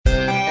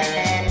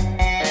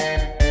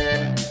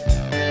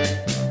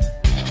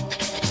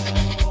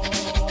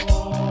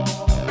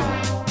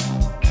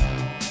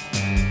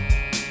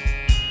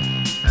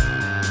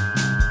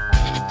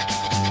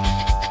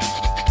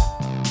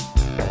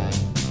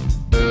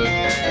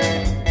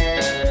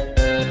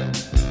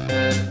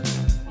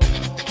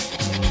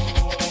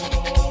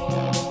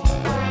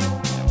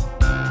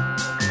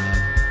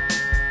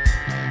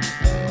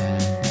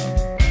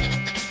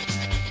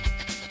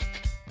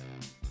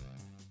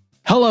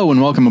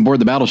welcome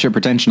aboard the Battleship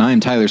Pretension. I am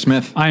Tyler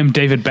Smith. I am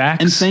David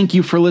Bax. And thank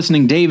you for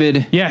listening,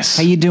 David. Yes.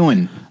 How you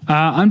doing?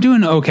 I'm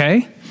doing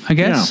okay, I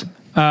guess.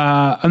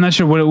 Yeah. I'm not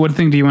sure. What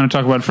thing do you want to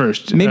talk about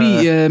first?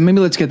 Maybe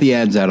let's get the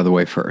ads out of the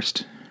way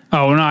first.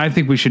 Oh, no, I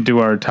think we should do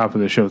our top of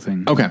the show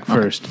thing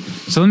first. Okay.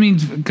 So let me,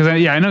 because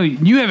I know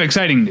you have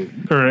exciting news,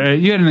 or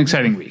you had an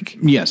exciting week.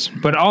 Yes.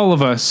 But all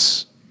of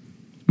us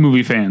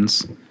movie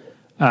fans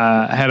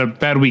had a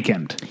bad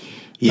weekend.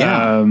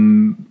 Yeah.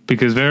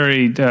 Because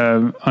very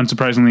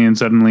unsurprisingly and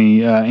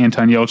suddenly,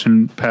 Anton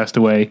Yelchin passed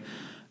away.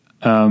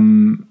 I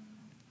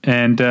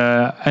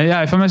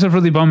found myself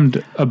really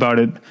bummed about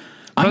it.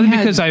 Probably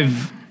because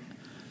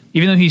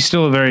even though he's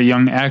still a very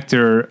young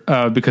actor,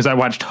 because I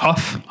watched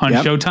Huff on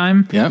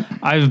Showtime,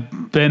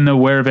 I've been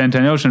aware of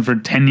Anton Yelchin for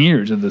 10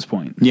 years at this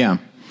point. Yeah.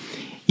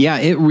 Yeah,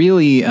 it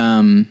really,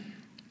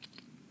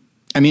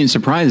 it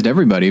surprised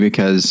everybody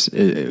because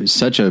it was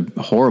such a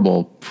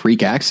horrible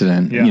freak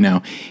accident, you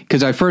know,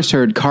 because I first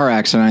heard car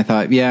accident. I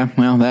thought,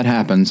 that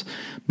happens.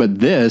 But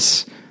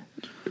this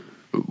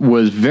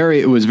was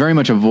very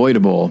much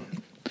avoidable,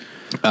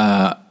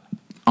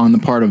 on the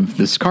part of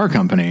this car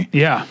company.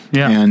 Yeah.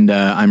 Yeah. And,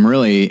 I'm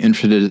really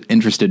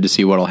interested to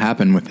see what'll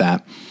happen with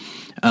that.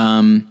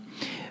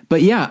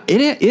 But yeah,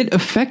 it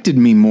affected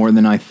me more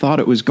than I thought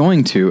it was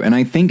going to. And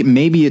I think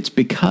maybe it's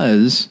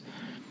because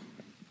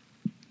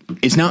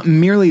it's not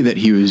merely that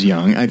he was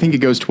young. I think it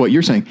goes to what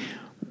you're saying.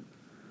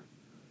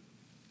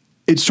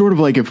 It's sort of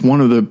like if one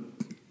of the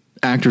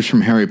actors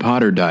from Harry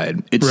Potter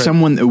died. It's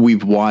someone that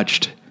we've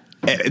watched,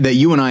 that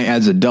you and I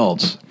as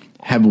adults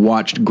have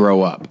watched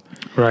grow up.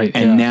 Right.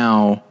 And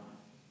now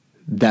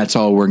that's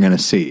all we're going to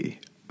see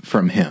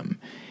from him.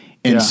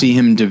 And see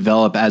him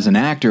develop as an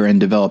actor and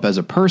develop as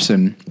a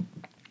person.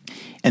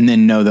 And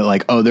then know that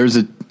like, oh, there's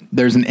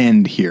an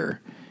end here.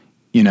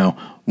 You know,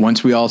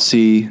 once we all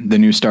see the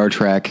new Star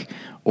Trek,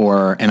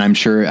 and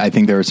I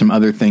think there are some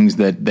other things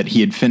that he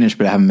had finished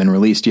but haven't been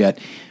released yet.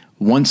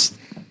 Once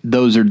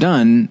those are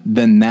done,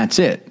 then that's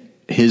it.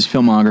 His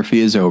filmography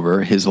is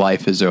over. His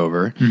life is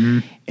over. Mm-hmm.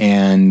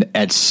 And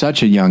at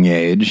such a young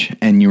age,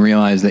 and you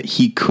realize that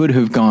he could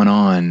have gone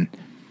on.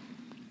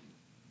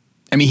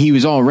 I mean, he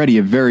was already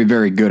a very,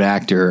 very good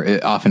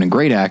actor, often a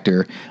great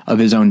actor of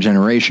his own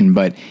generation.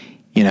 But,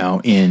 you know,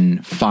 in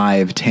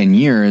 5-10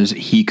 years,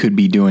 he could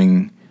be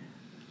doing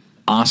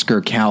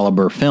Oscar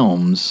caliber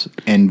films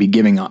and be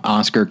giving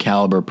Oscar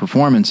caliber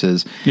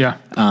performances. Yeah.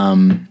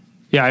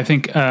 I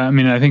think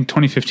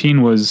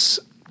 2015 was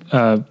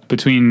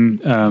between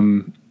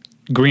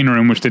Green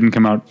Room, which didn't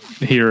come out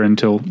here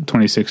until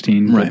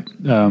 2016, right?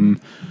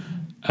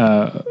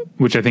 But,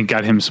 which I think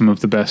got him some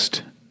of the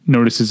best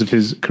notices of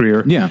his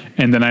career. Yeah.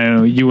 And then I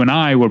know you and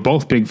I were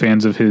both big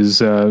fans of his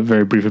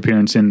very brief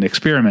appearance in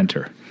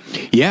Experimenter.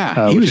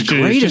 Yeah, he was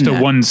great. It's just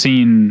a one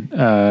scene.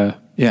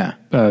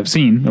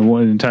 Scene,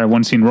 an entire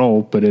one scene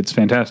role, but it's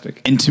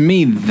fantastic. And to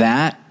me,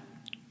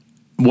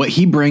 what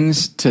he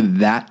brings to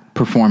that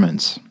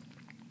performance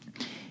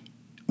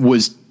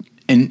was,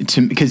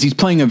 because he's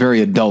playing a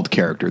very adult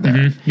character there.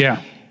 Mm-hmm. Yeah.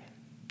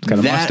 He's got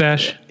a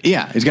mustache.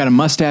 Yeah, he's got a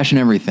mustache and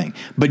everything.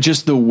 But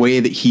just the way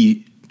that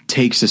he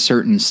takes a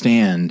certain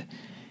stand,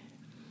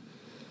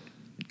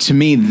 to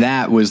me,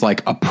 that was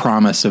like a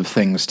promise of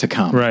things to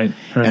come. Right.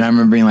 And I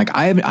remember being like,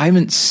 I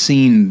haven't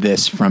seen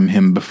this from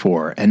him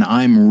before, and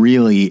I'm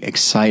really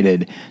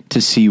excited to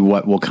see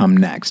what will come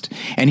next.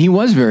 And he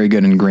was very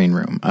good in Green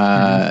Room,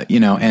 you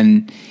know,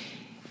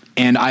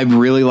 and I've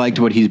really liked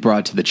what he's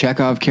brought to the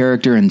Chekhov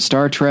character in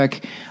Star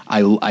Trek.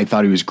 I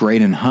thought he was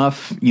great in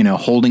Huff, you know,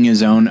 holding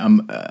his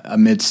own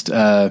amidst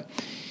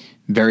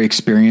very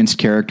experienced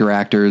character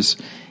actors.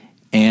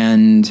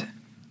 And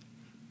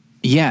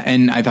yeah,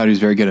 and I thought he was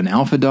very good in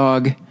Alpha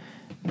Dog.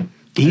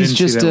 He's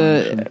just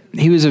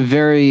he was a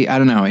very, I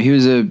don't know,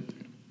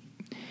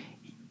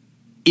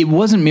 it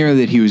wasn't merely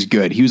that he was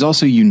good. He was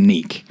also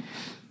unique.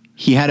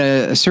 He had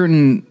a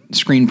certain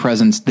screen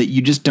presence that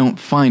you just don't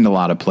find a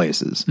lot of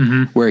places,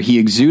 where he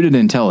exuded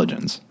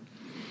intelligence.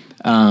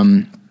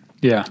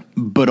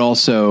 But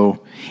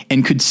also,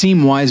 and could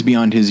seem wise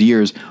beyond his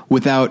years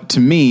without, to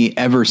me,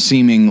 ever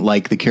seeming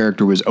like the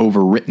character was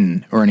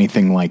overwritten or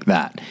anything like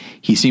that.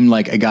 He seemed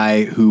like a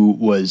guy who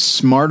was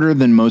smarter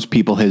than most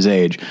people his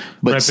age,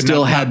 but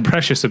still not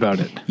precious about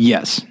it.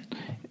 Yes.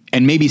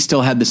 And maybe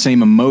still had the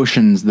same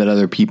emotions that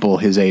other people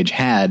his age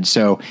had.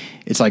 So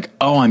it's like,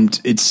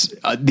 it's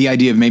the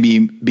idea of maybe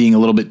being a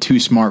little bit too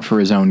smart for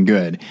his own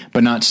good,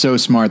 but not so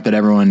smart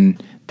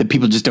that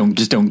people just don't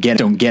get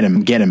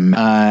him.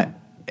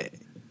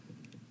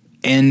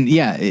 And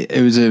yeah, he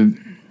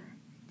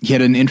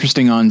had an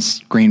interesting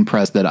on-screen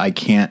press that I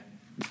can't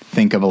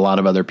think of a lot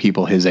of other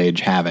people his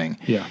age having.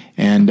 Yeah.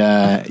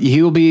 And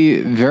he will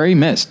be very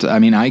missed. I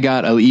mean, I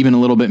got even a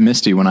little bit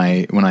misty when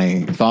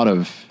I thought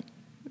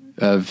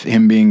of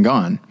him being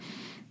gone.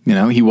 You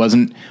know, he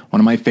wasn't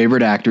one of my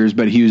favorite actors,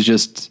 but he was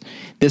just,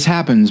 this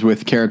happens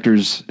with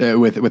characters,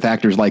 with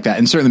actors like that.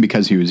 And certainly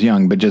because he was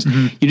young, but just,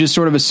 you just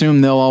sort of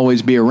assume they'll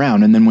always be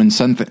around. And then when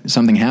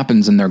something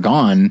happens and they're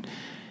gone,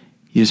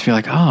 you just feel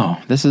like,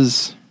 oh, this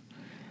is,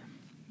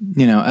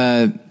 you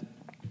know,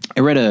 I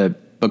read a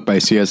book by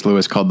C.S.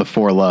 Lewis called The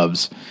Four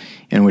Loves,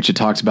 in which it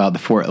talks about the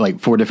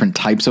four different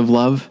types of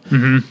love.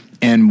 Mm-hmm.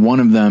 And one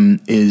of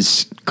them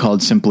is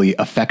called simply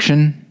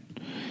affection,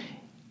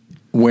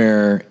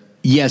 where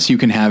yes, you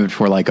can have it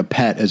for like a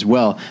pet as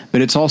well, but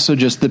it's also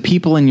just the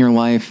people in your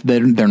life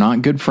that they're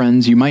not good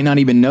friends. You might not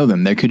even know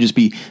them. There could just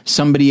be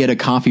somebody at a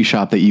coffee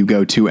shop that you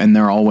go to and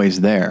they're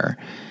always there.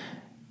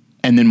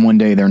 And then one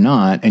day they're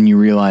not, and you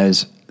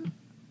realize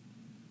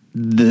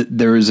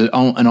there is an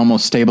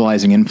almost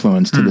stabilizing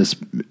influence to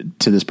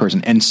this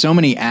person. And so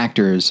many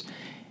actors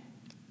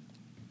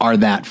are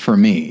that for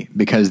me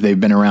because they've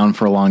been around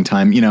for a long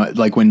time. You know,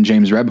 like when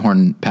James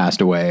Rebhorn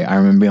passed away, I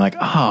remember being like,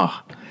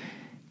 oh,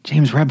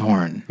 James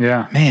Rebhorn.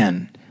 Yeah.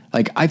 Man,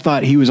 like I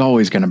thought he was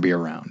always going to be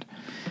around.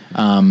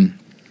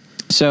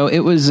 So it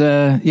was,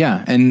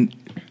 and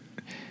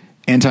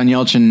Anton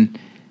Yelchin,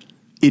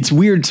 it's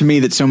weird to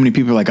me that so many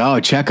people are like, oh,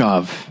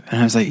 Chekhov.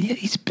 And I was like, yeah,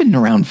 he's been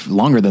around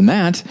longer than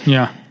that.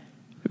 Yeah.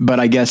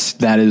 But I guess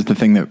that is the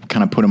thing that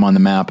kind of put him on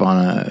the map on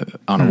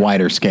a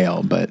wider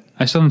scale. But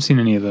I still haven't seen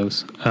any of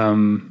those,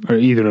 or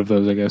either of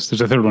those, I guess.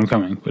 There's a third one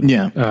coming. But,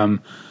 yeah.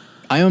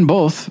 I own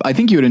both. I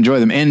think you would enjoy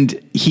them, and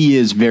he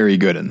is very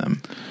good in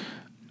them.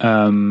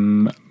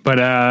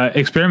 But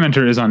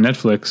Experimenter is on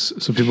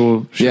Netflix, so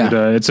people should.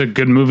 It's a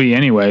good movie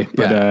anyway.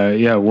 But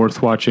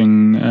worth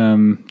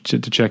watching to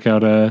check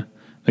out.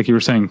 Like you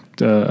were saying,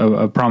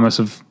 a promise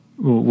of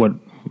what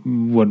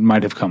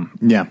might have come.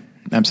 Yeah,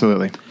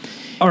 absolutely.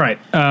 All right,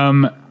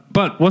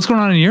 but what's going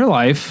on in your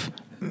life?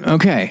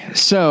 Okay,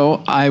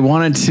 so I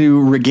wanted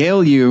to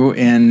regale you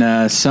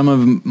in some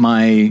of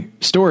my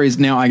stories.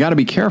 Now, I got to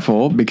be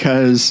careful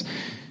because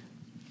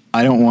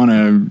I don't want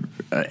to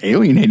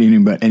alienate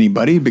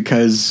anybody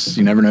because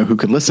you never know who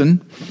could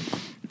listen.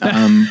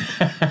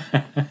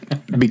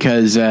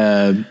 Because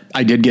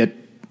I did get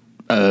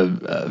a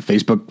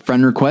Facebook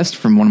friend request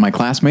from one of my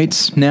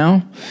classmates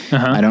now.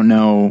 Uh-huh. I don't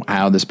know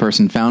how this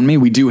person found me.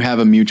 We do have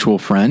a mutual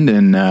friend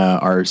and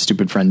our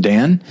stupid friend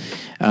Dan.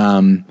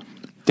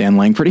 Dan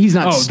Langford. He's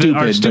not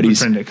stupid, but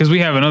he's because we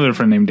have another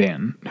friend named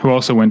Dan who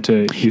also went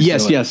to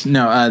UCLA. Yes.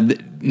 No,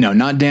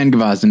 not Dan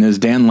Gvozden. Is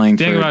Dan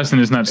Langford. Dan Gvozden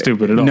is not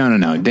stupid at all.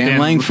 No. Dan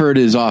Langford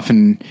is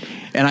often,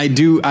 and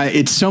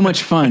it's so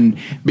much fun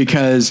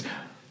because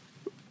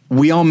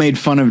we all made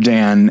fun of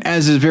Dan,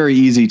 as is very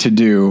easy to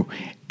do.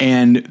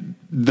 And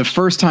the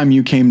first time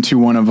you came to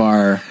one of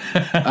our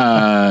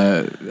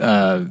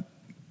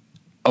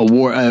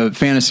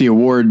fantasy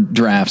award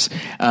drafts,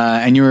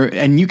 and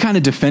you kind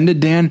of defended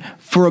Dan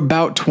for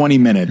about 20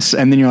 minutes,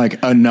 and then you're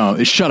like, "Oh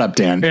no, shut up,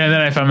 Dan." Yeah, and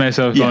then I found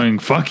myself going,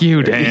 "Fuck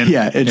you, Dan."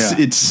 Yeah,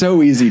 it's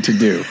so easy to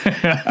do.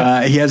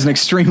 He has an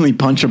extremely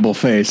punchable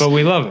face, but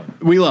we love him.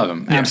 We love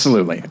him, yes.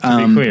 Absolutely.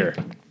 To be clear.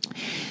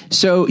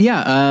 So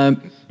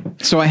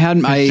so I had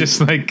my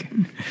just like.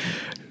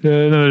 We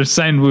were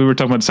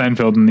talking about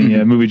Seinfeld in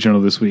the movie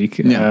journal this week.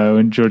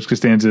 When George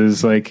Costanza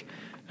is like,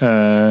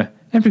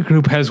 every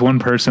group has one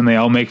person they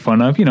all make fun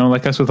of,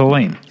 like us with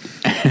Elaine.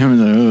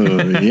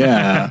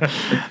 Yeah.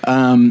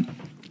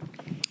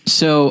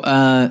 So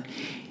I'll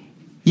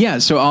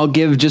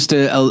give just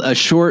a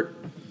short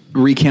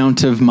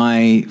recount of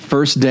my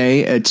first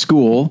day at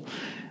school,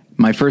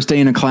 my first day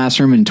in a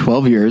classroom in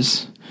 12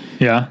 years.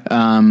 Yeah.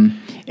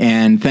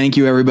 And thank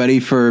you everybody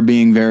for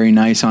being very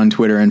nice on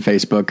Twitter and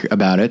Facebook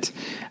about it.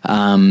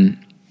 And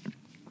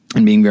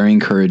being very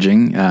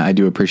encouraging. I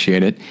do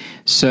appreciate it.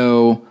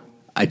 So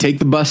I take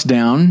the bus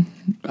down.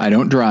 I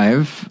don't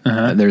drive.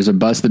 Uh-huh. There's a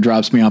bus that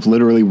drops me off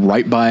literally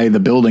right by the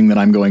building that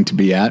I'm going to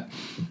be at.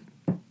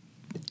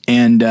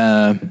 And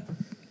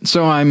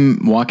so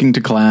I'm walking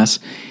to class.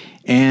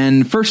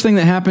 And first thing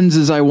that happens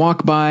is I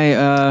walk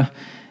by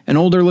an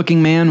older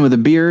looking man with a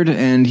beard,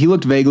 and he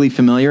looked vaguely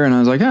familiar, and I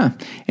was like, huh.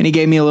 And he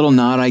gave me a little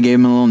nod. I gave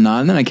him a little nod,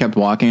 and then I kept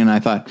walking, and I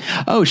thought,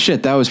 oh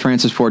shit, that was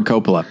Francis Ford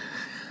Coppola.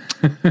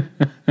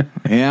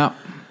 Yeah,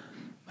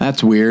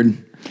 that's weird.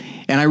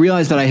 And I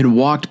realized that I had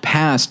walked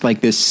past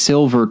like this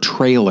silver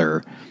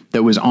trailer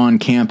that was on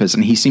campus,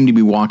 and he seemed to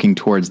be walking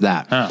towards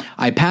that. Oh.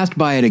 I passed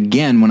by it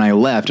again when I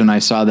left, and I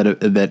saw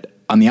that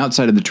on the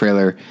outside of the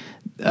trailer,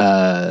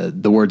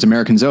 the words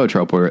American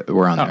Zoetrope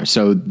were on there.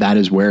 So that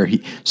is where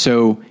he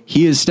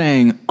is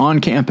staying on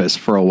campus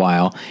for a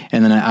while.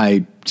 And then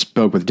I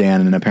spoke with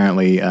Dan, and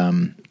apparently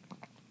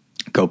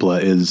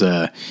Coppola is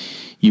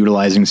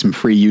utilizing some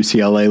free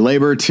UCLA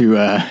labor to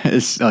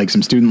like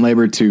some student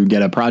labor to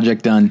get a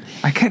project done.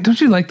 Don't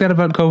you like that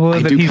about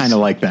Coppola? I do kind of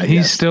like that.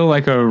 He's still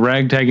like a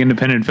ragtag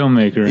independent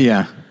filmmaker.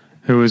 Yeah.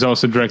 Who has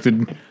also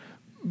directed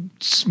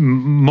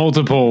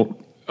multiple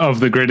of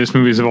the greatest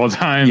movies of all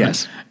time.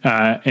 Yes.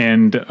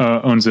 And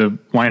owns a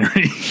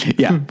winery.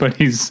 Yeah. But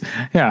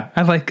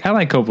I like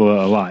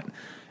Coppola a lot.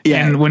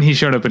 Yeah. And when he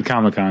showed up at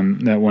Comic-Con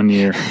that one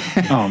year,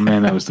 oh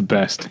man, that was the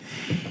best.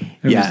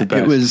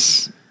 It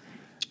was.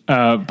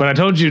 But I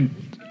told you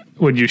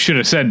what you should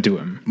have said to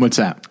him. What's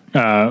that?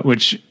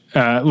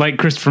 Like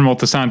Christopher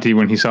Moltisanti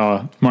when he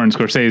saw Martin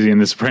Scorsese in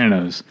The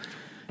Sopranos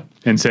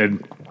and said,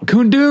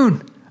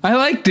 Kundun, I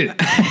liked it.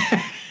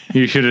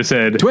 You should have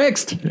said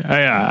Twixt.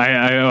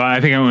 I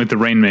think I went with the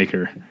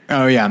Rainmaker.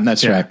 Oh yeah,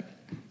 that's right.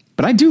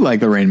 But I do like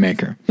the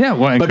Rainmaker. Yeah,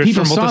 well, and but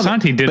Christopher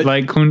Moltisanti did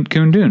like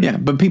Kundun. Yeah,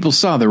 but people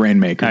saw the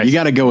Rainmaker. You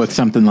got to go with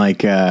something like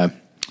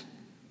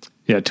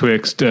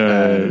Twixt,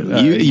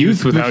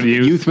 Youth Without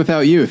Youth. Youth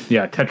Without Youth.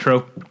 Yeah,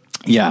 Tetro.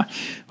 Yeah,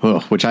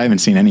 which I haven't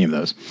seen any of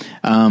those.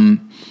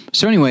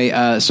 So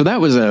anyway, so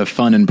that was a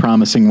fun and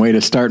promising way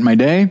to start my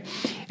day.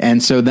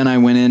 And so then I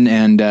went in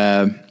and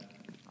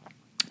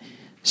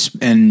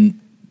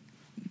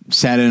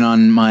sat in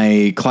on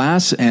my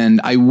class. And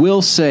I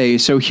will say,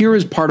 so here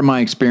is part of my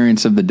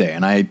experience of the day.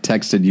 And I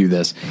texted you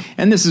this.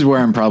 And this is where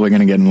I'm probably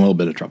going to get in a little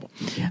bit of trouble,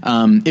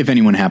 if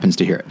anyone happens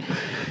to hear it.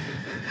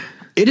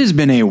 It has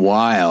been a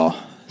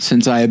while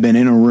since I have been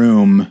in a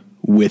room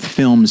with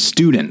film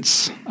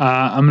students.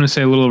 I'm going to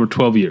say a little over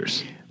 12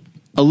 years.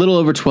 A little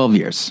over 12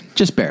 years,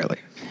 just barely.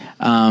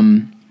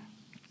 And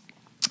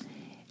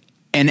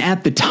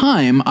at the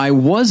time, I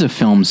was a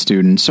film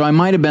student, so I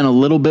might have been a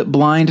little bit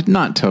blind,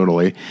 not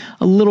totally,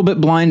 a little bit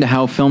blind to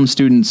how film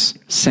students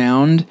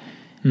sound.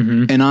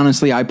 Mm-hmm. And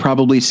honestly, I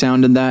probably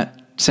sounded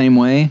that same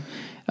way,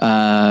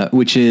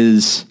 which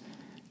is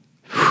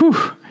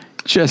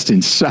just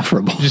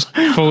insufferable. Just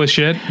full of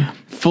shit.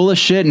 Full of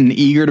shit and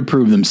eager to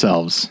prove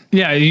themselves.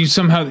 Yeah, these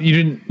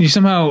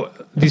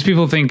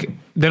people think,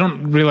 they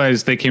don't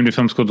realize they came to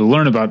film school to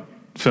learn about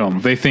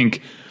film. They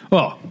think,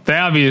 well, they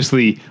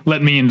obviously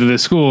let me into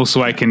this school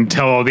so I can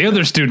tell all the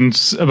other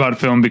students about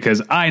film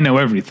because I know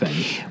everything.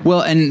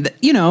 Well, and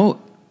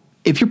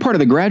if you're part of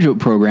the graduate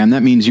program,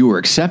 that means you were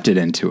accepted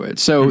into it.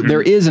 So mm-hmm.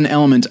 there is an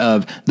element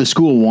of the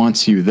school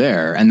wants you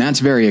there, and that's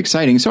very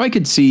exciting. So I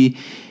could see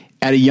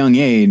at a young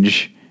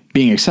age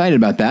being excited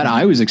about that.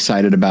 I was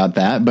excited about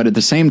that, but at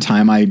the same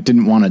time, I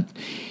didn't want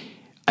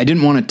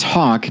to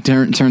talk. It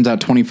turns out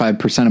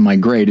 25% of my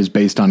grade is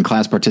based on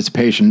class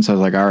participation. So I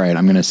was like, all right,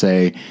 I'm going to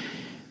say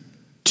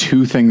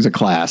 2 things a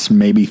class,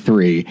 maybe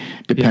 3,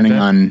 depending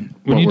on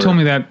when you told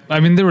me that. I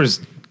mean, there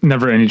was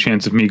never any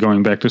chance of me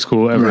going back to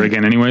school ever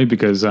again anyway,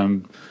 because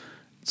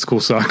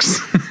school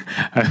sucks.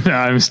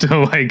 I'm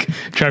still like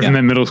trapped in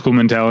that middle school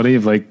mentality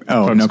of like,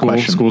 fuck no school,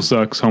 question. School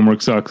sucks,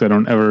 homework sucks. I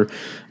don't ever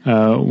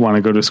want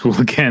to go to school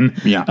again.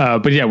 Yeah.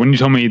 But yeah, when you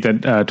told me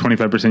that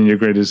 25% of your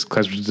grade is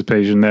class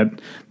participation,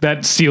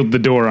 that sealed the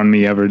door on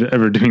me ever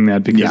doing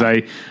that, because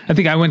I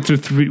think I went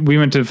through we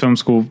went to film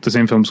school, the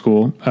same film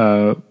school,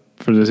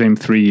 for the same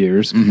 3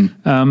 years.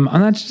 Mm-hmm.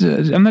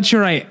 I'm not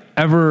sure I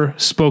ever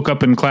spoke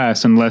up in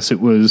class unless it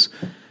was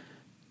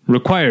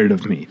required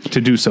of me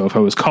to do so. If I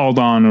was called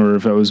on, or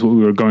if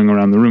we were going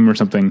around the room or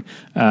something,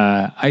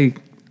 I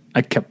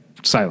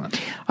kept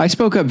silent. I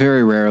spoke up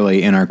very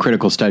rarely in our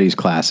critical studies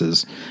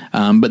classes. We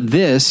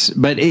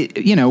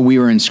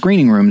were in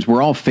screening rooms.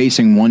 We're all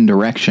facing one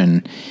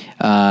direction,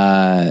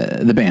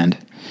 the band.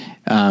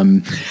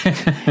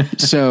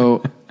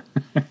 So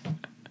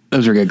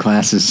those are good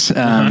classes.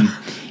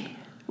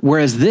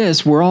 Whereas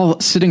this, we're all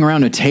sitting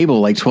around a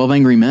table like 12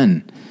 Angry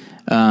Men.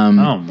 Oh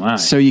my.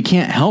 So you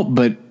can't help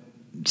but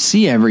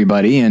see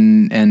everybody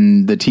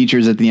and the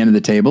teacher's at the end of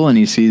the table, and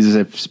he sees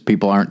if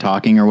people aren't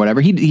talking or whatever.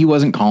 He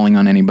wasn't calling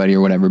on anybody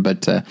or whatever,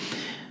 but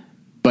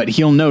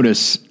he'll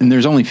notice, and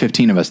there's only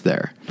 15 of us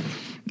there.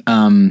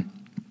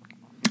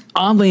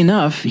 Oddly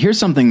enough, here's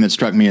something that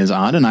struck me as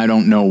odd, and I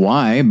don't know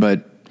why,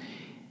 but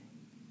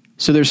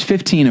so there's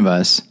 15 of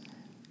us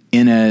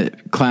in a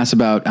class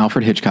about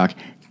Alfred Hitchcock.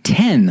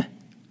 10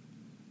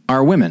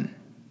 are women.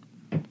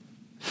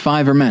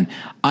 5 are men.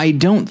 I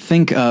don't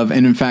think of,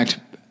 and in fact,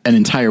 an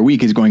entire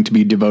week is going to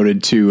be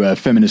devoted to a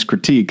feminist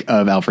critique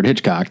of Alfred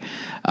Hitchcock.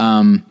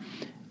 I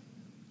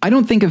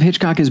don't think of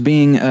Hitchcock as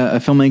being a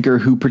filmmaker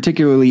who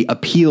particularly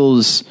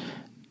appeals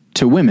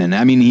to women.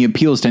 I mean, he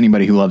appeals to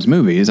anybody who loves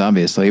movies,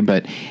 obviously,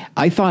 but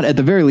I thought at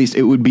the very least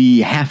it would be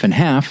half and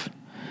half.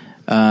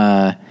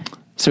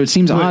 So it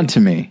seems odd to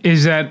me.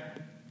 Is that,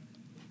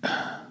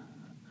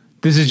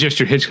 this is just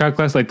your Hitchcock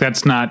class? Like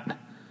that's not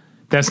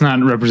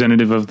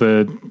representative of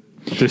the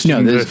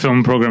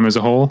film program as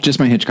a whole? Just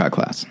my Hitchcock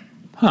class.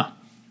 Huh.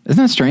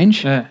 Isn't that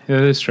strange? Yeah,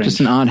 it is strange.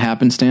 Just an odd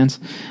happenstance.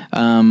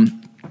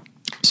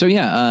 So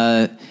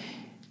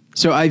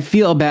I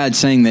feel bad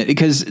saying that,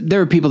 because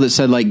there are people that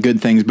said like good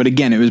things, but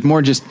again, it was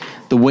more just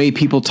the way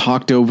people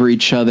talked over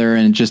each other,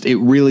 and it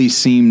really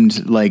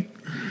seemed like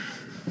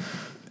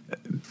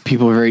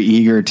people were very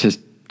eager to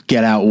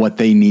get out what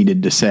they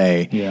needed to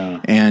say.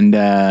 Yeah. And,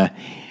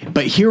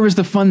 but here was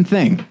the fun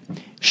thing.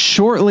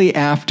 Shortly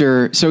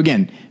after, so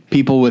again,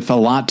 people with a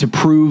lot to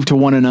prove to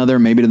one another,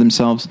 maybe to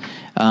themselves.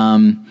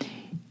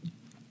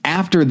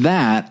 After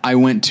that, I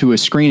went to a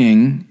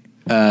screening,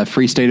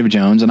 Free State of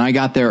Jones, and I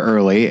got there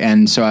early.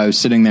 And so I was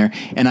sitting there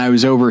and I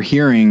was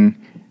overhearing,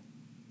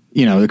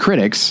 the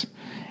critics,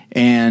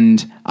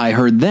 and I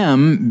heard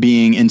them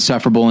being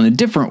insufferable in a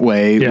different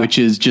way, which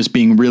is just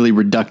being really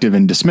reductive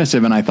and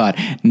dismissive. And I thought,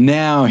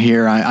 now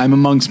here I'm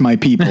amongst my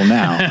people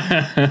now,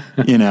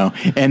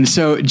 and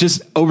so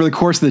just over the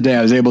course of the day,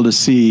 I was able to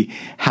see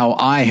how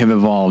I have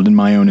evolved in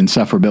my own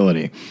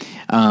insufferability.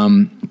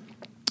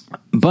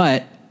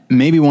 But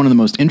maybe one of the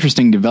most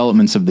interesting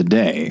developments of the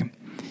day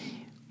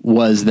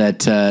was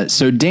that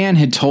so Dan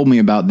had told me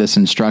about this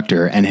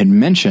instructor and had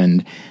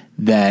mentioned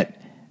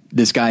that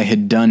this guy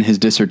had done his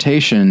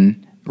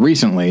dissertation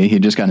recently. He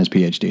had just gotten his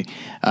PhD.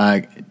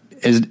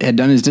 Had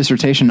done his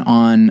dissertation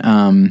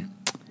on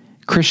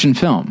Christian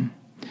film,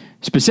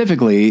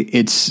 specifically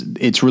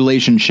its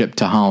relationship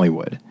to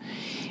Hollywood.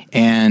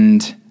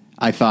 And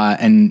I thought,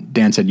 and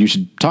Dan said, you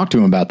should talk to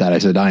him about that. I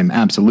said, I'm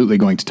absolutely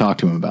going to talk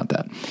to him about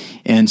that.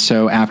 And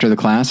so after the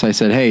class, I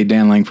said, hey,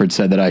 Dan Langford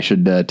said that I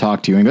should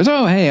talk to you. And he goes,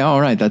 oh, hey,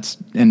 all right.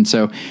 And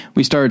so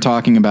we started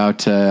talking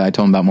about, I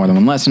told him about More Than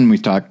One Lesson. We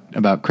talked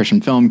about Christian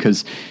film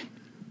because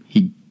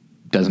he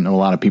doesn't know a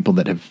lot of people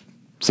that have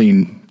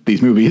seen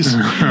these movies.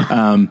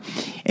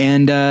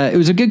 And it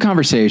was a good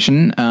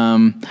conversation.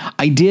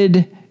 I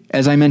did,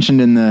 as I mentioned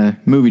in the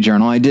movie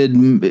journal, I did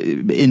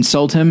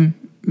insult him.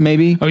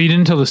 Maybe. Oh, you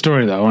didn't tell the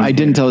story though. I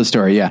didn't tell the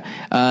story.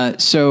 Yeah.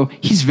 So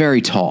he's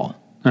very tall.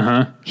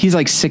 He's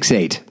like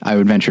 6'8", I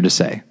would venture to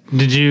say.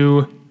 Did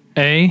you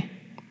A,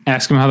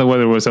 ask him how the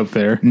weather was up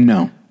there?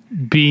 No.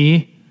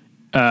 B,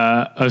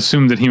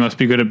 assume that he must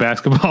be good at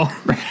basketball?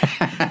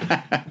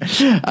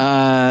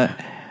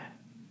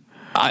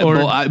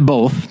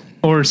 Both.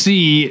 Or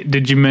C,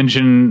 did you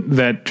mention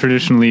that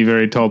traditionally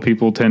very tall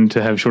people tend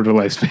to have shorter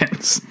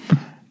lifespans?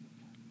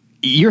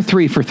 You're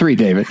 3 for 3,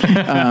 David.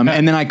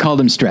 And then I called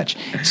him Stretch.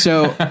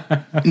 So,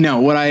 no,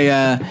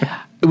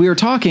 we were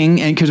talking,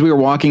 and because we were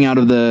walking out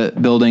of the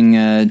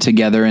building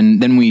together,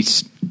 and then we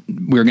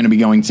were going to be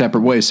going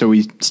separate ways, so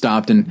we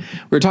stopped and we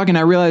were talking.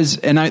 I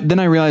realized, then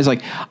I realized,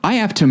 like, I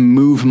have to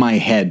move my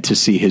head to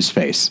see his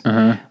face.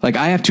 Like,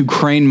 I have to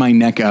crane my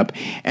neck up,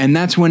 and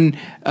that's when,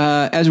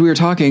 as we were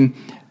talking,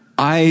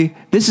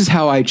 this is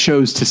how I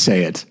chose to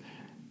say it.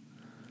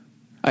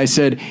 I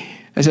said.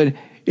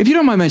 If you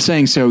don't mind my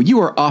saying so, you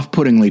are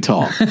off-puttingly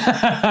tall.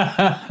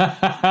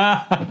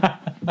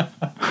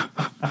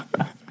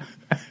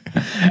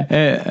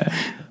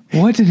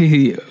 What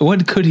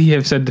could he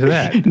have said to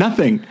that?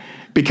 Nothing,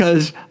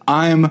 because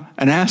I'm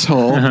an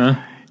asshole.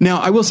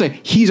 Now, I will say,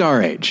 he's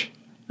our age.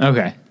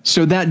 Okay.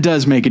 So that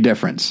does make a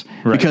difference.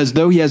 Right. Because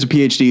though he has a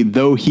PhD,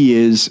 though he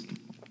is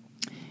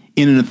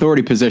in an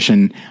authority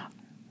position,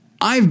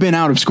 I've been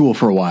out of school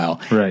for a while.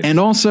 Right. And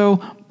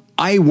also,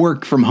 I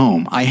work from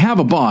home. I have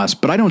a boss,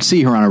 but I don't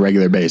see her on a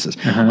regular basis.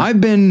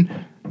 I've been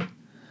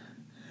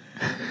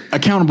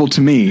accountable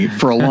to me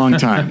for a long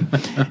time.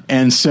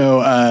 And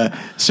so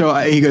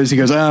he goes,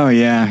 oh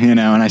yeah, and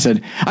I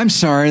said, I'm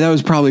sorry, that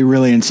was probably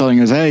really insulting.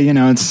 He goes, hey,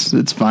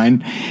 it's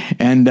fine.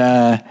 And,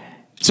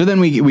 so then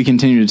we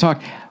continued to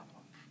talk,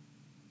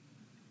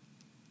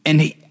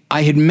 and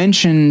I had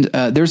mentioned,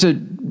 there's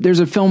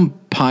a film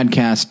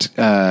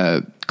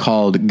podcast,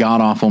 called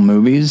God Awful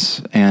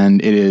Movies,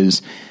 and it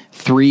is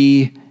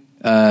 3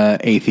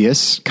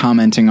 atheists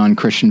commenting on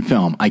Christian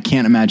film. I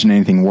can't imagine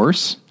anything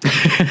worse.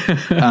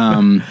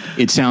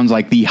 It sounds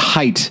like the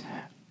height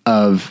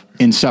of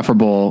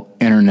insufferable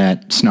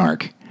internet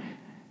snark.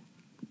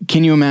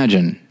 Can you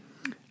imagine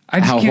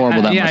how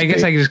horrible that must be? I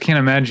guess I just can't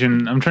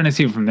imagine. I'm trying to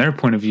see it from their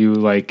point of view.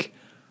 Like,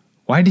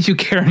 why did you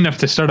care enough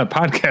to start a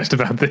podcast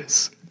about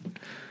this?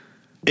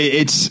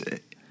 It's...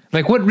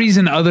 Like, what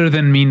reason other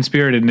than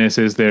mean-spiritedness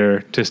is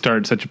there to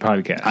start such a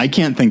podcast? I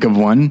can't think of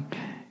one.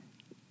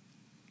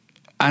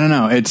 I don't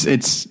know.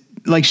 It's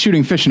like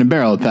shooting fish in a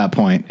barrel at that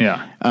point.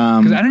 Yeah.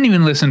 Because I don't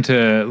even listen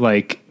to,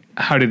 like,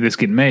 how did this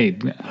get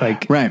made?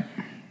 Like, right.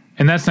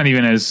 And that's not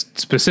even as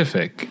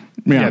specific.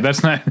 Yeah.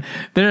 That's not...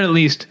 They're at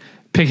least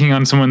picking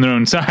on someone their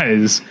own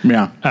size.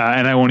 Yeah.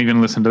 And I won't even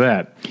listen to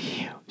that.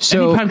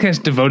 So, any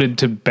podcast devoted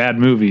to bad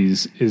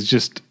movies is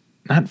just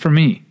not for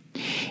me.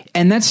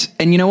 And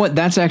you know what?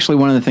 That's actually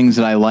one of the things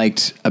that I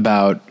liked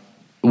about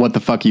What the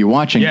Fuck Are You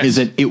Watching? Yes. Is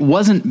that it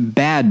wasn't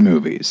bad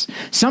movies.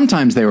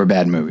 Sometimes they were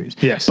bad movies.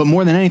 Yes. But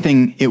more than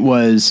anything, it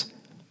was,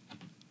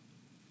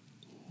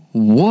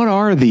 what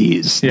are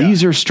these? Yeah.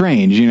 These are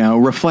strange,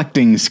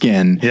 Reflecting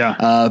Skin.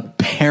 Yeah.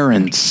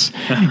 Parents.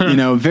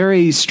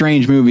 Very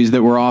strange movies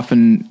that were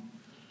often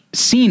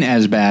seen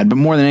as bad, but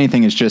more than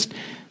anything, it's just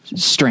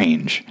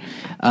strange.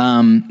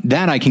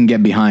 That I can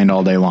get behind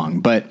all day long.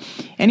 But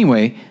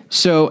anyway,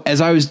 so as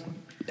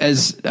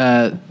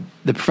the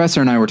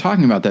professor and I were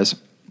talking about this,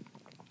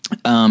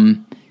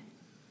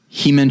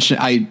 he mentioned,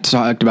 I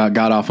talked about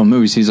God Awful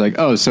Movies. He's like,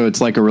 oh, so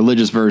it's like a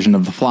religious version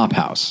of the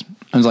Flophouse.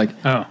 I was like,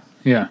 oh,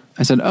 yeah.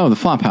 I said, oh, the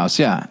Flophouse.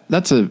 Yeah,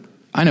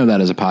 I know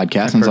that as a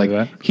podcast. And it's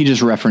like, he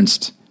just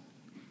referenced,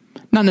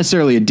 not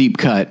necessarily a deep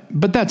cut,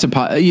 but that's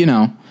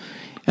And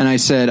I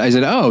said,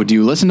 oh, do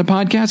you listen to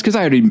podcasts? Because I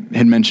already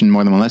had mentioned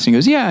More Than One Lesson. He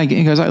goes, yeah.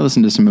 He goes, I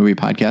listen to some movie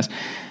podcasts.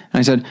 And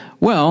I said,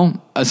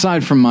 well,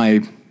 aside from More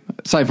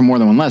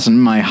Than One Lesson,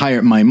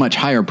 my much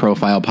higher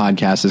profile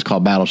podcast is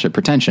called Battleship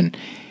Pretension.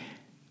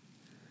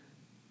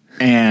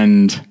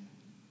 And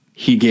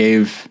he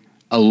gave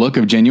a look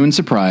of genuine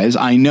surprise.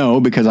 I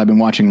know, because I've been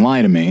watching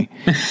Lie to Me.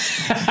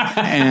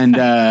 And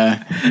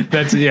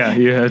that's, yeah,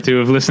 you have to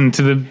have listened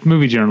to the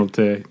movie journal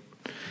to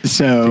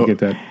get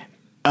that.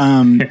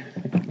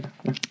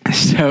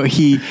 So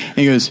he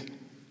goes,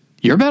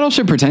 your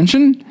Battleship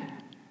Pretension?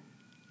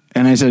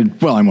 And I said,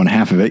 well, I'm one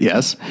half of it,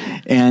 yes.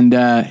 And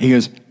he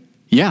goes,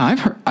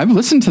 yeah, I've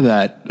listened to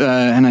that.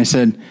 And I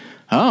said,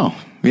 oh,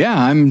 yeah,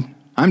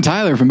 I'm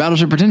Tyler from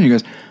Battleship Pretension. He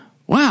goes,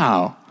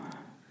 wow,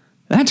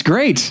 that's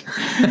great.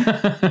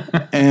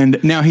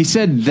 And now he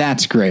said,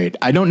 that's great.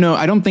 I don't know.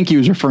 I don't think he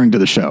was referring to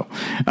the show.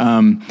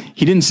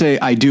 He didn't say,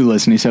 I do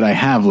listen. He said, I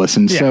have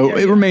listened.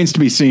 It remains to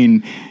be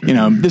seen.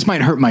 This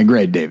might hurt my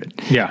grade,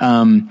 David.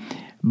 Yeah.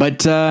 But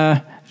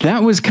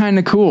that was kind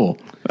of cool.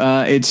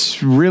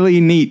 It's really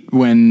neat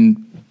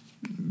when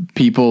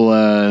people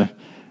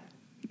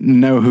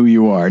know who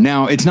you are.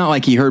 Now, it's not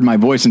like he heard my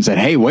voice and said,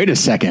 hey, wait a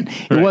second.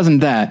 Right. It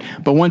wasn't that.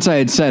 But once I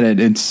had said it,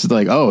 it's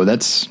like, oh,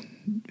 it's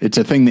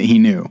a thing that he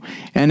knew.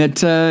 And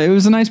it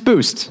was a nice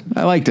boost.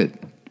 I liked it.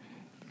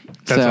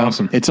 That's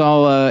awesome. It's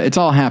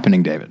all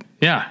happening, David.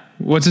 Yeah.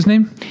 What's his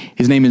name?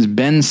 His name is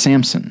Ben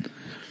Sampson.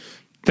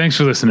 Thanks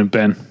for listening,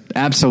 Ben.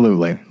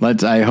 Absolutely.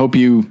 I hope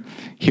you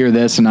hear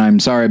this, and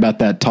I'm sorry about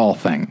that tall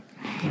thing.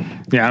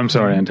 Yeah, I'm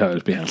sorry on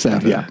Tyler's behalf.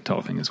 Yeah,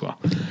 tall thing as well.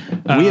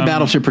 We at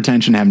Battleship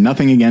Pretension have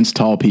nothing against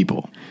tall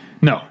people.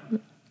 No.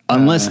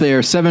 Unless they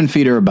are 7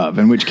 feet or above,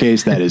 in which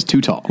case that is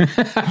too tall.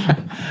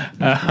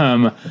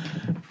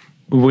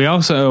 We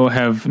also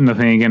have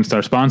nothing against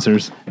our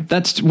sponsors.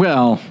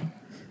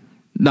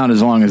 Not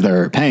as long as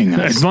they're paying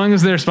us. As long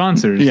as they're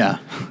sponsors. Yeah.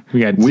 We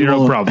got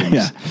zero problems.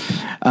 Yeah.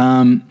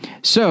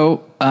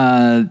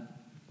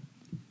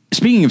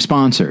 Speaking of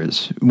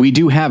sponsors, we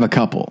do have a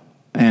couple.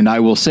 And I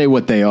will say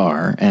what they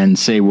are and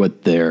say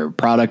what their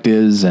product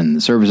is and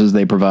the services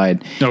they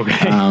provide.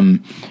 Okay.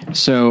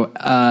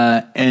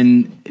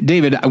 And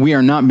David, we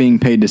are not being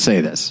paid to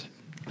say this.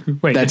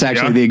 Wait, that's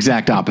actually the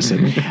exact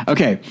opposite.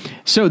 Okay.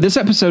 So this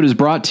episode is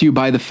brought to you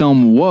by the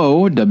film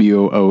Woe,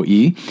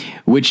 WOE,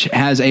 which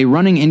has a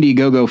running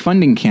Indiegogo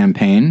funding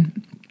campaign.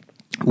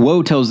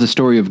 Woe tells the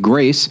story of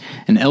Grace,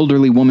 an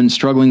elderly woman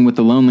struggling with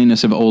the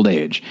loneliness of old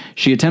age.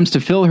 She attempts to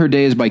fill her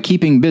days by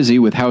keeping busy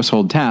with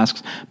household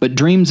tasks, but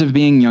dreams of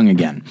being young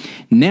again.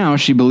 Now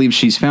she believes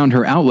she's found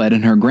her outlet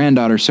in her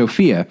granddaughter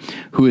Sophia,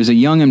 who is a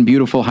young and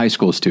beautiful high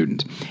school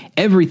student.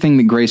 Everything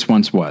that Grace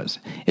once was.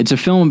 It's a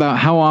film about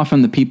how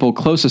often the people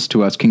closest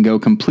to us can go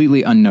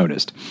completely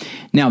unnoticed.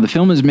 Now, the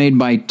film is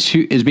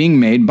being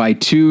made by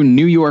two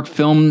New York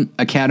Film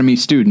Academy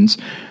students.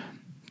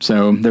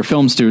 So they're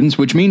film students,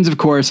 which means, of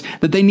course,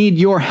 that they need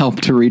your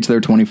help to reach their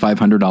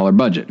 $2,500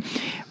 budget.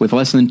 With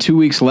less than 2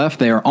 weeks left,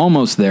 they are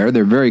almost there.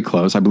 They're very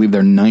close. I believe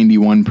they're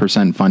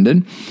 91%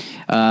 funded.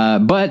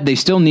 But they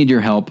still need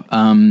your help.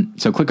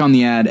 So click on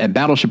the ad at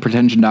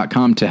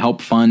battleshippretension.com to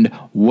help fund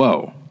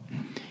Woe.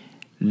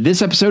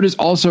 This episode is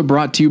also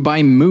brought to you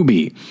by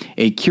Mubi,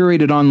 a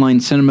curated online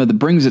cinema that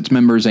brings its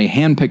members a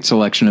hand-picked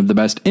selection of the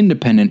best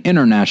independent,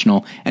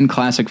 international, and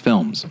classic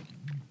films.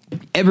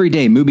 Every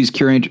day, Mubi's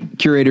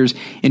curators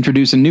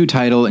introduce a new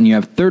title, and you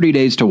have 30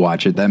 days to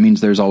watch it. That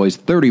means there's always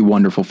 30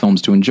 wonderful films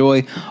to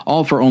enjoy,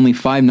 all for only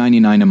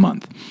 $5.99 a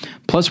month.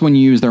 Plus, when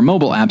you use their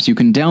mobile apps, you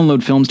can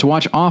download films to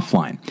watch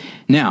offline.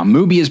 Now,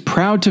 Mubi is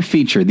proud to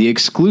feature the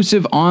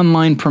exclusive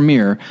online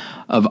premiere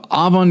of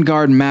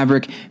avant-garde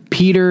maverick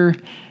Peter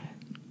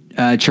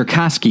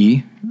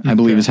Cherkassky, I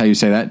believe is how you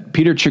say that.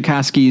 Peter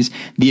Cherkassky's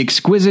The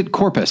Exquisite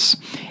Corpus,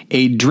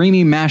 a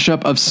dreamy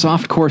mashup of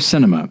softcore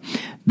cinema.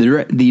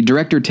 The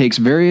director takes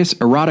various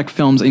erotic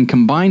films and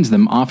combines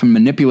them, often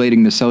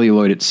manipulating the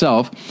celluloid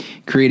itself,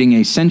 creating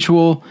a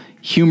sensual,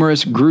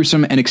 humorous,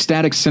 gruesome, and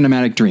ecstatic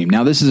cinematic dream.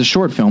 Now, this is a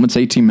short film. It's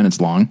 18 minutes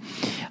long.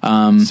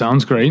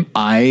 Sounds great.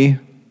 I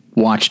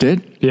watched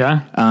it.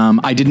 Yeah.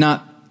 I did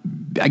not,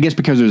 I guess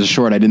because it was a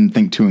short, I didn't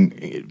think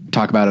to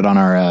talk about it on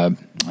our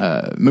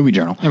movie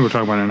journal. And we're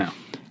talking about it now.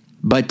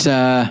 But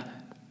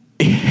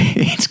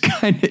it's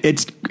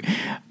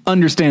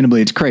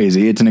understandably, it's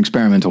crazy. It's an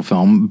experimental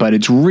film, but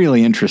it's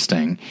really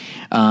interesting.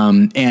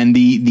 And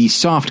the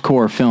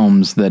softcore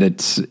films that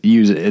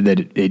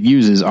it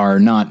uses are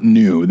not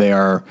new. They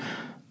are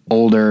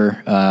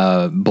older,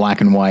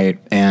 black and white,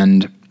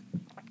 and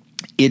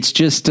it's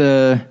just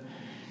I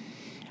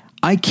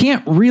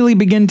can't really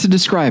begin to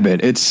describe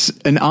it. It's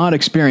an odd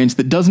experience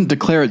that doesn't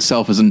declare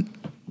itself as an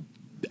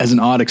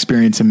odd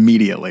experience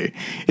immediately.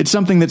 It's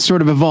something that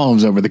sort of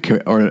evolves over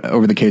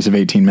the case of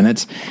 18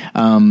 minutes.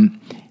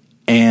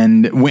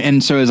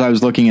 And so as I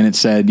was looking and it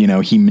said,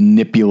 he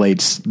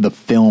manipulates the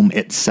film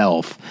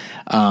itself.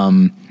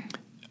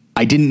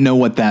 I didn't know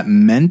what that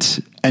meant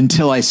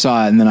until I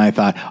saw it. And then I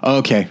thought, oh,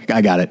 okay,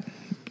 I got it.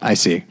 I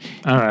see.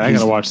 All right. I got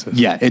to watch this.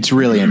 Yeah, it's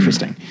really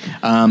interesting.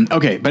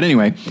 Okay. But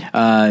anyway,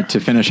 to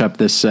finish up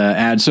this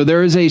ad. So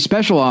there is a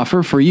special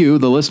offer for you,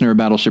 the listener of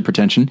Battleship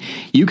Pretension.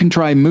 You can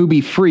try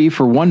Mubi free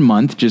for 1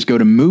 month. Just go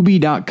to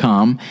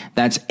Mubi.com.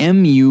 That's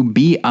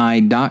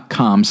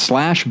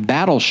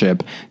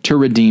MUBI.com/battleship to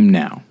redeem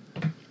now.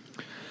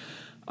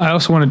 I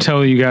also want to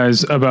tell you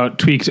guys about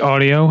Tweaked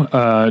Audio.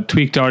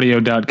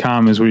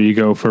 Tweakedaudio.com is where you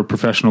go for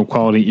professional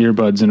quality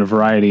earbuds in a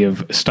variety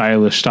of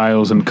stylish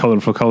styles and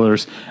colorful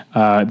colors.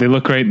 They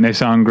look great and they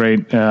sound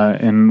great,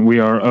 and we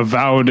are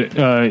avowed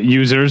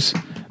users.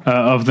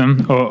 of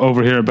them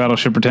over here at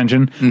Battleship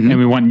Pretension, and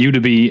we want you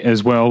to be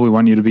as well. We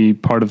want you to be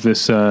part of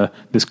this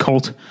this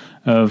cult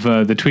of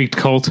the Tweaked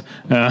cult.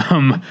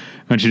 I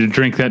want you to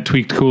drink that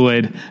Tweaked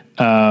Kool-Aid.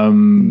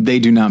 They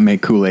do not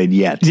make Kool-Aid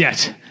yet.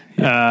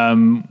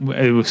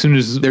 As soon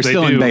as they're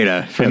still in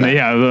beta,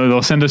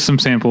 they'll send us some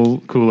sample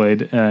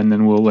Kool-Aid, and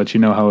then we'll let you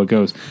know how it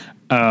goes.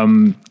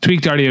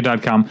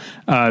 Tweakedaudio.com.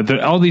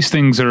 All these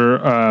things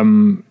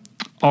are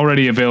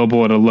already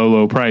available at a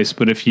low price,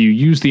 but if you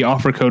use the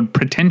offer code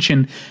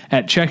pretension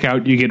at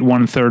checkout, you get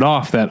 1/3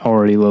 off that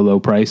already low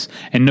price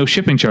and no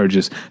shipping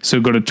charges. So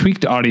go to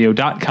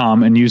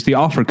tweakedaudio.com and use the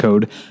offer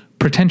code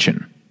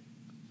pretension.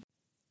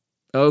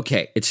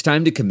 Okay, it's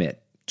time to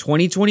commit.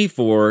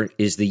 2024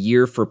 is the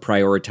year for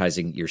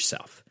prioritizing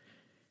yourself.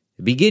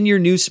 Begin your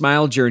new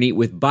smile journey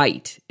with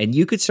Byte, and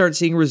you could start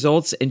seeing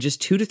results in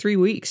just 2 to 3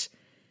 weeks.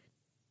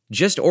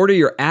 Just order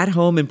your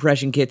at-home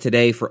impression kit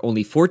today for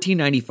only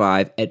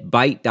 $14.95 at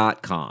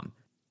Byte.com.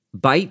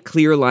 Byte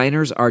clear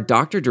liners are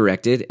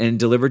doctor-directed and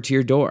delivered to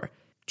your door.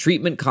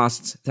 Treatment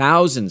costs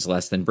thousands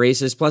less than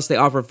braces, plus they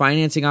offer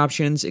financing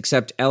options,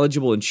 accept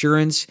eligible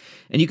insurance,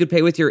 and you could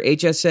pay with your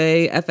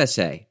HSA,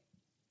 FSA.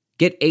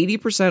 Get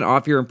 80%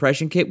 off your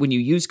impression kit when you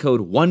use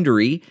code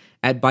WONDERY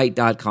at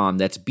Byte.com.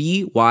 That's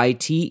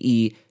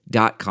BYTE.com.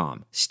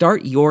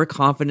 Start your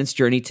confidence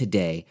journey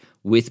today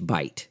with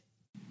Byte.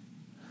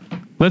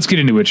 Let's get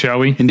into it, shall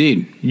we?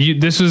 Indeed.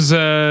 This was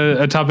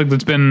a topic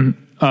that's been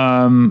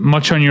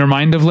much on your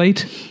mind of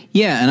late.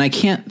 Yeah, and I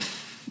can't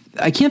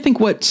think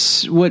what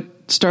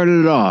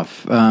started it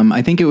off.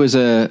 I think it was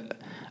a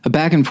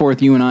back and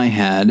forth you and I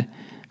had,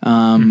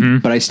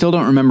 but I still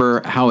don't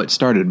remember how it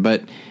started.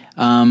 But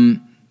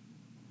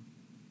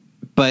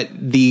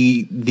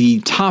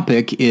the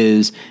topic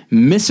is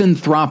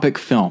misanthropic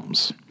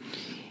films,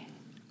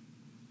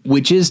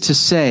 which is to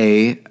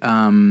say,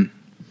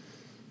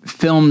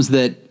 films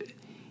that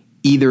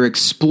either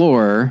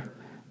explore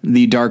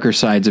the darker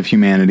sides of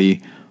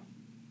humanity,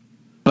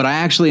 but I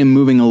actually am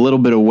moving a little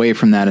bit away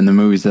from that in the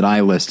movies that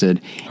I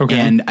listed. Okay.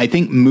 And I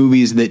think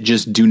movies that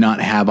just do not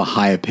have a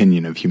high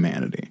opinion of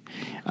humanity.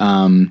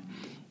 And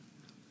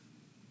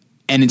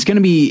it's going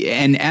to be,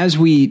 and as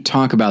we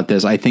talk about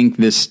this, I think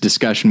this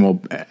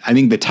discussion I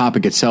think the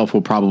topic itself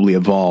will probably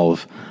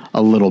evolve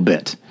a little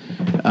bit.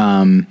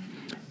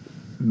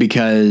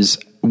 Because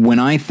when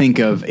I think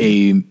of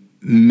a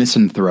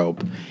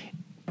misanthrope,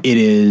 it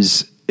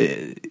is,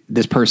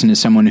 this person is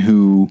someone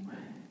who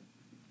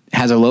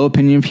has a low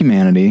opinion of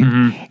humanity,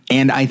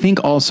 and I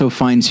think also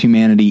finds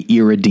humanity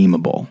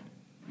irredeemable.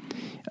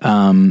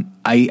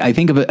 I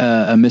think of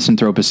a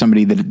misanthrope as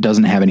somebody that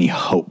doesn't have any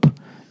hope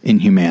in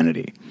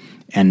humanity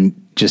and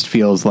just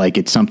feels like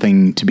it's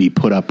something to be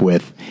put up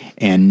with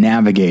and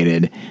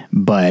navigated,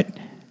 but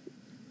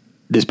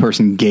this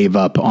person gave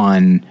up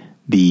on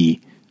the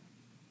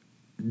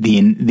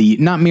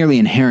not merely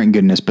inherent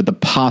goodness, but the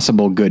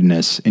possible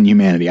goodness in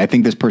humanity. I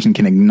think this person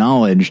can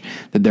acknowledge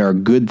that there are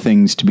good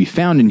things to be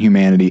found in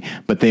humanity,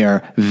 but they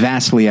are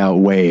vastly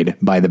outweighed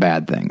by the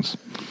bad things,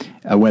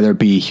 whether it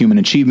be human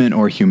achievement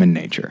or human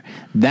nature.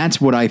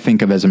 That's what I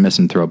think of as a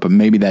misanthrope, but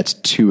maybe that's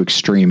too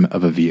extreme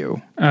of a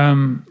view.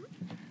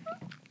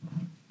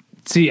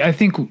 See, I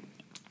think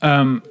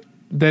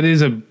that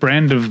is a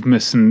brand of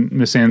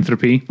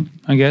misanthropy,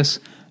 I guess.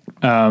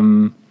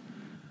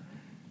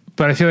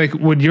 But I feel like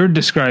what you're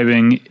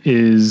describing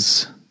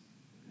is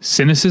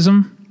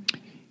cynicism.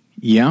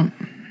 Yeah.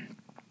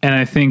 And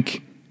I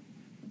think,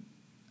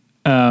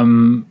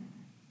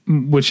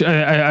 which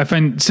I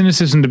find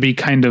cynicism to be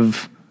kind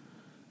of,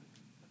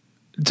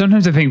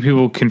 sometimes I think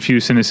people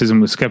confuse cynicism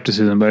with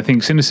skepticism, but I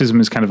think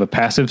cynicism is kind of a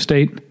passive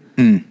state,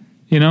 you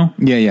know?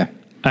 Yeah.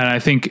 And I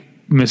think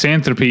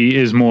misanthropy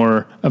is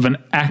more of an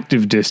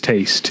active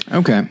distaste.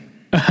 Okay.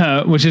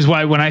 Which is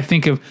why when I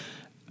think of,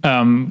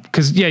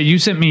 because you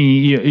sent me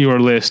your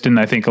list, and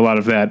I think a lot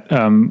of that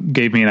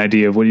gave me an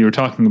idea of what you were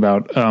talking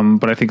about.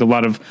 But I think a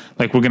lot of,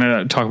 like, we're going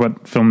to talk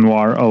about film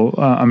noir,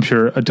 I'm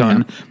sure a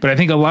ton. Yeah. But I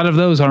think a lot of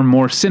those are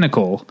more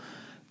cynical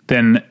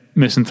than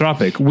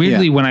misanthropic.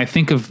 Weirdly, when I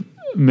think of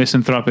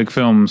misanthropic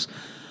films,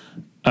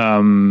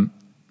 a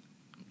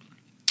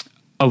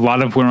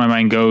lot of where my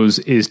mind goes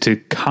is to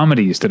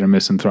comedies that are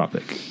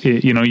misanthropic.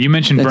 You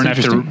mentioned Burn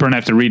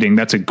After Reading.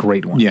 That's a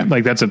great one. Yeah,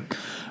 like that's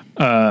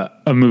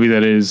a movie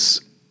that is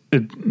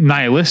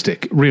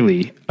nihilistic,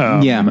 really.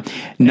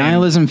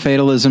 Nihilism,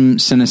 fatalism,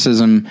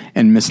 cynicism,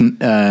 and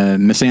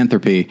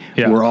misanthropy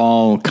were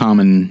all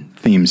common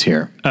themes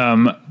here.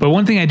 But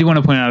one thing I do want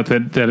to point out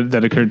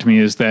that occurred to me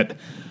is that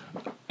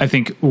I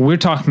think we're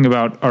talking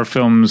about our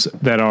films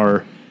that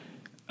are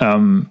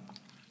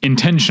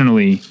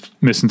intentionally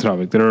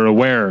misanthropic, that are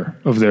aware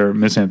of their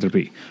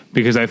misanthropy,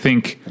 because I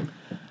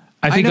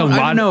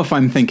don't know if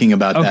I'm thinking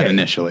about that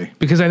initially,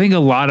 because I think a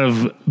lot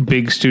of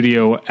big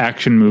studio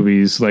action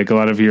movies, like a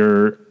lot of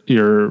your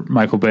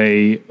Michael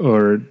Bay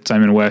or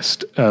Simon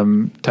West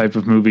type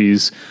of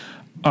movies,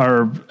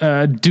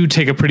 do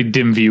take a pretty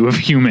dim view of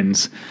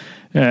humans.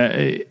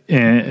 Yes,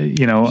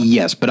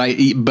 but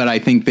I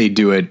think they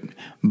do it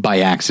by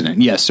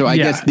accident. Yes, so I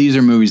guess these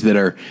are movies that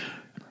are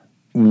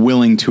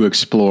willing to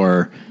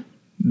explore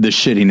the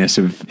shittiness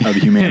of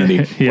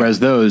humanity, Yeah. whereas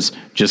those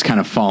just kind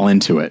of fall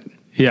into it.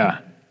 Yeah.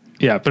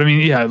 Yeah. But I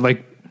mean, yeah,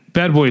 like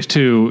Bad Boys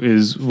 2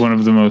 is one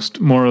of the most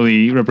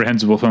morally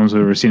reprehensible films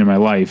I've ever seen in my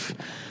life.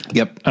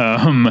 Yep.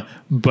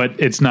 But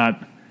it's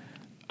not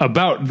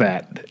about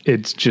that.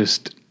 It's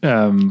just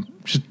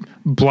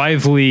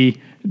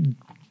blithely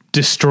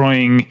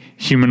destroying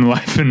human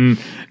life and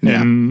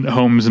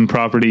homes and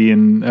property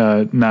and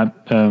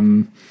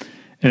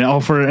and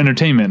all for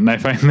entertainment. And I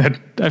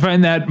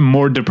find that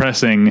more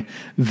depressing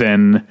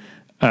than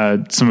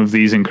some of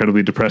these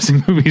incredibly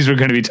depressing movies we're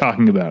going to be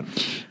talking about.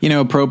 You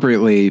know,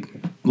 appropriately,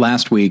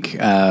 last week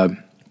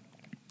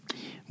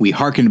we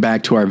hearkened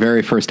back to our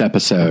very first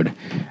episode,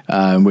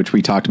 in which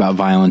we talked about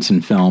violence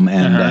in film,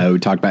 and we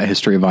talked about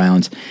history of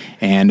violence,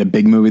 and a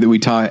big movie that we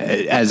talked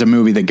as a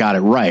movie that got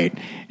it right.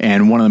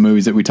 And one of the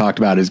movies that we talked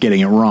about as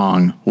getting it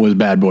wrong was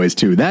Bad Boys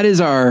 2. That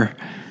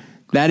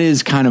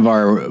is kind of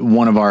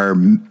one of our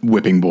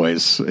whipping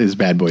boys is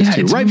Bad Boys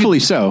 2. Rightfully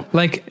so.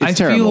 Like, it's I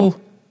terrible.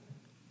 feel,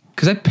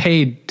 because I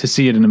paid to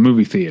see it in a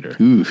movie theater.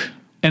 Oof.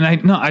 And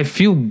I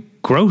feel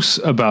gross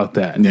about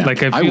that. Yeah.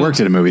 Like I worked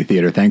at a movie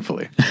theater,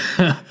 thankfully.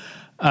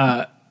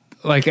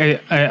 Like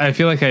I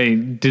feel like I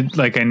did,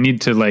 like I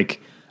need to, like,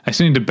 I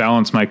still need to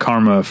balance my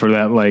karma for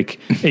that, like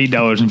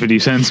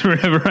 $8.50 or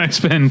whatever I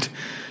spent.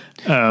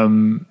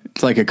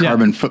 It's like a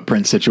carbon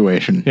footprint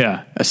situation.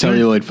 Yeah. A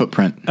celluloid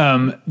footprint.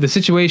 The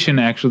situation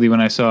actually,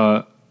 when I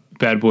saw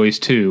Bad Boys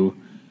 2,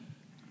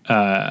 if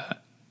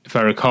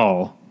I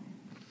recall,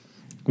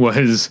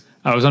 was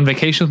I was on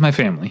vacation with my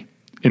family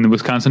in the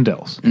Wisconsin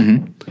Dells.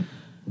 Mm-hmm.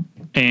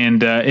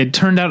 And it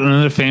turned out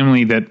another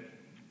family that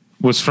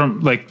was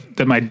from, like,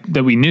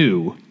 that we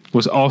knew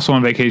was also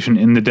on vacation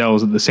in the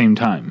Dells at the same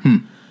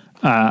time.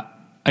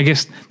 I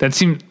guess that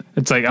seemed,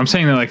 it's like, I'm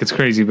saying that like it's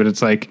crazy, but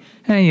it's like,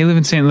 hey, you live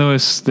in St.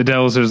 Louis, the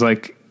Dells, there's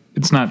like,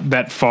 it's not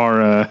that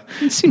far.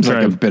 It seems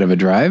like a bit of a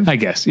drive. I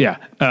guess, yeah.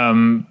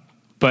 And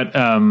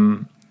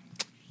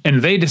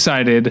they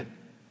decided,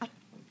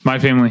 my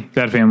family,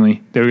 that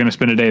family, they were going to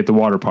spend a day at the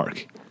water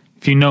park.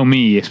 If you know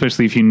me,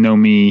 especially if you know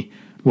me,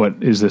 what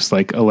is this,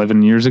 like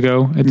 11 years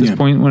ago at this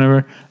point,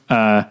 whenever,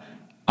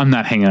 I'm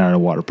not hanging out at a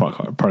water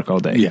park all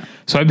day. Yeah.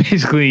 So I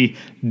basically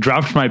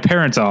dropped my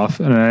parents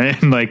off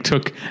and like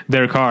took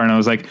their car, and I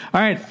was like,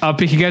 all right, I'll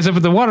pick you guys up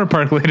at the water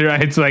park later.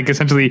 I like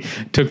essentially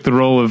took the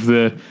role of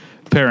the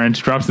parent,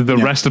 dropped the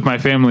rest of my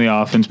family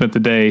off, and spent the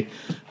day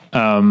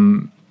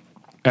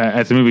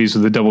at the movies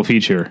with a double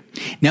feature.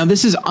 Now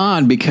this is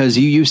odd because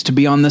you used to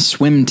be on the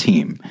swim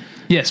team.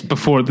 Yes,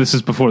 before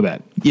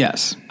that.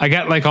 Yes. I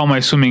got like all my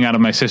swimming out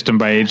of my system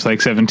by age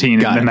like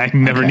 17, and then I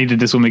never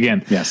needed to swim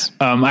again. Yes.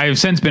 I have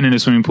since been in a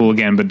swimming pool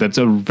again, but that's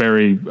a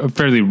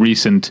fairly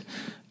recent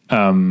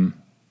development.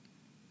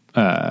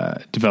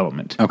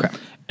 Okay.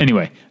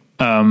 Anyway,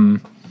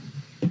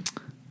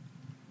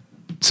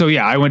 so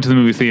yeah, I went to the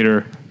movie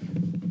theater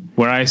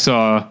where I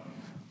saw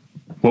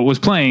what was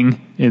playing,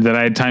 that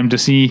I had time to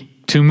see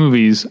 2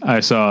 movies.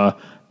 I saw,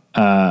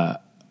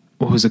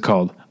 what was it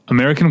called?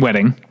 American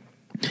Wedding.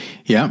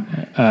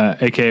 Yeah.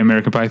 AKA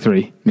American Pie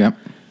 3. Yep.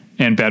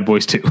 And Bad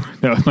Boys 2.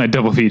 That was my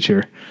double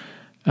feature.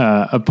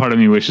 A part of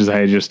me wishes I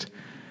had just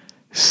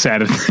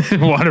sat at the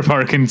water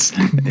park and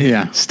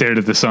stared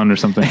at the sun or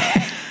something.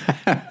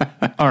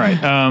 All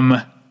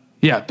right.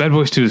 Yeah, Bad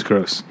Boys 2 is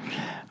gross.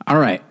 All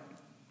right.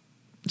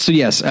 So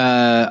yes,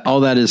 all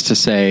that is to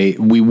say,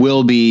 we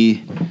will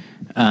be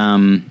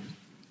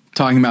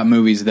talking about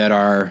movies that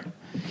are,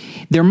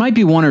 there might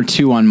be 1 or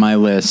 2 on my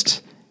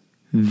list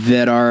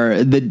that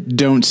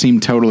don't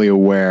seem totally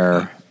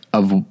aware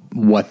of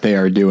what they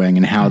are doing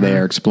and how they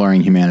are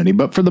exploring humanity.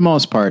 But for the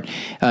most part,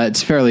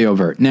 it's fairly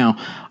overt. Now,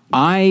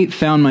 I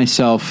found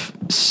myself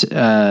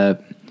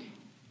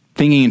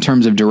thinking in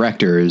terms of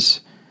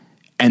directors,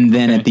 and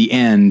then at the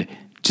end,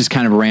 just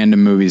kind of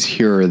random movies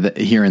here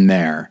and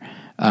there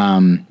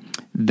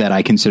that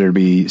I consider to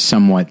be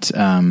somewhat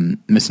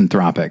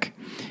misanthropic.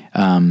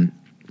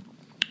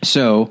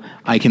 So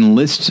I can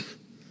list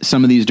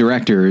some of these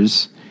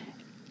directors,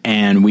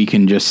 and we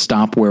can just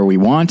stop where we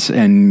want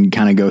and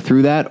kind of go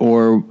through that,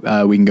 or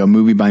we can go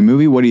movie by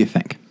movie. What do you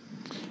think?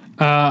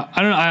 I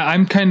don't know.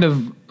 I'm kind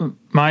of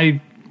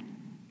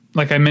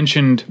like I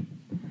mentioned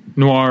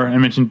noir, I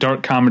mentioned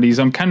dark comedies.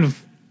 I'm kind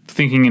of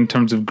thinking in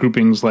terms of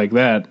groupings like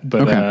that.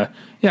 But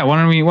yeah,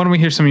 why don't we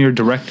hear some of your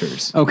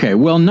directors? Okay.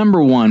 Well,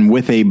 number 1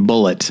 with a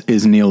bullet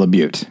is Neil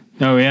LaBute.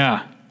 Oh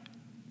yeah.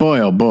 Boy,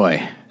 oh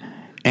boy.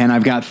 And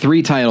I've got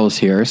 3 titles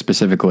here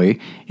specifically: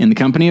 In the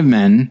Company of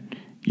Men,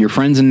 Your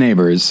Friends and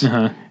Neighbors,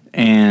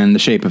 and The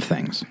Shape of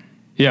Things.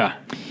 Yeah.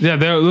 Yeah,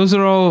 those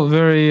are all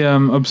very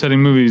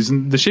upsetting movies.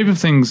 The Shape of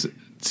Things,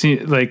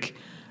 like,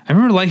 I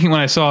remember liking when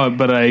I saw it,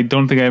 but I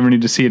don't think I ever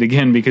need to see it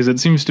again, because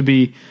it seems to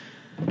be,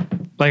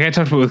 like I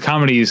talked about with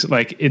comedies,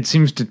 like, it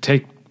seems to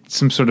take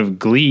some sort of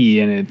glee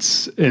in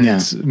its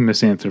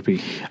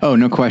misanthropy. Oh,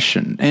 no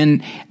question.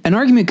 And an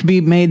argument could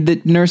be made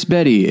that Nurse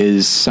Betty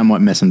is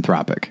somewhat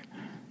misanthropic.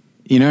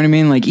 You know what I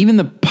mean? Like, even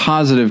the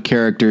positive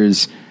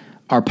characters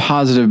are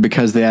positive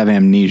because they have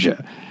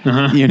amnesia,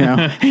 you know,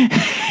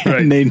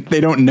 Right. and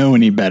they don't know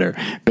any better,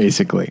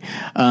 basically.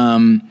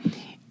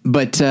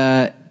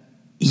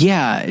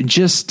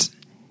 Just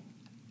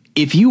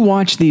if you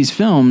watch these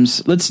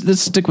films,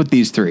 let's stick with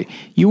these three.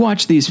 You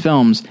watch these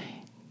films.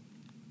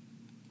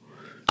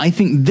 I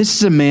think this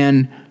is a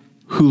man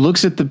who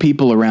looks at the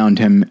people around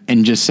him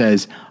and just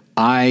says,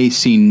 I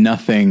see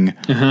nothing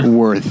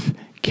worth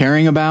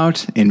caring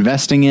about,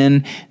 investing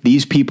in.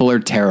 These people are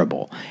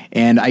terrible.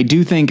 And I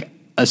do think,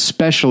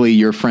 especially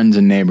Your Friends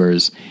and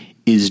Neighbors,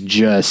 is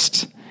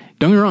just,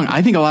 don't get me wrong,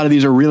 I think a lot of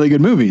these are really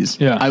good movies.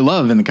 Yeah. I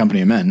love In the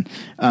Company of Men.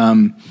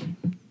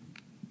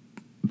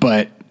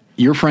 But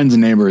Your Friends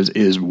and Neighbors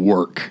is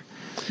work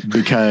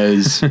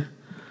because,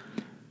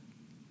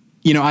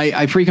 you know,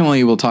 I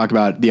frequently will talk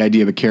about the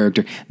idea of a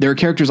character. There are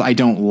characters I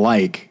don't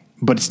like,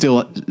 but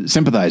still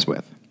sympathize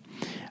with.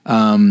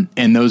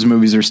 And those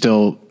movies are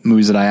still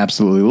movies that I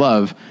absolutely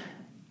love.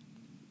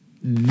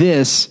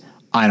 This,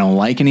 I don't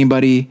like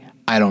anybody.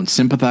 I don't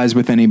sympathize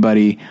with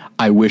anybody.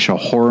 I wish a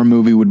horror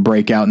movie would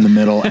break out in the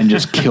middle and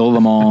just kill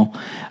them all.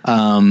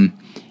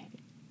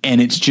 And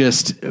it's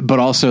just, but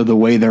also the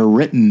way they're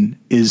written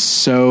is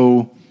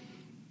so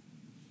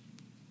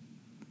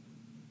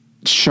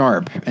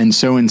sharp and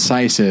so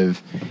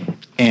incisive.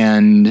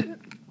 And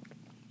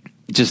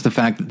just the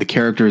fact that the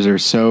characters are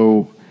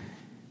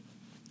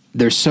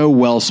they're so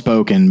well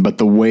spoken, but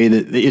the way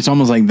that it's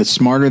almost like the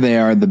smarter they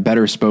are, the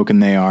better spoken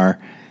they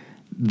are,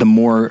 the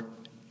more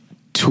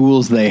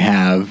tools they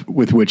have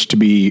with which to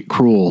be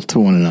cruel to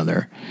one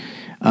another.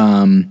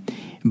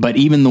 But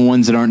even the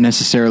ones that aren't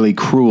necessarily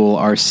cruel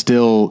are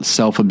still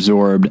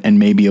self-absorbed and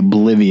maybe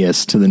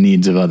oblivious to the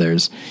needs of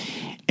others.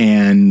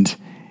 And,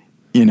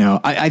 you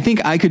know, I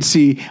think I could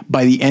see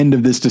by the end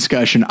of this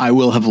discussion, I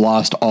will have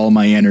lost all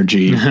my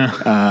energy.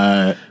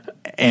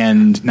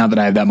 And not that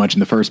I have that much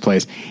in the first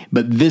place,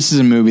 but this is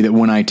a movie that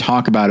when I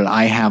talk about it,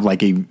 I have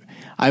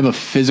a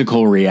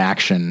physical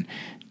reaction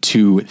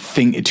to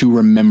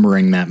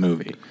remembering that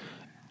movie.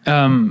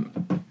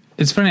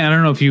 It's funny. I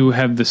don't know if you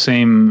have the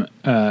same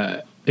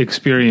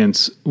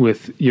experience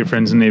with Your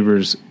Friends and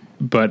Neighbors,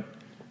 but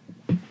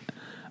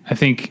I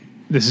think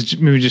this is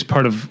maybe just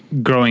part of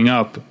growing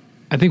up.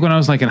 I think when I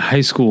was like in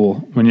high school,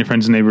 when Your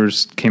Friends and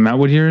Neighbors came out,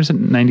 what year is it?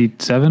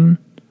 97?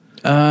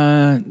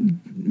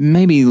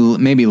 Maybe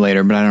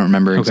later, but I don't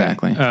remember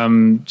exactly.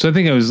 So I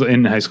think I was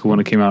in high school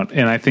when it came out,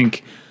 and I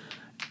think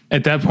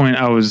at that point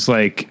I was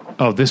like,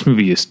 "Oh, this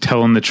movie is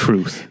telling the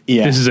truth.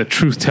 Yeah. This is a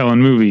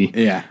truth-telling movie."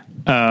 Yeah.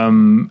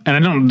 And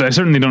I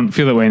certainly don't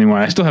feel that way anymore.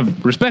 I still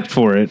have respect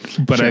for it,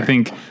 but Sure. I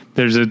think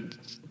there's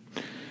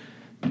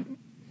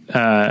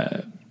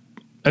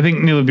I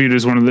think Neil LaBute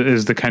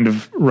is the kind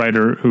of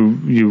writer who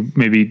you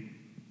maybe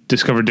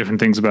discover different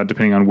things about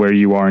depending on where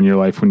you are in your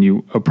life when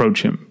you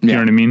approach him. You know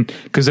what I mean?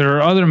 Because there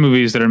are other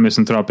movies that are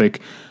misanthropic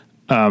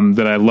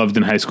that I loved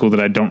in high school that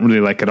I don't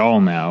really like at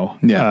all now.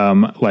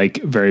 Yeah.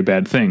 Like Very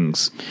Bad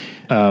Things.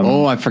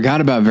 I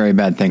forgot about Very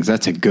Bad Things.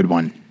 That's a good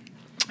one.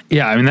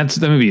 Yeah, I mean that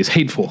movie is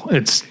hateful.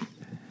 It's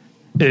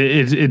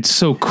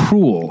so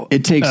cruel.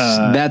 It takes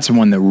that's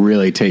one that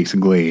really takes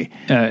glee.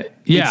 Yeah,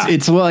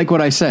 it's like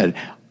what I said.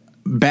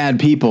 Bad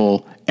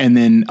people, and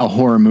then a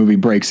horror movie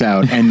breaks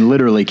out and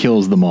literally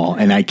kills them all,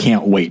 and I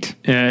can't wait.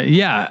 And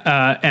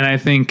I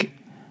think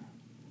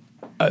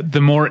the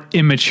more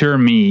immature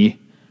me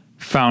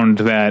found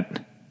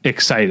that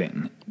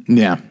exciting.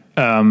 Yeah.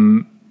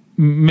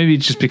 Maybe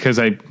it's just because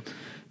I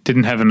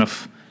didn't have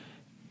enough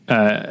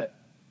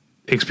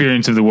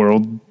experience of the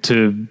world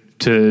to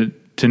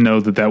know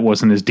that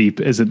wasn't as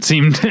deep as it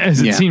seemed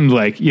seemed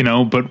like, you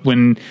know. But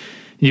when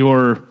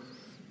you're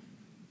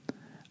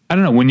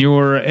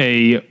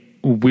a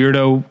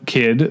weirdo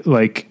kid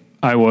like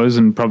I was,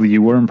 and probably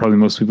you were, and probably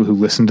most people who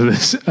listen to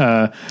this this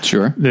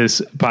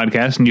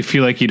podcast, and you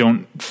feel like you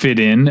don't fit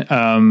in,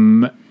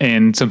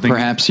 and something,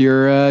 perhaps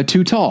you're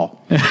too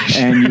tall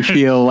and you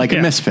feel like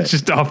a misfit,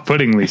 just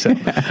off-puttingly so.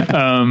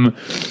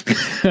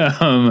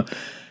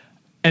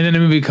 And then a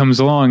movie comes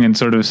along and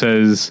sort of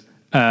says,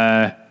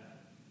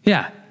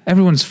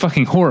 everyone's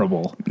fucking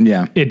horrible.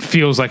 Yeah. It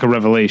feels like a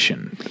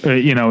revelation.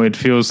 It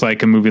feels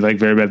like a movie like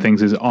Very Bad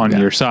Things is on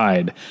your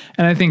side.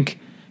 And I think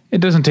it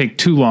doesn't take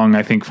too long,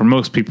 I think, for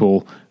most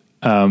people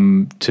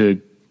to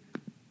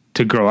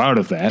grow out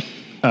of that.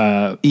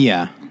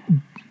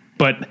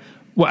 But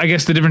I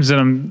guess the difference that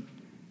I'm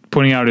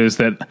pointing out is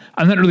that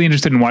I'm not really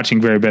interested in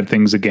watching Very Bad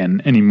Things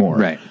again anymore.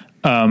 Right.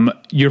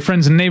 Your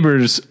Friends and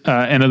Neighbors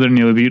and other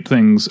Neil LaBute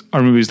things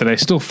are movies that I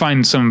still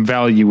find some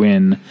value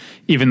in,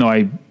 even though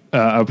I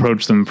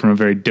approach them from a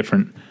very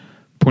different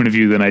point of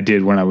view than I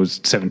did when I was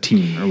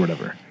 17 or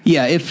whatever.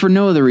 Yeah, if for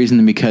no other reason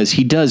than because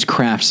he does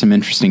craft some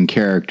interesting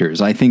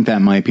characters. I think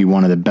that might be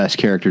one of the best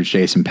characters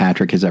Jason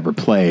Patric has ever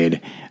played,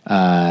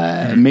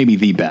 maybe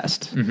the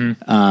best.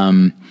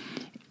 Mm-hmm.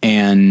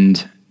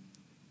 And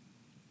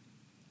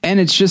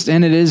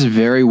it is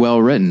very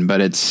well written,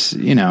 but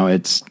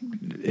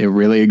it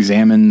really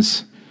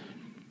examines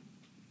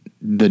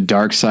the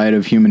dark side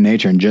of human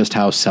nature and just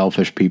how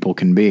selfish people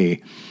can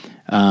be.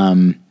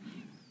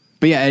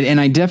 But yeah,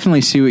 and I definitely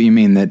see what you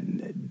mean, that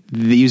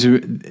these are,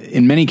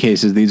 in many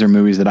cases, these are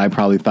movies that I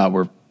probably thought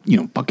were,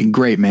 fucking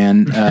great,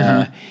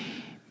 man,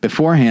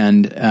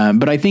 beforehand.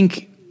 But I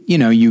think,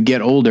 you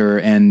get older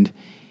and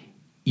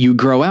you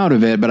grow out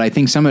of it, but I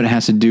think some of it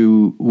has to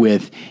do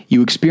with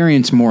you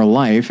experience more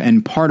life,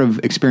 and part of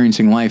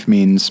experiencing life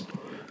means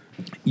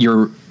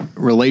your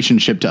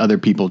relationship to other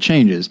people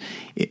changes.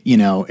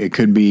 It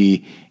could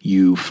be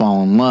you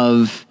fall in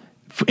love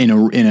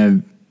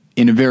in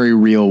a very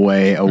real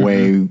way, a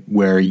way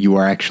where you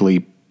are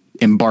actually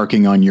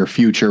embarking on your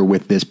future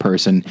with this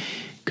person.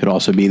 Could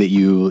also be that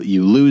you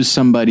lose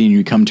somebody and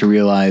you come to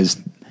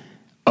realize,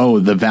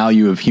 the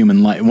value of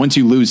human life. Once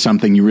you lose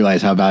something, you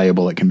realize how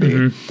valuable it can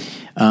be.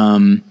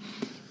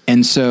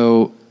 And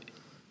so,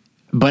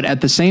 but at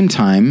the same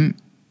time,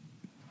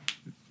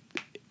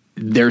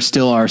 there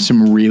still are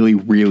some really,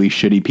 really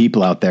shitty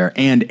people out there,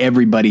 and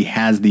everybody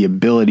has the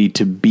ability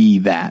to be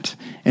that.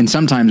 And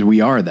sometimes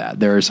we are that.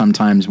 There are some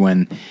times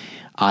when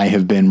I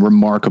have been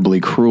remarkably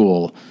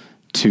cruel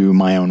to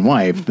my own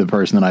wife, the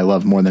person that I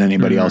love more than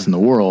anybody else in the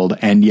world.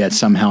 And yet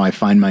somehow I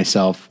find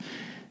myself,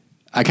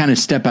 I kind of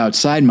step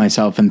outside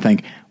myself and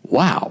think,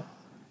 wow,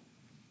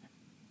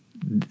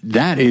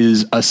 that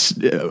is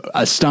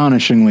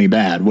astonishingly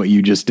bad, what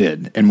you just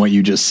did and what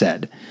you just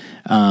said.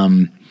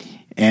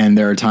 And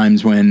there are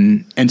times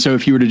when, and so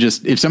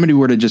if somebody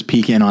were to just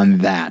peek in on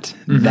that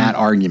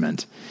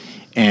argument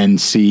and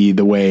see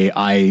the way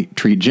I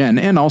treat Jen,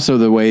 and also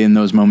the way in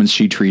those moments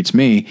she treats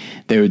me,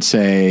 they would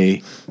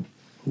say,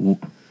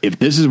 if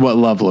this is what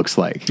love looks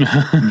like,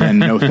 then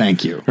no,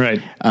 thank you.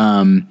 Right.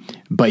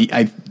 But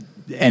I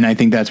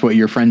think that's what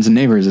your Friends and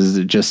Neighbors is.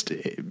 It just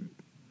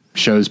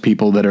shows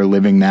people that are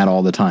living that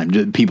all the time.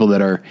 Just people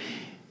that are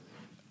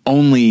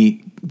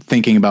only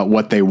thinking about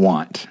what they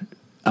want,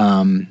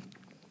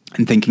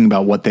 and thinking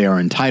about what they are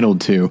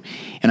entitled to.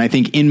 And I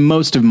think in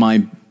most of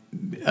my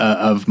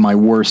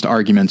worst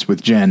arguments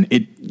with Jen,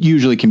 it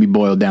usually can be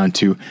boiled down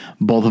to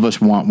both of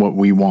us want what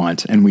we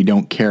want, and we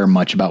don't care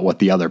much about what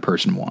the other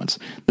person wants.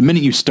 The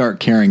minute you start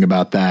caring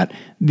about that,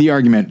 the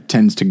argument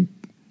tends to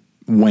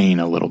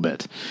wane a little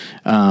bit.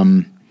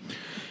 I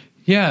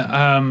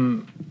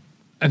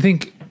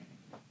think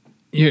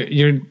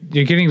you're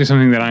getting to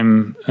something that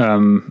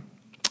I'm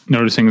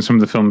noticing in some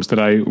of the films that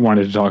I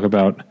wanted to talk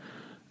about,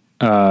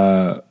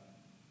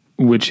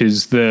 which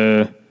is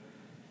the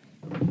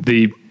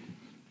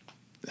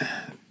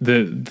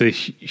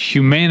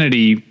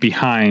humanity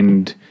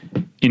behind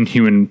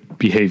inhuman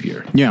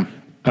behavior. Yeah.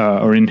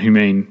 Or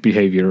inhumane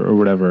behavior or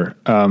whatever.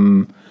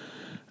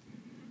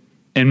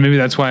 And maybe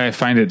that's why I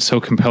find it so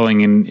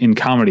compelling in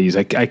comedies.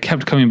 I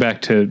kept coming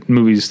back to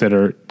movies that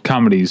are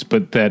comedies,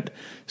 but that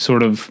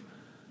sort of,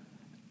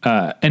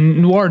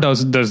 and noir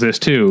does this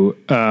too.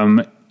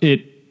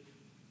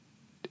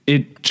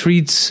 It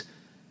treats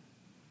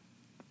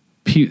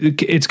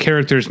its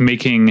characters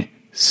making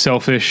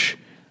selfish,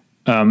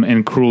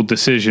 and cruel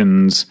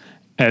decisions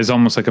as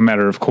almost like a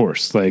matter of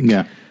course. Like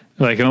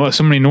in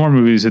so many noir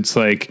movies, it's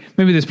like,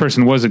 maybe this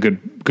person was a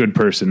good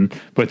person,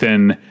 but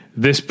then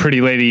this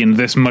pretty lady and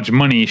this much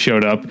money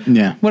showed up.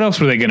 Yeah. What else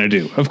were they going to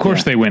do? Of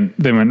course they went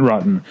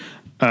rotten.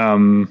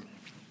 But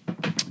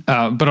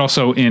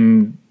also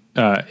to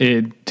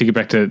get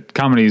back to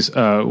comedies,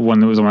 one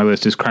that was on my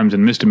list is Crimes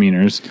and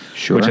Misdemeanors,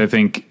 which I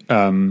think,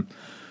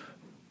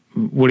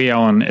 Woody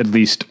Allen, at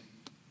least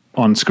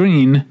on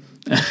screen,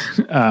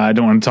 I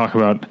don't want to talk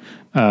about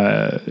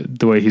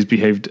the way he's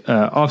behaved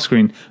off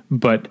screen,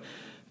 but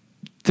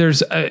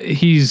there's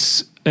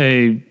there's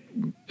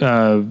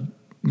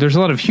a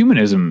lot of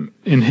humanism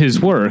in his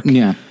work.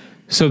 Yeah.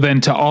 So then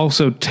to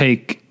also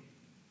take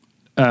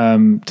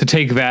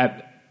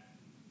that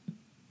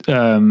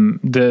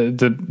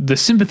the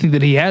sympathy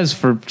that he has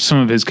for some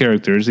of his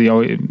characters, he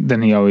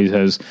always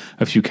has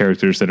a few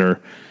characters that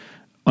are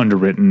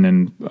underwritten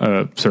and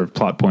sort of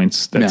plot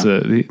points. There's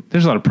a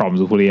lot of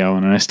problems with Woody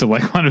Allen, and I still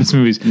like a lot of his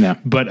movies. Yeah.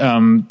 But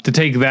to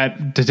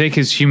take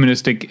his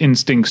humanistic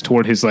instincts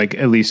toward his, like,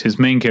 at least his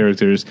main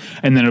characters,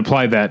 and then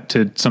apply that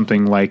to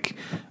something like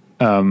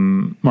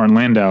Martin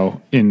Landau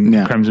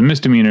in Crimes and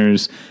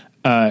Misdemeanors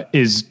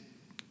is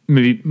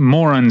maybe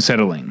more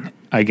unsettling,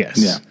 I guess.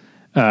 Yeah.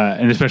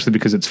 And especially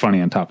because it's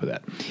funny on top of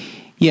that.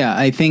 Yeah,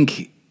 I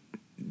think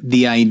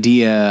the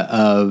idea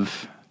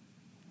of,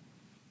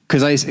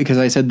 because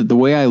I said that the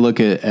way I look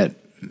at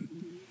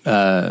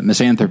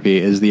misanthropy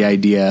is the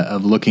idea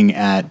of looking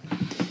at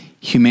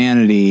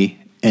humanity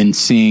and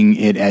seeing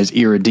it as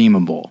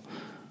irredeemable.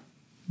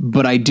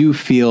 But I do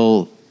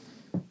feel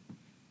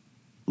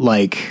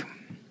like,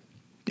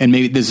 and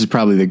maybe this is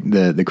probably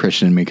the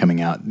Christian in me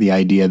coming out, the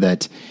idea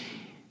that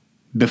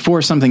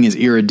before something is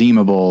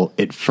irredeemable,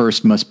 it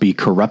first must be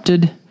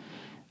corrupted.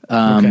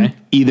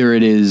 Either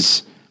it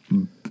is,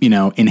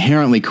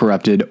 inherently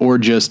corrupted, or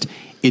just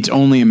it's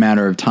only a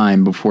matter of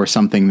time before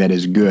something that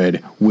is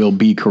good will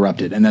be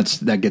corrupted. And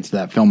that gets to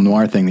that film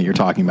noir thing that you're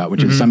talking about,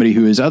 which is somebody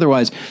who is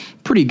otherwise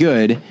pretty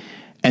good,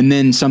 and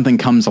then something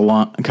comes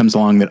along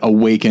that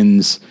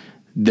awakens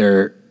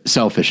their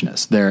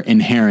selfishness, their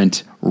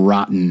inherent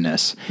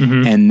rottenness,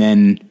 and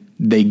then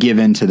they give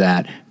into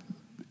that.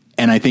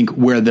 And I think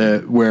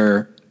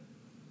where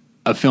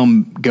a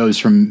film goes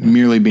from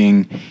merely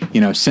being,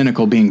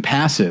 cynical, being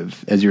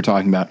passive, as you're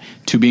talking about,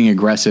 to being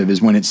aggressive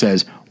is when it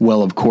says,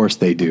 well, of course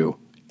they do.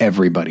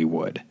 Everybody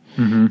would.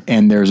 Mm-hmm.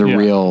 And there's a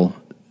real,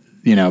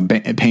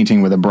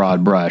 painting with a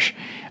broad brush.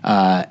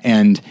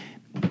 And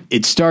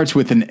it starts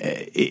with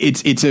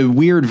it's a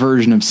weird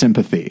version of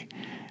sympathy,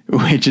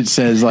 which it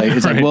says like,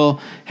 it's right. Like,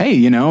 well,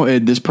 hey,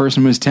 this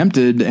person was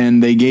tempted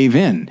and they gave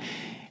in.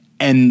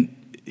 And,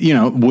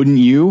 wouldn't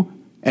you?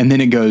 And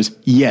then it goes,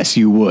 yes,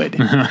 you would.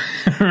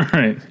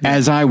 Right.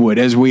 As I would,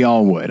 as we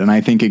all would. And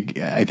I think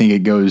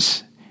it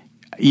goes,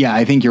 yeah,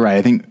 I think you're right.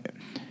 I think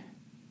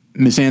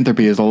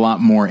misanthropy is a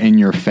lot more in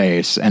your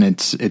face, and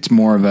it's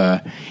more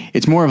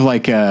of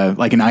like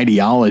an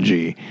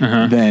ideology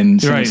than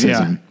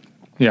cynicism.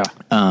 Right, yeah.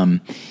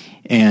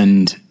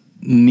 And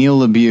Neil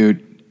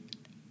LaBute,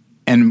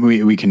 and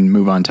we can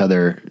move on to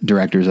other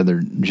directors,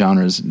 other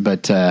genres,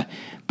 but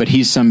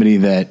he's somebody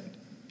that,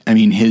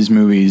 his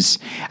movies,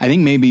 I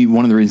think maybe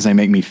one of the reasons they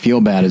make me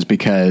feel bad is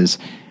because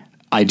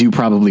I do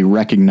probably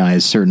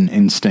recognize certain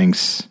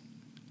instincts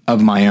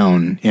of my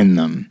own in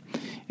them,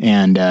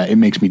 and it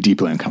makes me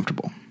deeply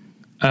uncomfortable.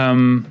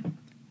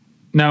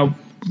 Now,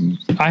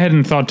 I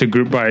hadn't thought to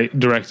group by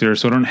director,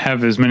 so I don't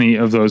have as many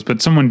of those,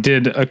 but someone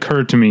did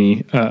occur to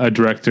me, a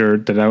director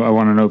that I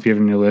want to know if you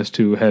have on your list,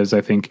 who has,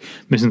 I think,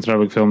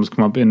 misanthropic films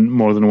come up in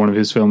more than one of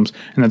his films,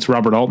 and that's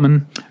Robert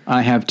Altman.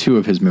 I have 2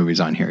 of his movies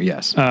on here,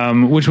 yes.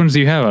 Which ones do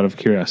you have, out of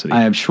curiosity?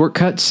 I have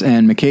Shortcuts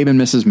and McCabe and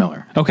Mrs.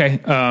 Miller. Okay.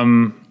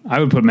 I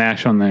would put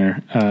MASH on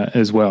there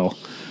as well.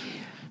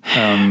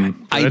 I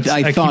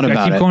thought about it.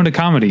 I keep going to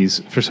comedies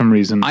for some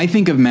reason. I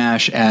think of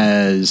MASH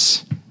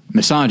as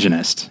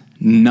misogynist,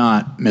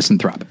 not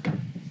misanthropic.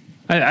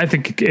 I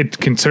think it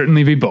can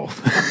certainly be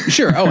both.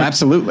 Sure. Oh,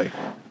 absolutely.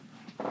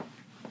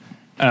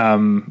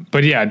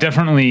 But yeah,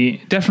 definitely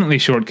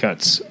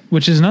Shortcuts,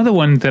 which is another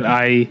one that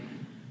I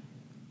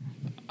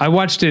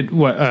watched it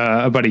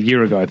about a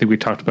year ago. I think we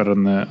talked about it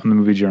on the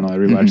Movie Journal. I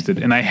rewatched it,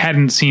 and I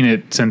hadn't seen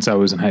it since I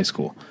was in high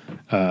school,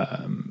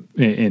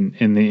 in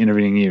the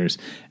intervening years,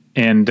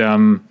 and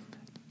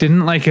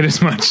didn't like it as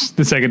much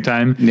the second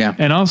time. Yeah,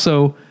 and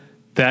also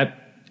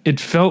that it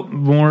felt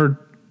more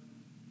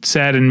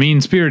sad and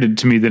mean-spirited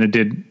to me than it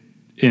did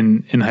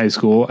in high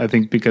school. I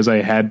think because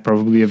I had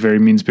probably a very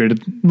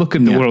mean-spirited look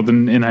at the world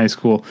in high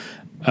school,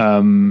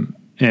 and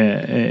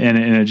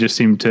it just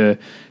seemed to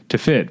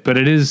fit. But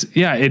it is,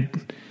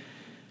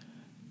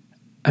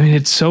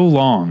 it's so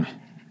long,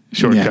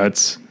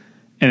 Shortcuts,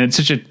 and it's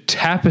such a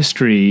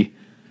tapestry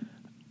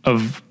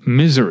of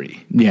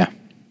misery. Yeah,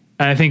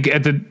 and I think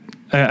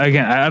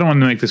again, I don't want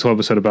to make this whole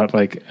episode about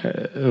what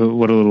a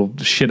little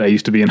shit I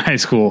used to be in high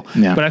school,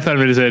 but I thought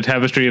of it as a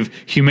tapestry of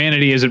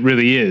humanity as it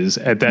really is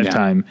at that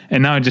time.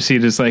 And now I just see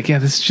it as like,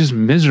 this is just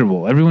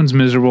miserable. Everyone's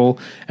miserable.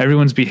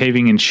 Everyone's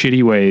behaving in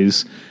shitty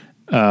ways,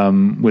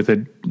 with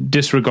a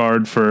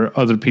disregard for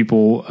other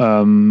people,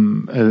 as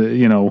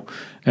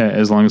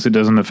long as it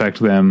doesn't affect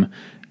them.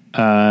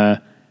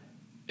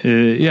 I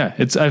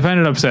find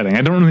it upsetting.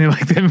 I don't really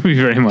like that movie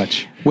very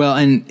much. Well,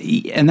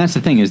 and that's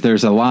the thing, is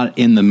there's a lot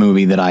in the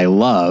movie that I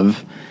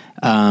love.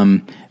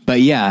 But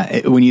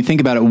when you think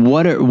about it,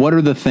 what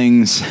are the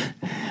things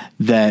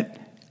that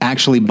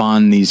actually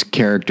bond these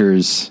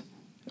characters?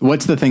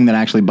 What's the thing that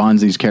actually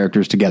bonds these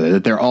characters together,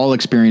 that they're all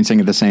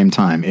experiencing at the same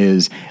time?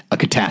 Is a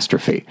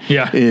catastrophe.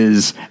 Yeah.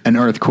 Is an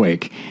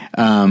earthquake.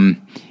 And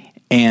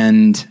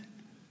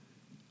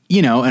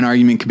an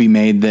argument could be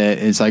made that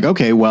it's like,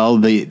 okay, well,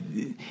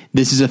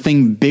 this is a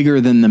thing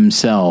bigger than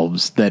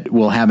themselves that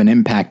will have an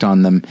impact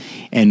on them,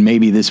 and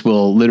maybe this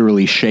will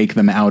literally shake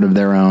them out of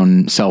their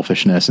own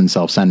selfishness and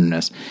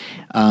self-centeredness.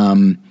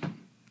 And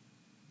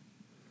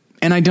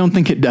I don't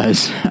think it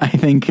does. I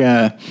think,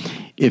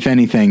 if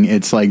anything,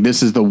 it's like,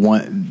 this is the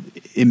one,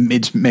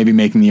 it's maybe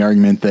making the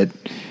argument that,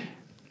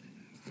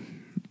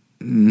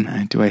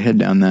 do I head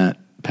down that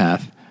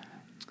path?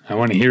 I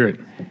want to hear it.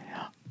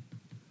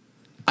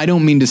 I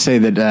don't mean to say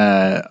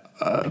that,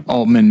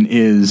 Altman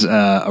is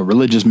a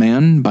religious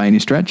man by any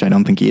stretch. I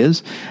don't think he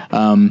is.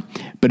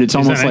 But it's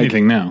almost like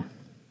anything now.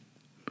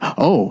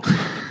 Oh,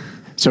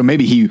 so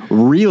maybe he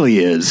really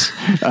is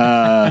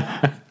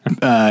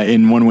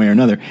in one way or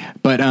another.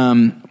 But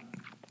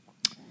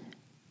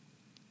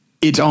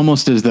it's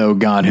almost as though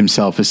God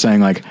himself is saying,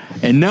 like,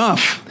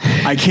 enough.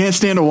 I can't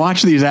stand to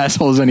watch these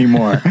assholes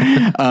anymore.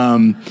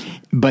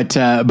 But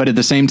at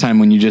the same time,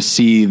 when you just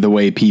see the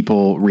way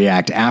people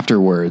react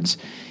afterwards,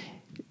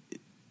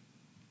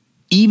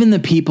 even the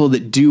people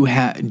that do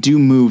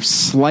move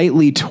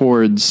slightly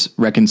towards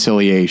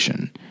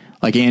reconciliation,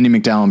 like Andy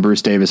McDowell and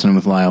Bruce Davison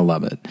with Lyle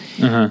Lovett,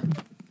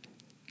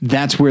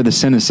 that's where the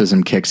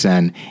cynicism kicks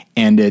in.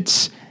 And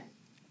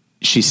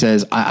she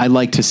says, I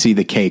like to see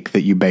the cake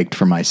that you baked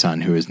for my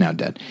son who is now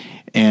dead.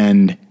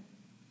 And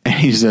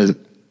he says,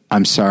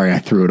 I'm sorry, I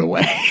threw it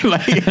away.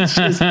 Like, it's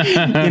just,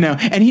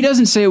 and he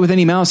doesn't say it with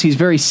any malice. He's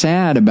very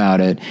sad about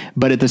it.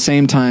 But at the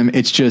same time,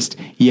 it's just,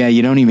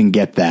 you don't even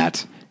get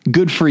that.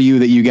 good for you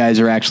that you guys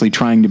are actually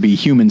trying to be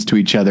humans to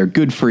each other.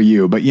 Good for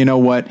you. But you know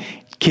what?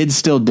 Kid's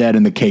still dead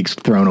and the cake's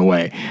thrown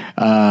away.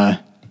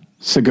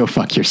 So go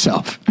fuck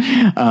yourself.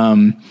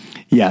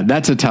 Yeah,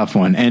 that's a tough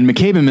one. And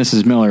McCabe and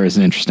Mrs. Miller is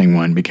an interesting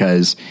one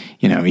because,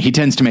 you know, he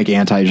tends to make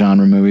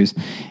anti-genre movies,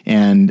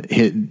 and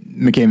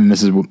McCabe and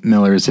Mrs.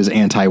 Miller is his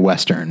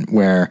anti-Western,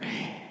 where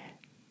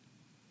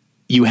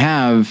you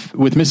have,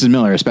 with Mrs.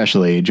 Miller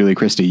especially, Julie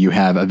Christie, you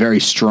have a very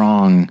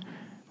strong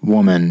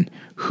woman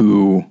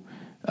who,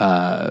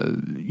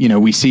 you know,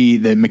 we see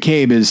that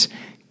McCabe is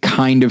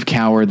kind of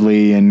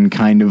cowardly and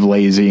kind of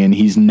lazy, and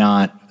he's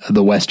not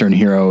the Western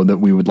hero that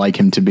we would like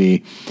him to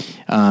be.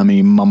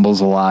 He mumbles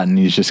a lot, and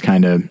he's just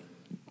kind of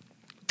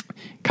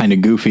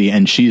goofy,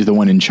 and she's the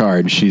one in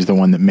charge. She's the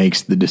one that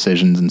makes the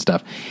decisions and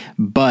stuff.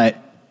 But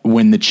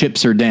when the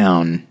chips are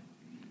down,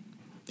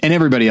 and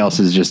everybody else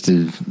is just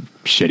a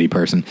shitty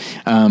person,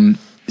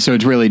 so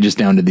it's really just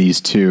down to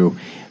these two.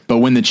 But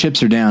when the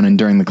chips are down and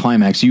during the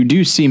climax, you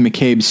do see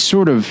McCabe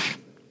sort of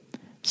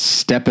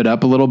step it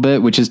up a little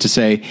bit, which is to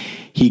say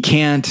he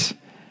can't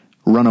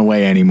run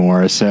away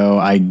anymore. So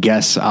I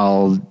guess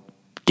I'll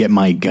get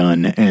my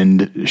gun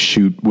and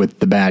shoot with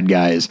the bad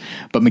guys.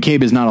 But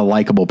McCabe is not a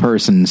likable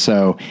person.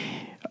 So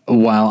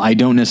while I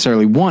don't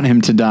necessarily want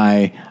him to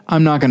die,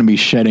 I'm not going to be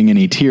shedding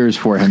any tears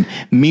for him.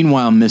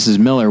 Meanwhile, Mrs.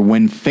 Miller,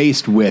 when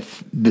faced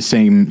with the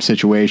same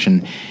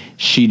situation,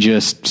 she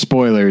just,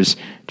 spoilers,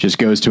 just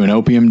goes to an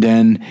opium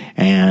den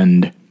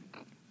and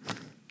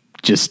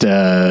just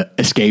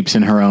escapes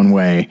in her own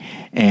way.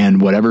 And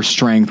whatever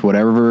strength,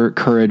 whatever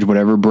courage,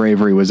 whatever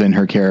bravery was in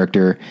her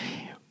character,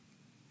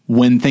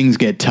 when things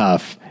get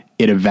tough,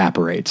 it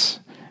evaporates.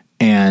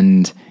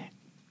 And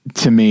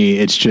to me,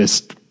 it's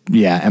just,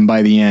 yeah. And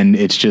by the end,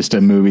 it's just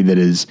a movie that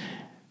is,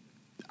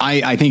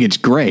 I think it's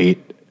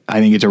great. I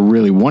think it's a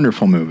really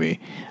wonderful movie.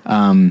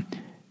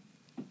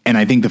 And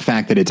I think the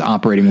fact that it's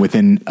operating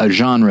within a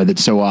genre that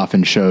so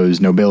often shows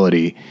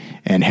nobility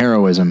and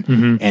heroism,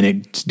 and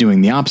it's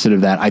doing the opposite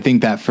of that, I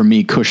think that for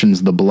me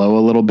cushions the blow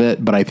a little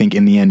bit. But I think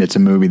in the end, it's a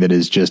movie that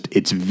is just,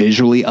 it's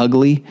visually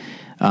ugly.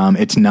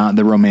 It's not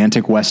the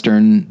romantic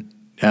Western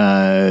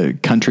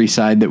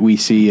countryside that we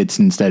see. It's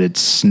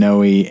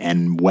snowy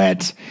and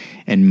wet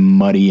and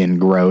muddy and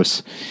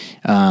gross.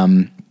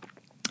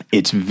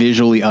 It's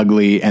visually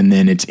ugly, and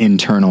then it's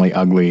internally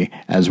ugly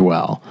as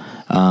well.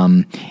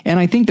 And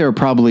I think there are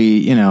probably,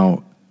 you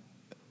know,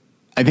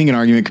 I think an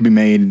argument could be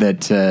made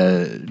that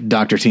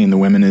Dr. T and the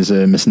Women is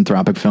a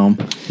misanthropic film.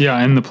 Yeah,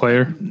 and The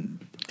Player.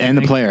 And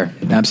The Player,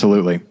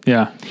 absolutely.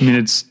 Yeah, I mean,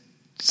 it's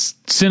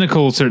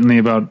cynical, certainly,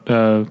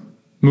 about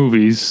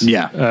movies.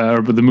 Yeah.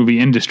 Or the movie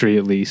industry,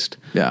 at least.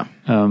 Yeah.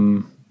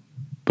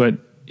 But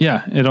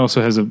yeah, it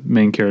also has a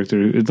main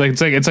character.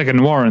 It's like a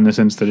noir in the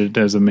sense that it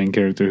has a main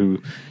character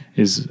who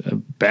is a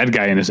bad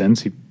guy in a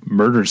sense. He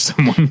murders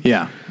someone.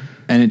 Yeah.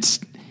 And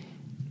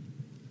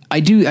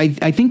I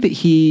think that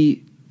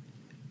he,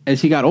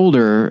 as he got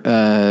older,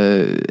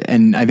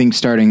 and I think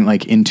starting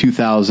like in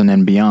 2000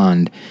 and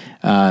beyond,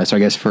 so I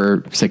guess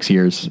for 6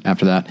 years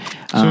after that.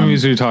 So what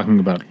movies are you talking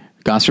about?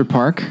 Gosford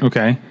Park.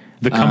 Okay.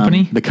 The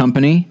Company? The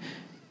Company,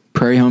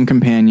 Prairie Home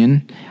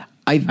Companion.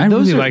 I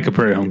really like A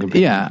Prairie Home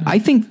Companion. Yeah, I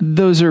think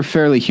those are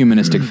fairly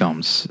humanistic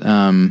films.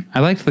 I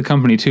liked The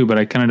Company too, but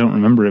I kind of don't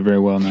remember it very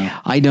well now.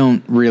 I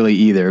don't really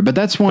either, but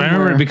that's one. But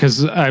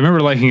I remember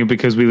liking it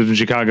because we lived in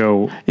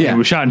Chicago. Yeah, it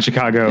was shot in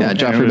Chicago. Yeah,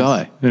 Joffrey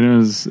Ballet, and it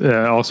was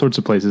all sorts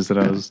of places that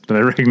I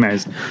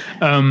recognized. You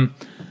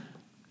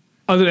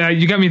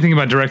got me thinking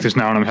about directors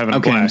now, and I'm having a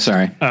blast.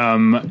 I'm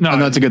sorry.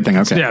 No, it's a good thing.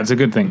 Okay, yeah, it's a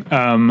good thing.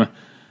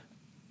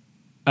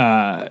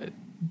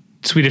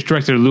 Swedish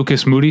director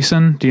Lucas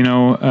Moodysson. Do you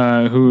know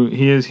who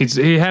he is?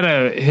 He had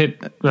a hit.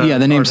 The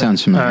name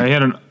sounds familiar. He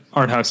had an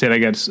art house hit, I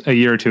guess, a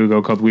year or two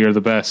ago called "We Are the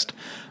Best."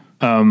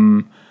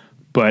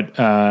 But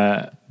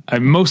I'm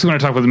mostly going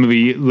to talk about the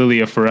movie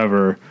Lilia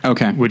Forever.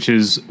 Okay, which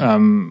is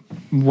one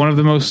of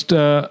the most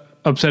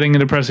upsetting and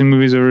depressing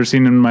movies I've ever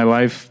seen in my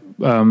life.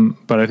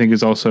 But I think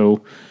it's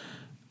also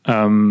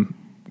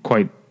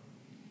quite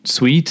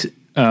sweet,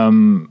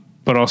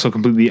 but also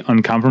completely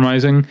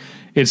uncompromising.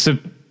 It's a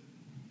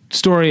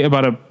story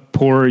about a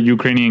poor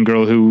Ukrainian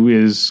girl who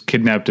is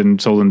kidnapped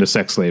and sold into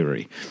sex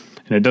slavery.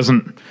 And it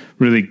doesn't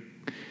really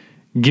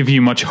give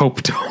you much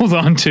hope to hold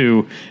on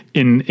to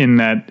in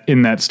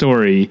that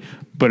story,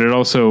 but it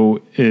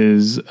also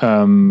is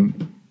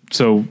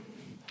so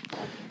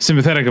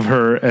sympathetic with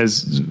her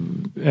as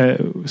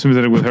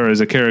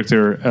a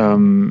character,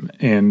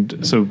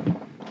 and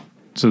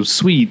so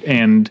sweet,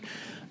 and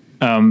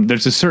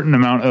there's a certain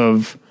amount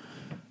of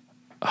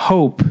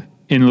hope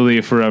in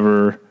Lilia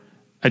Forever.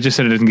 I just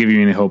said it doesn't give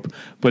you any hope,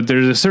 but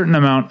there's a certain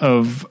amount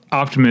of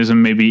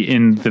optimism maybe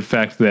in the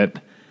fact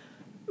that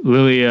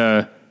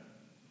Lilia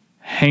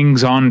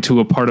hangs on to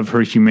a part of her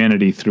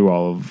humanity through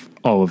all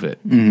of it.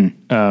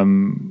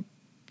 Mm-hmm.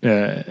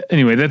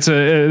 Anyway, that's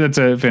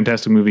a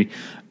fantastic movie.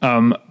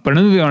 But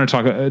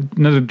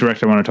another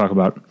director I want to talk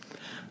about,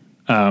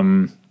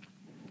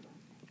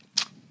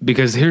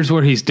 because here's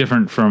where he's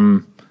different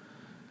from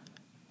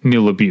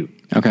Neil LaBute.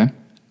 Okay.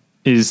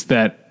 Is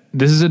that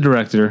this is a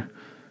director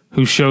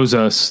who shows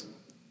us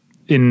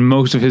in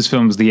most of his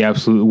films the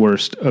absolute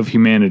worst of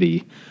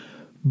humanity,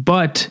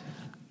 but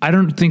I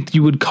don't think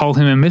you would call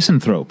him a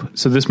misanthrope.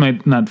 So this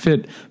might not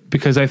fit,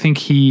 because I think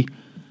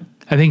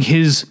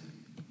his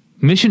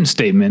mission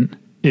statement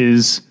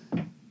is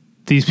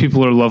these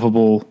people are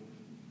lovable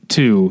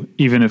too,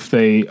 even if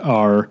they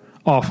are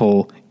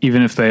awful,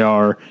 even if they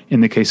are,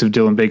 in the case of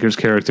Dylan Baker's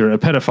character, a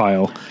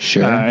pedophile.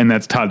 Sure. And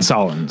that's Todd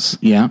Solondz.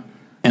 Yeah.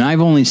 And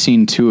I've only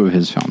seen 2 of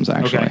his films,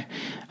 actually,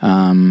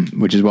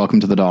 which is Welcome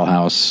to the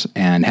Dollhouse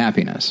and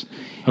Happiness.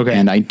 Okay.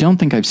 And I don't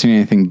think I've seen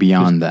anything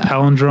beyond that.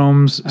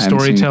 Palindromes,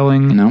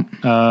 storytelling,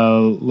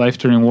 Life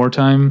During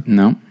Wartime.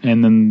 No.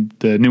 And then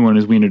the new one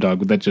is Wiener Dog,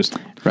 but that just,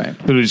 Right.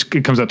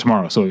 it comes out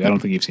tomorrow, so I don't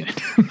think you've seen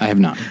it. I have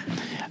not.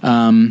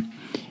 I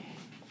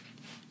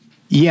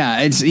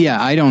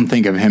don't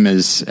think of him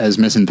as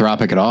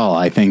misanthropic at all.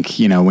 I think,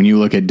 when you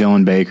look at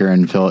Dylan Baker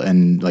and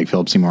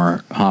Philip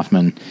Seymour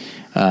Hoffman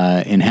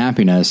in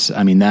Happiness,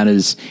 I mean,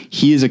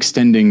 he is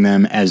extending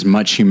them as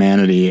much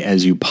humanity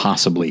as you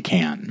possibly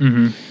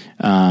can.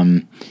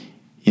 I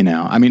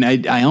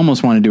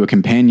almost want to do a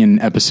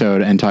companion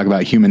episode and talk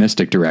about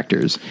humanistic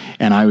directors,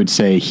 and I would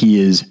say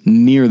he is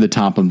near the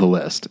top of the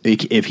list.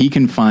 If he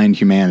can find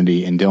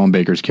humanity in Dylan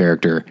Baker's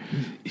character,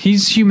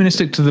 he's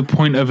humanistic to the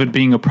point of it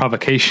being a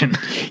provocation.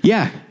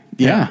 Yeah.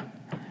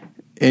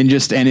 And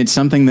it's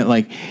something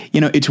that,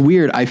 it's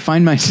weird.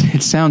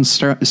 It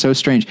sounds so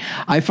strange.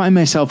 I find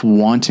myself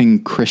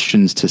wanting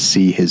Christians to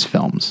see his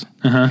films.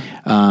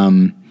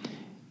 And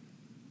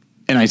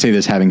I say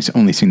this having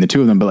only seen the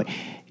 2 of them, but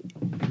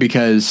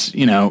because,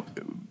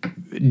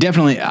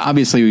 definitely,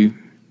 obviously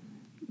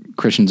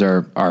Christians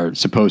are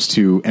supposed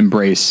to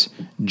embrace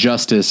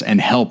justice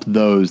and help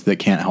those that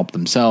can't help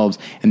themselves.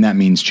 And that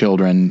means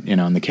children,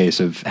 in the case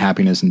of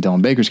Happiness and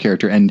Dylan Baker's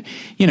character, and,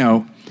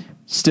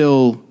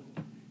 still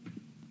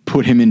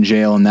put him in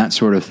jail and that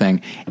sort of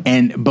thing.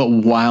 But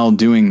while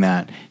doing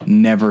that,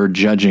 never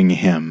judging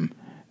him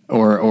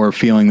or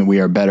feeling that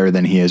we are better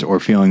than he is, or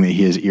feeling that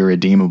he is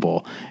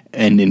irredeemable.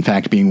 And in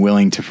fact, being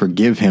willing to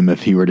forgive him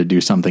if he were to do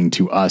something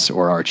to us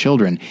or our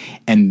children.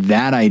 And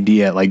that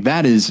idea,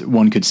 that is,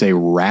 one could say,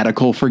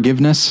 radical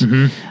forgiveness.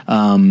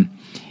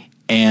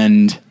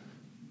 And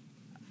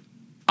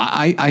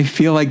I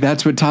feel like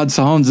that's what Todd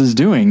Solondz is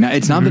doing. Now,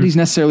 it's not that he's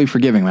necessarily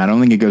forgiving. I don't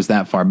think it goes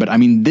that far. But I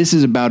mean, this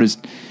is about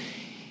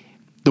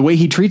the way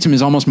he treats him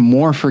is almost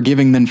more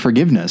forgiving than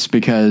forgiveness,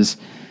 because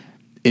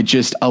it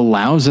just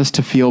allows us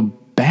to feel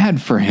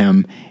bad for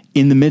him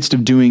in the midst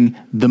of doing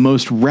the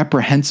most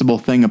reprehensible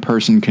thing a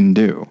person can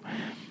do.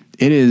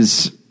 It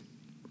is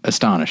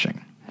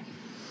astonishing.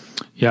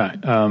 Yeah.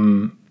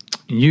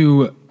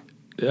 You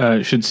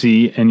should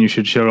see, and you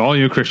should show all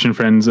your Christian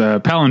friends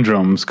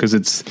Palindromes, because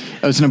it's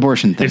an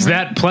abortion thing. It's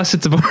right? That plus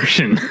it's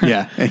abortion.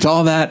 Yeah. It's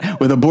all that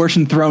with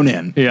abortion thrown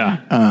in. Yeah.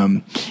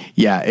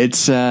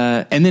 It's,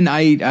 and then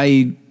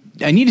I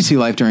need to see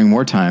Life During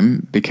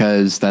Wartime,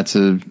 because that's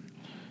a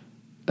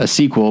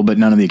sequel, but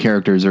none of the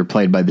characters are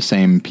played by the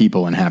same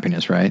people in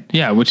Happiness, right?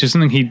 Yeah, which is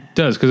something he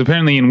does, because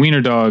apparently in Wiener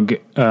Dog,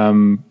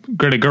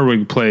 Greta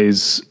Gerwig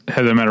plays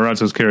Heather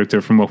Matarazzo's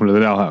character from Welcome to the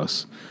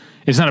Dollhouse.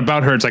 It's not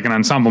about her; it's like an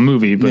ensemble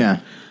movie.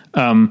 But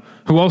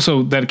who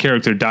also, that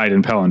character died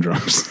in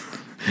Palindromes,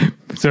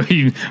 so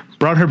he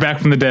brought her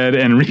back from the dead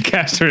and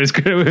recast her as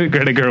Greta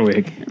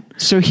Gerwig.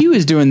 So he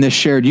was doing this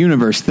shared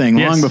universe thing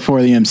long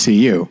before the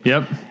MCU.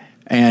 Yep,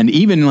 and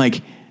even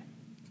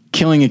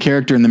killing a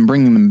character and then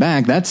bringing them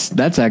back,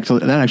 that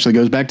actually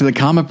goes back to the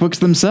comic books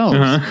themselves.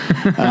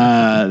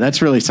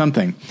 That's really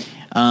something.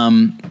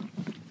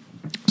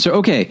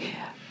 Okay,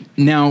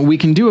 now we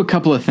can do a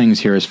couple of things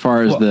here as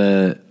far as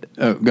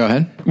go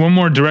ahead. One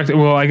more direct.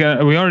 Well,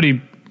 we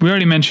already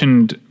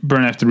mentioned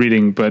Burn After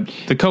Reading, but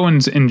the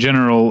Coens in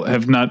general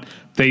have not.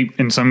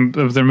 In some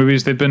of their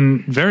movies, they've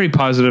been very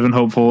positive and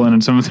hopeful, and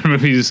in some of their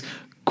movies,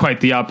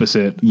 quite the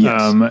opposite.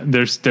 Yes.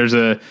 There's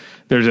a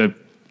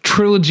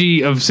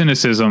trilogy of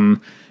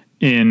cynicism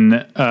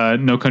in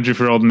No Country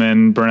for Old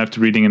Men, Burn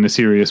After Reading, and A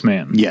Serious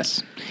Man.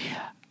 Yes.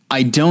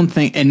 I don't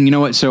think, and you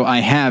know what? So I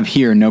have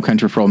here No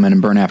Country for Old Men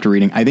and Burn After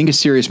Reading. I think A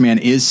Serious Man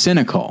is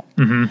cynical.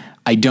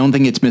 I don't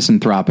think it's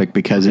misanthropic,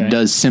 because it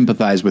does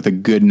sympathize with a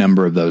good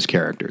number of those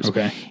characters.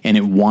 Okay. And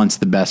it wants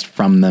the best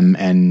from them,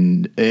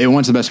 and it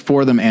wants the best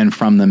for them and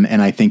from them.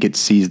 And I think it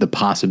sees the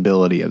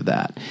possibility of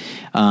that.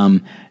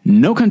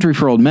 No Country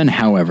for Old Men,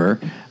 however,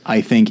 I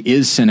think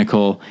is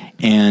cynical,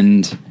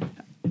 and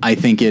I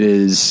think it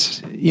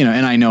is,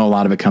 and I know a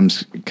lot of it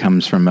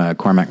comes from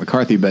Cormac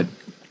McCarthy, but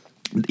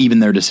even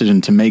their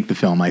decision to make the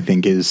film, I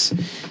think, is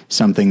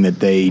something that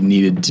they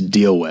needed to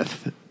deal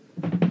with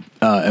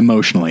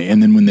emotionally.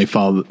 And then when they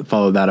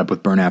follow that up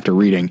with Burn After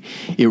Reading,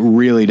 it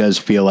really does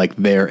feel like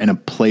they're in a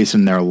place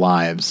in their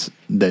lives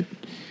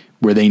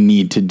where they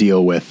need to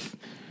deal with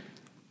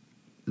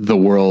the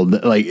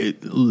world. Like,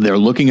 they're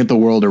looking at the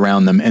world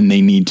around them and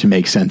they need to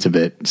make sense of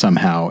it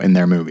somehow in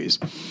their movies.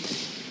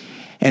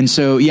 And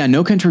so,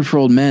 No Country for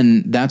Old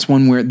Men, that's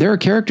one where there are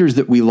characters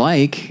that we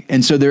like.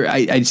 And so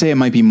I'd say it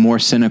might be more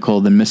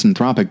cynical than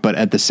misanthropic, but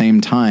at the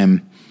same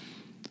time,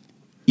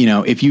 you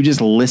know, if you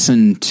just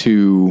listen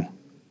to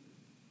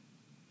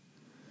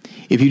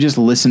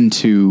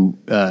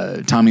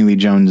Tommy Lee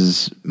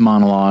Jones's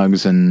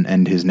monologues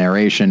and his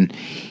narration,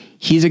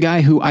 he's a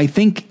guy who I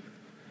think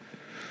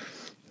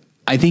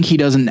he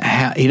doesn't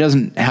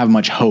have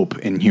much hope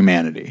in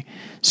humanity.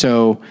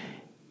 So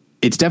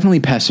it's definitely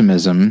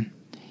pessimism,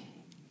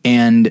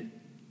 and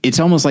it's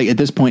almost like at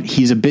this point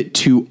he's a bit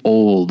too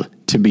old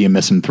to be a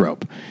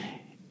misanthrope.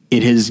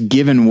 It has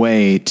given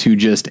way to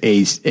just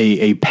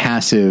a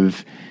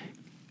passive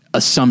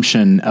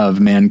assumption of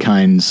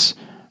mankind's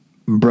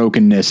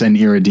brokenness and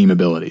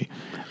irredeemability.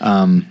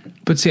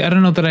 But see, I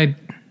don't know that I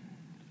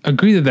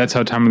agree that that's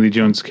how Tommy Lee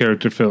Jones'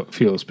 character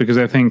feels, because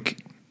I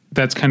think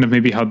that's kind of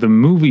maybe how the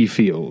movie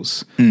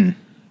feels.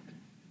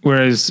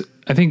 Whereas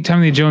I think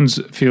Tommy Lee Jones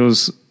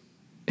feels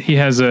he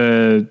has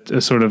a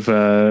sort of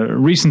a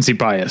recency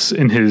bias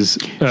in his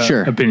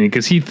opinion,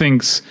 because he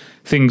thinks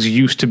things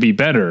used to be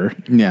better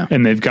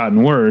and they've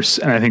gotten worse.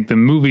 And I think the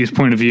movie's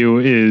point of view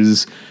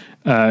is,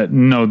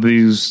 no,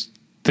 these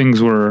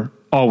things were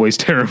always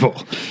terrible.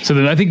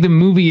 So I think the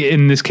movie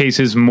in this case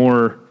is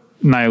more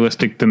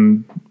nihilistic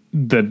than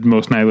the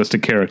most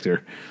nihilistic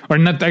character, or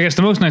not. I guess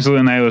the most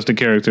nihilistic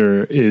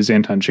character is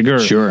Anton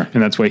Chigurh. Sure.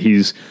 And that's why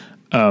he's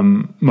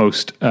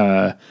most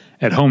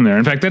at home there.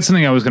 In fact, that's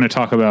something I was going to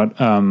talk about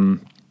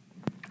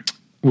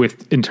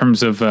in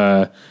terms of,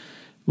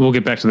 we'll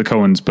get back to the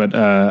Coens, but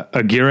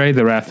Aguirre,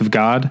 The Wrath of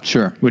God.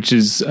 Sure. Which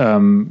is,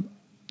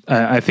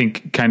 I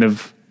think, kind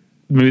of,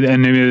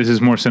 and maybe this is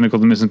more cynical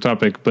than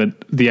misanthropic, but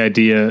the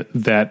idea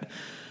that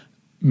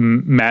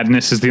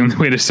madness is the only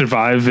way to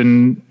survive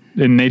in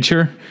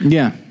nature.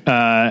 Yeah.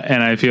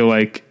 And I feel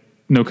like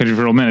No Country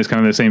for Old Men is kind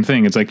of the same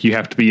thing. It's like you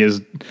have to be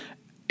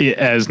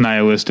as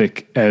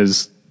nihilistic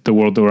as the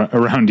world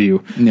around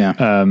you. Yeah.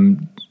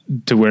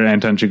 To where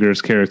Anton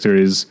Chigurh's character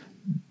is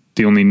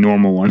the only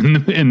normal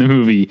one in the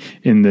movie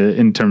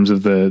in terms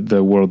of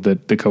the world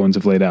that the Coens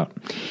have laid out.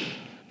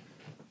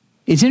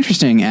 It's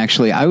interesting,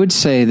 actually. I would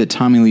say that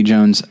Tommy Lee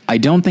Jones, I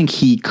don't think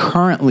he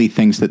currently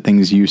thinks that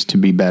things used to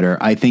be better.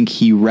 I think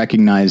he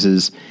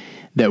recognizes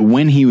that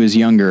when he was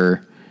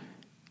younger,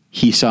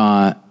 he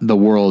saw the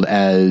world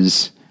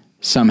as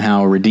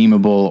somehow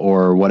redeemable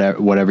or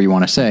whatever you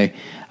want to say.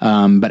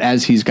 But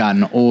as he's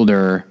gotten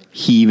older,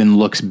 he even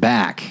looks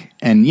back.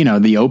 And, you know,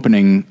 the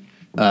opening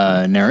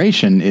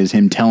narration is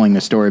him telling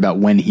a story about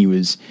when he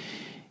was...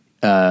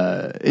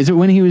 is it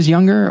when he was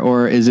younger,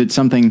 or is it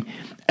something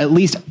at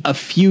least a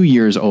few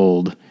years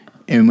old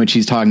in which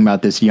he's talking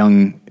about this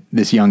young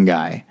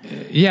guy?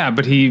 Yeah,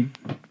 but he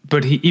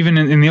even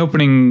in the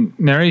opening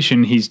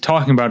narration, he's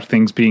talking about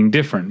things being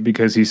different,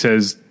 because he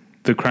says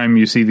the crime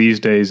you see these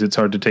days, it's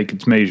hard to take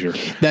its measure.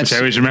 That's, which I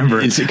always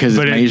remember. Is it because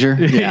it's measure?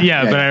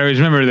 Yeah, but I always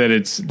remember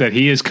that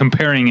he is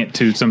comparing it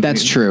to something.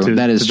 That's true.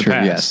 That is true.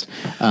 Past.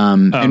 Yes.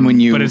 And when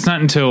you, but it's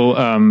not until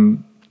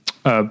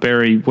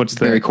Barry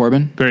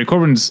Corbin? Barry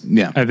Corbin's,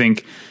 I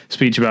think,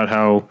 speech about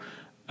how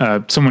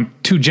someone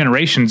 2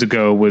 generations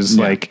ago was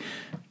like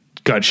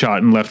got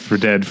shot and left for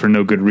dead for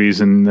no good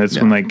reason. That's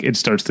when like it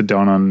starts to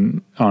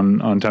dawn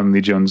on Tommy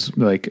Lee Jones,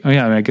 like, oh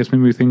yeah, I guess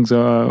maybe things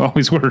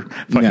always were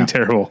fucking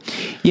terrible.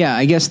 Yeah,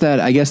 I guess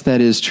that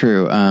is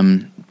true.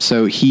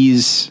 So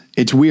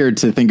it's weird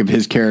to think of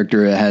his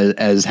character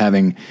as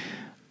having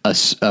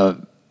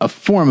a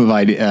form of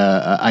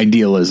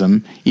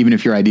idealism, even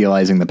if you're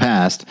idealizing the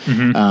past,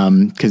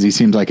 because he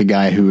seems like a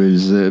guy who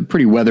is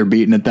pretty weather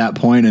beaten at that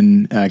point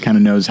and kind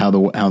of knows how the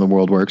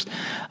world works.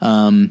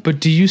 But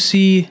do you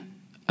see?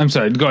 I'm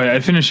sorry. Go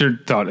ahead. Finish your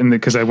thought,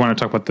 because I want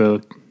to talk about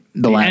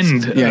the last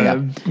end.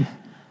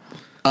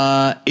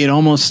 It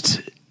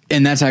almost,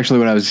 and that's actually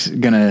what I was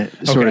gonna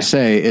sort of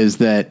say, is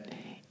that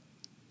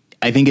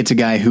I think it's a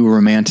guy who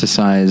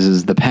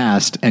romanticizes the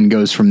past and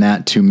goes from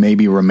that to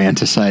maybe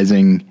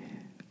romanticizing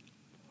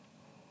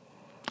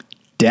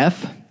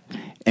death,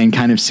 and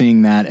kind of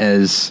seeing that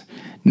as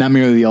not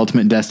merely the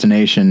ultimate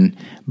destination,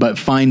 but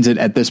finds it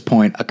at this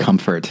point a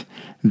comfort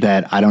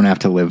that I don't have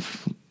to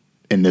live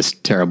in this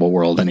terrible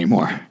world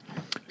anymore.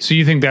 So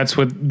you think that's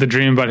what the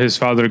dream about his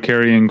father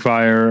carrying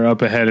fire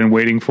up ahead and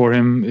waiting for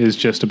him is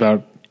just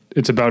about?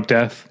 It's about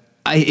death.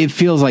 It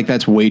feels like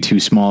that's way too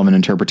small of an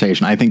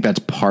interpretation. I think that's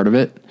part of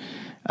it.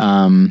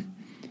 And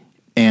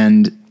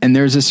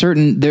there's a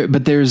certain there,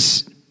 but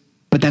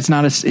that's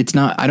not it's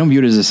not, I don't view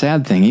it as a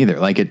sad thing either.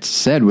 Like, it's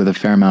said with a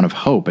fair amount of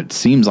hope. It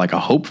seems like a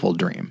hopeful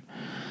dream.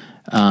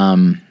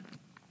 I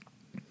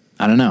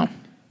don't know.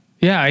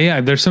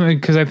 Yeah. There's something,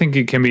 because I think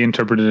it can be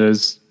interpreted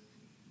as,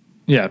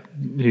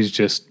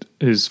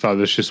 his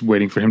father's just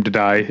waiting for him to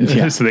die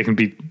so they can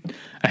be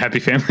a happy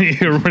family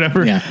or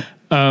whatever. Yeah.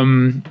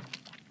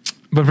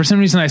 But for some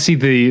reason I see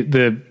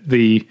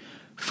the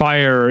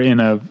fire in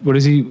a, what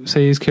does he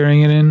say he's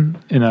carrying it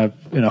in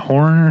a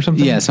horn or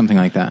something? Yeah, something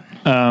like that.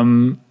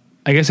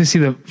 I guess I see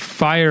the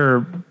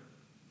fire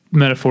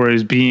metaphor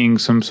as being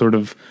some sort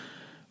of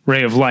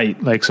ray of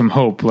light, like some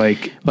hope. Well,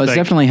 it's like,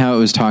 definitely how it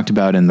was talked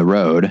about in The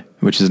Road,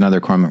 which is another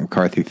Cormac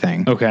McCarthy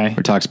thing. Okay. Where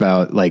it talks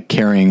about like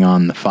carrying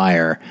on the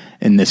fire,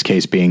 in this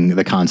case being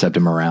the concept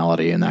of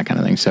morality and that kind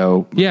of thing.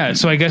 So yeah,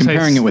 so I guess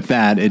comparing it with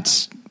that,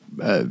 it's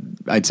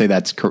I'd say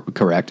that's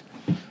correct.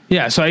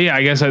 Yeah, so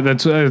I guess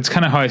that's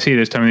kind of how I see it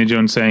as Tommy Lee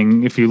Jones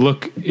saying, if you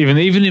look, even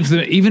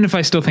if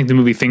I still think the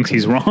movie thinks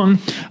he's wrong,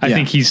 I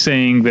think he's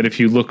saying that if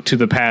you look to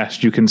the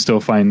past, you can still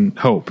find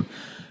hope.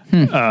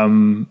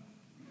 And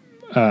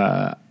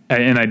I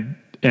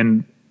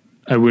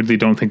weirdly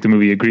don't think the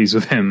movie agrees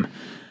with him,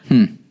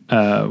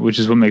 which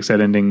is what makes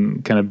that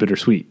ending kind of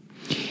bittersweet.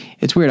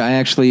 It's weird.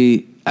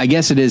 I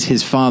guess it is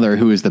his father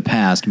who is the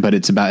past, but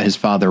it's about his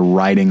father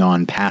riding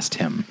on past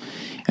him,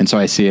 and so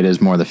I see it as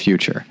more the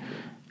future.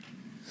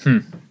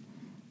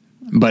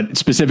 But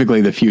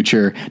specifically the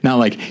future, not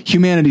like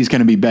humanity's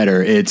going to be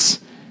better. It's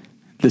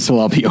this will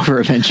all be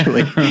over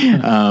eventually,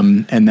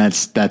 and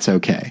that's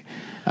okay.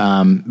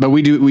 But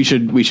we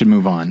should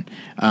move on.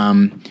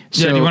 Do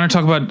you want to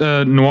talk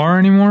about Noir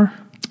anymore?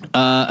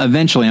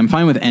 Eventually, I'm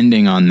fine with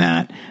ending on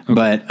that,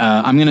 but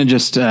I'm going to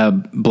just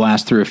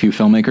blast through a few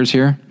filmmakers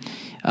here.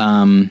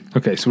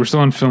 Okay, so we're still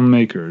on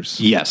filmmakers.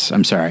 Yes,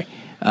 I'm sorry.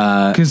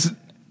 Because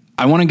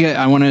I want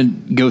to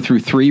go through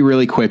three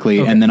really quickly,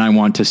 and then I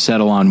want to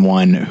settle on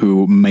one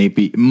who might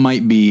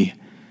be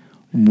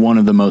one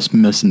of the most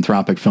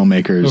misanthropic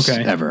filmmakers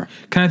ever.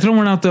 Can I throw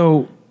one out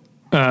though,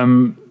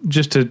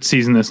 just to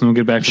season this, and we'll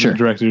get back to the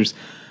directors.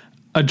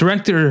 A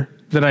director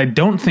that I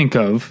don't think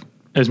of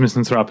as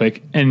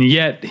misanthropic, and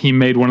yet he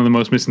made one of the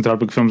most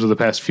misanthropic films of the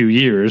past few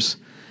years,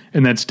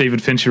 and that's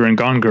David Fincher and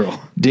Gone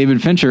Girl.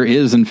 David Fincher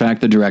is, in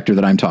fact, the director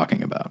that I'm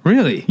talking about.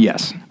 Really?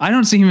 Yes. I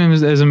don't see him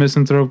as a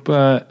misanthrope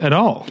at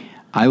all.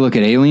 I look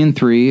at Alien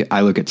 3,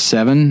 I look at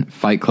Seven,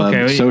 Fight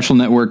Club, Social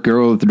Network,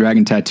 Girl with the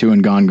Dragon Tattoo,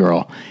 and Gone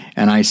Girl,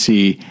 and I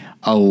see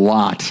a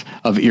lot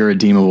of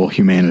irredeemable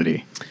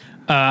humanity.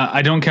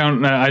 I don't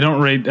count. I don't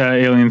rate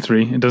Alien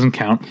 3. It doesn't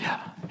count.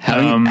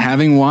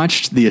 Having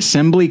watched the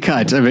assembly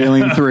cut of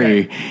Alien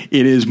 3,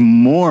 it is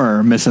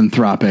more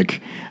misanthropic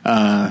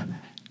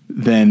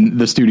than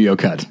the studio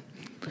cut.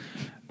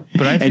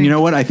 But and you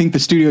know what? I think the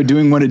studio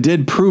doing what it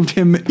did proved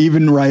him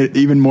even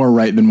more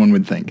right than one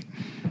would think.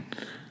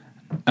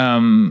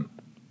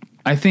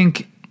 I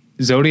think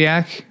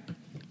Zodiac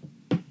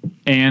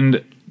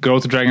and Girl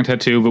with the Dragon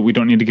Tattoo, but we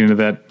don't need to get into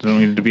that. There don't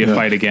need to be a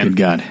fight again. Good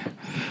God.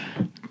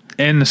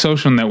 And The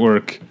Social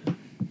Network.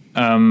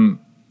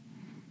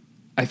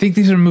 I think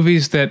these are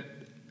movies that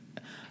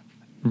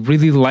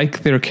really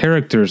like their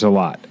characters a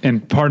lot.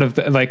 And part of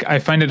I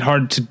find it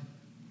hard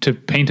to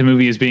paint a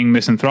movie as being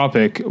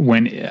misanthropic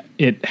when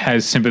it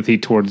has sympathy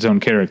toward its own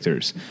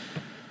characters.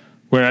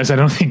 Whereas I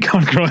don't think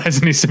Gone Girl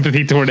has any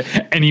sympathy toward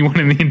anyone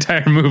in the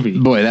entire movie.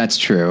 Boy, that's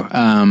true.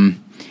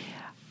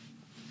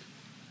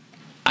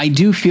 I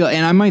do feel,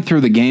 and I might throw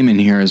The Game in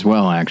here as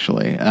well,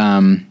 actually.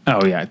 And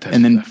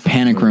then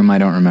Panic Room, I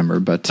don't remember,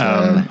 but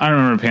I don't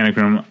remember Panic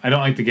Room. I don't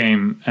like The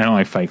Game. I don't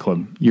like Fight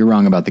Club. You're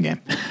wrong about The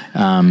Game.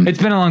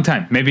 It's been a long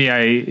time. Maybe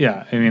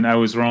I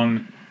was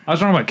wrong. I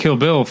was wrong about Kill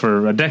Bill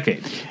for a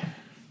decade.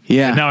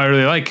 Yeah. And now I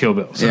really like Kill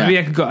Bill. So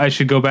maybe I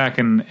should go back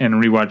and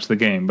rewatch The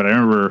Game. But I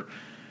remember,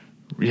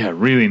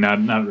 really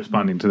not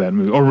responding to that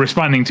movie, or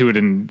responding to it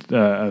in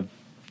a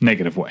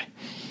negative way.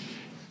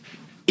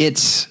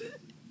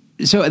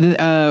 So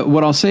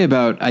what I'll say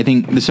about, I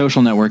think, The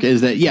Social Network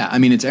is that,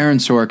 it's Aaron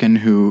Sorkin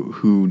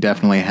who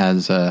definitely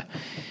has a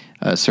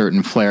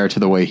certain flair to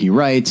the way he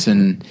writes,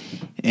 and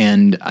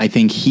I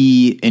think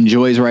he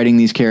enjoys writing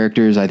these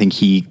characters. I think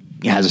he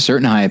has a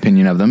certain high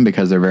opinion of them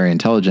because they're very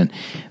intelligent.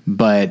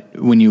 But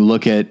when you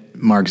look at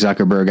Mark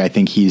Zuckerberg, I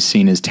think he's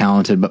seen as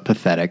talented but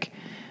pathetic.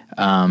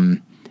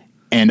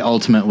 And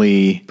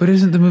ultimately... But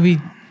isn't the movie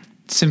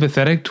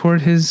sympathetic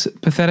toward his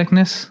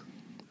patheticness?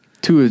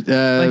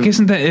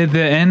 Isn't that at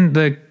the end,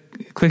 the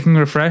clicking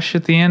refresh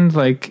at the end?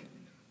 Like,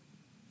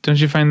 don't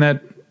you find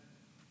that?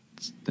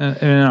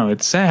 No,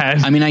 it's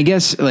sad. I mean, I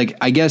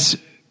guess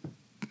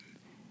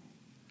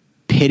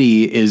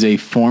pity is a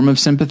form of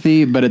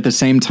sympathy, but at the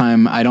same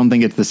time, I don't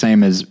think it's the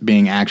same as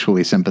being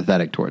actually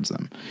sympathetic towards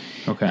them.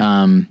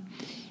 Okay.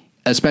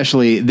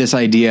 Especially this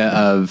idea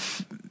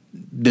of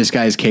this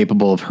guy's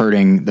capable of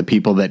hurting the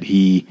people that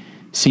he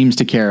seems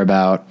to care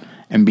about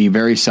and be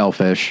very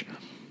selfish.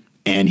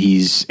 And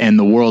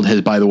the world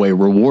has, by the way,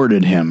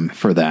 rewarded him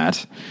for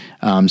that.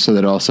 So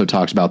that also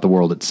talks about the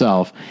world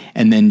itself.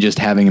 And then just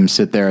having him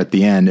sit there at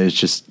the end is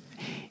just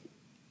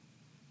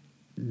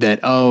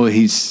that,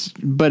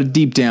 but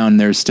deep down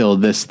there's still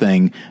this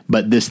thing,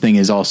 but this thing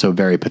is also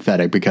very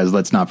pathetic because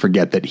let's not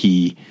forget that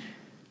he,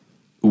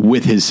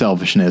 with his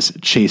selfishness,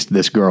 chased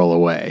this girl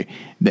away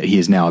that he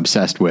is now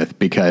obsessed with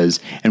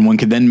and one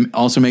could then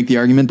also make the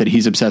argument that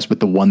he's obsessed with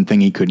the one thing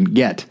he couldn't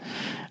get.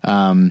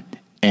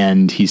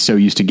 And he's so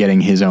used to getting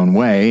his own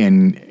way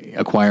and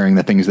acquiring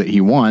the things that he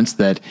wants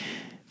that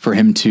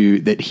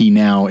he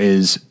now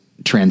is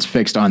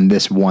transfixed on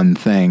this one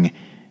thing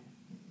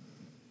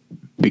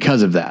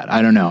because of that.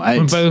 I don't know.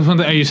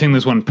 Are you saying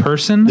this one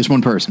person? This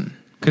one person.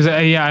 Because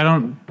I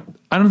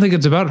don't think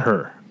it's about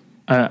her.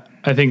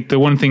 I think the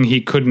one thing he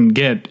couldn't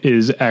get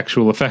is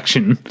actual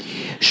affection.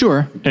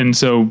 Sure. And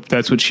so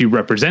that's what she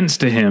represents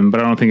to him, but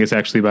I don't think it's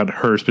actually about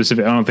her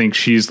specific. I don't think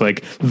she's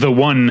like the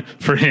one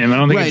for him. I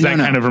don't think it's that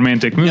kind of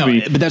romantic movie.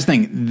 No, but that's the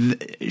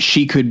thing.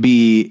 She could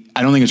be,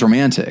 I don't think it's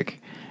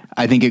romantic.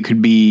 I think it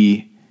could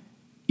be,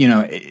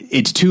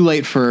 it's too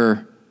late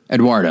for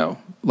Eduardo.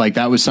 Like,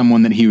 that was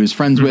someone that he was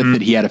friends with,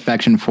 that he had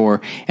affection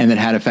for, and that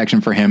had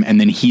affection for him,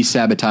 and then he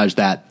sabotaged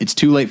that. It's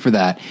too late for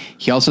that.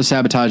 He also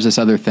sabotaged this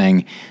other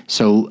thing,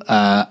 so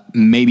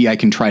maybe I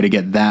can try to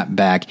get that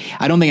back.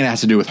 I don't think it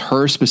has to do with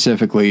her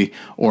specifically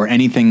or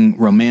anything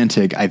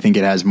romantic. I think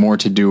it has more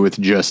to do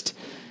with just,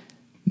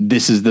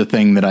 this is the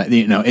thing that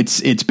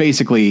it's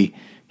basically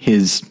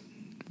his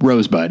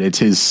rosebud. It's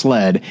his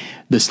sled.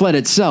 The sled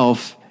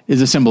itself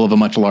is a symbol of a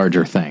much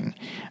larger thing.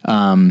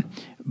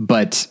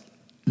 But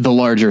the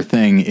larger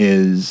thing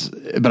is,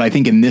 but I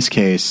think in this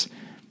case,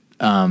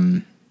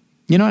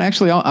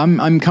 actually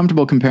I'm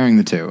comfortable comparing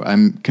the two.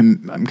 I'm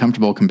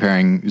comfortable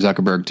comparing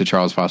Zuckerberg to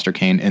Charles Foster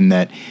Kane in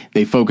that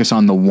they focus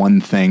on the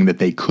one thing that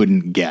they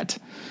couldn't get.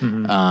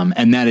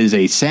 And that is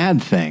a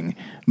sad thing,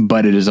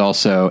 but it is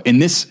also in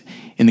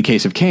the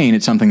case of Kane,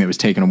 it's something that was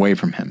taken away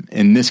from him.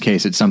 In this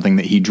case, it's something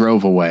that he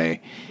drove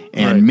away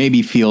and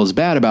maybe feels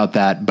bad about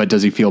that. But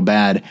does he feel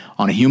bad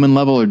on a human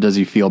level, or does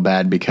he feel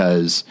bad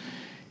because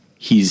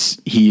he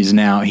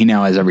now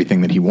has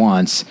everything that he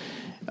wants,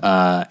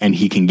 and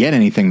he can get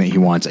anything that he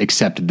wants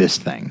except this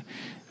thing,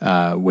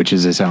 which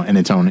is his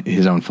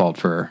own fault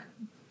for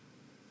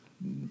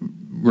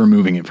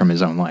removing it from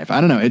his own life. I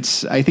don't know.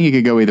 I think it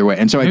could go either way.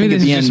 And so maybe I think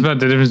this at the is just end, about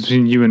the difference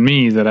between you and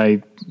me that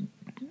I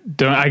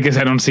guess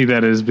I don't see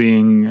that as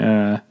being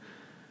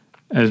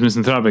as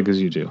misanthropic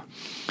as you do.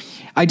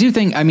 I do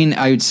think,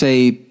 I would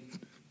say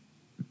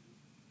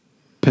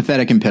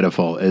pathetic and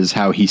pitiful is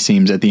how he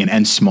seems at the end,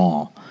 and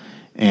small.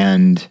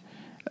 And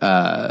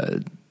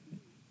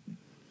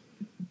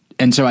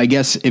so I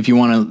guess if you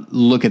want to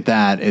look at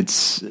that,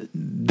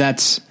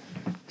 that's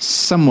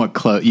somewhat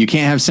close. You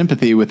can't have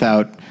sympathy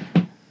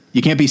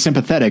you can't be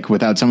sympathetic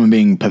without someone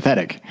being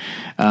pathetic.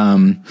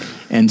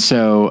 And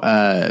so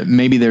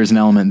maybe there's an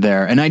element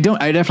there. And I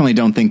definitely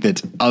don't think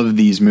that of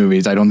these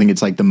movies, I don't think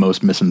it's like the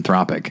most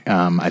misanthropic.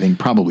 I think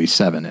probably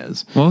 7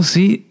 is. Well,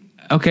 see,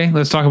 okay,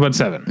 let's talk about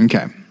 7.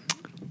 Okay.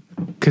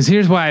 Because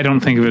here's why I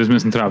don't think of it as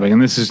misanthropic,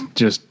 and this is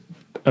just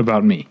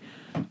about me,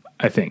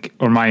 I think,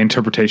 or my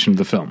interpretation of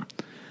the film.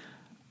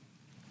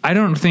 I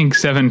don't think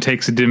 7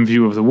 takes a dim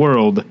view of the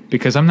world,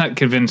 because I'm not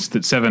convinced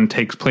that 7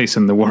 takes place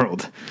in the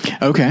world.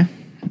 Okay.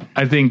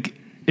 I think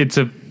it's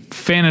a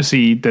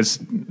fantasy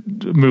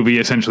movie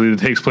essentially that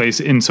takes place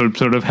in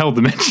sort of hell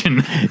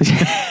dimension.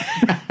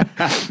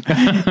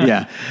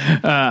 Yeah.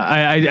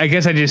 I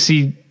guess I just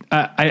see,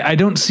 I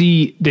don't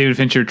see David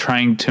Fincher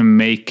trying to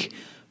make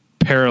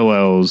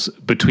parallels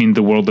between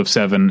the world of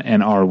 7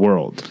 and our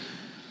world.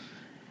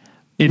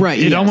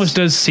 It almost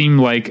does seem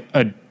like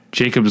a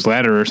Jacob's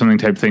Ladder or something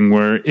type thing,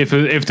 where if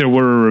there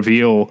were a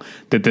reveal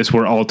that this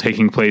were all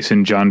taking place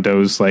in John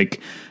Doe's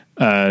like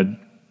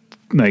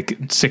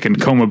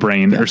sickened coma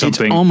brain or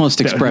something, it's almost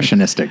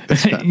expressionistic.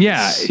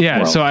 Yeah.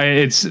 World. So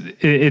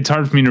it's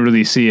hard for me to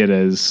really see it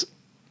as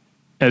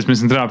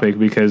misanthropic,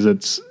 because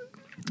it's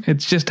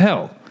just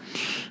hell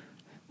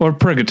or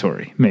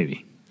purgatory,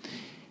 maybe.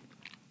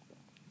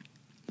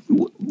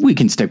 We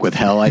can stick with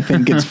hell. I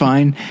think it's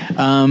fine.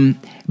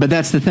 But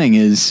that's the thing,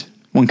 is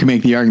one can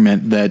make the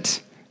argument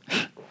that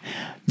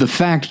the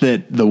fact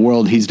that the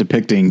world he's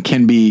depicting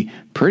can be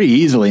pretty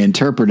easily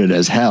interpreted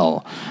as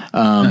hell.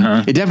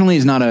 It definitely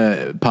is not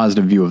a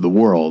positive view of the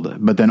world,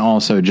 but then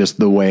also just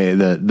the way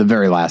the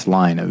very last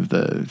line of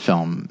the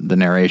film, the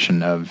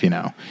narration of,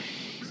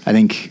 I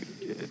think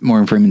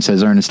Morgan Freeman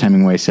says, Ernest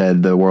Hemingway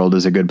said, the world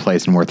is a good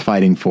place and worth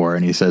fighting for.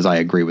 And he says, I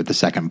agree with the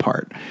second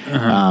part.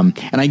 And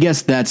I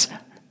guess that's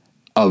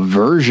a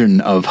version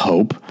of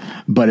hope,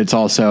 but it's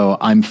also,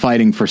 I'm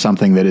fighting for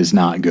something that is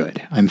not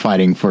good. I'm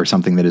fighting for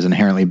something that is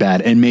inherently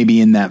bad. And maybe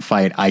in that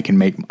fight, I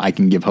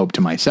can give hope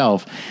to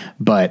myself,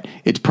 but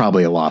it's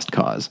probably a lost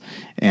cause.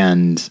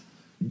 And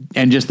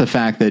just the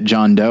fact that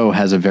John Doe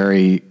has a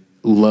very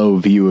low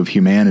view of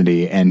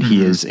humanity, and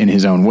he is in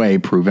his own way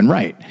proven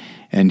right.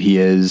 And he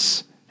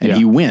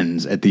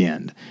wins at the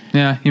end.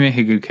 Yeah. You make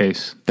a good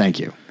case. Thank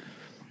you.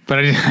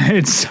 But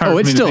it's hard.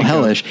 It's still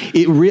hellish.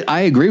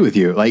 I agree with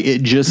you. Like,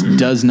 it just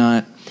does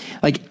not,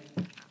 like,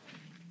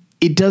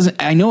 it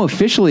doesn't. I know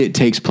officially it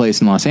takes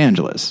place in Los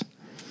Angeles.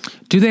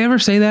 Do they ever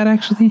say that,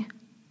 actually?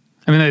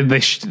 I mean,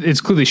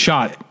 it's clearly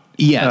shot.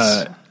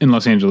 Yes. In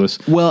Los Angeles.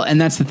 Well, and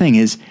that's the thing,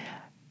 is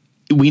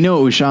we know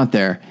it was shot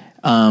there.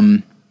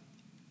 I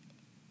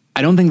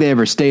don't think they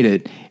ever state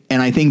it. And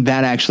I think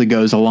that actually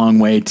goes a long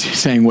way to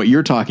saying what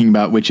you're talking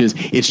about, which is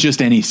it's just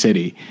any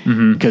city,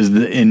 because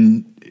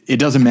it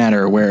doesn't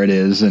matter where it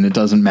is, and it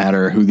doesn't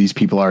matter who these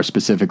people are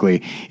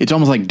specifically. It's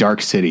almost like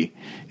Dark City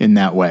in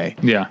that way.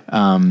 Yeah.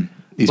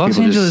 These Los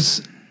people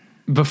Angeles,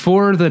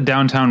 before the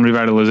downtown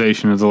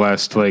revitalization of the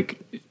last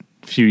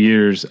few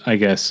years, I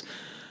guess,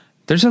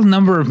 there's a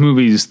number of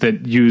movies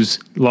that use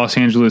Los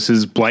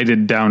Angeles's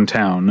blighted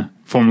downtown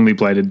formerly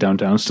blighted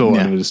downtown. Still, a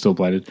lot of it is still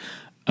blighted.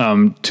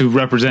 To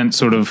represent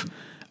sort of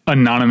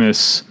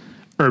anonymous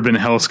urban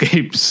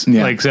hellscapes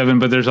like Seven,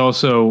 but there's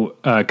also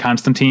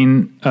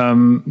Constantine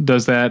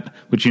does that,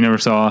 which you never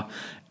saw,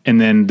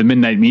 and then The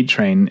Midnight Meat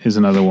Train is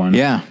another one.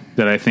 Yeah,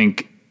 that I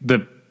think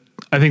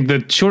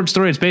the short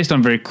story it's based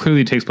on very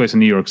clearly takes place in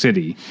New York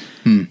City,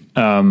 and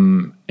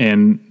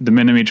the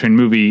Midnight Meat Train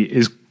movie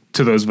is,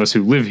 to those of us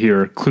who live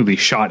here, clearly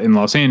shot in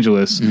Los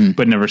Angeles,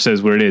 but never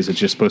says where it is. It's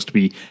just supposed to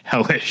be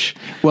hellish.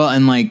 Well,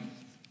 and like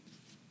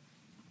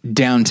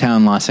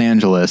downtown Los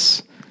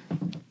Angeles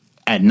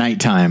at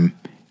nighttime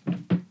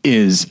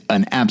is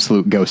an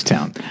absolute ghost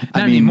town.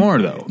 Not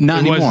anymore, though. Not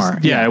anymore.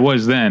 It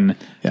was then.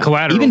 Yeah.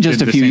 Collateral. Even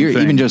just a few years.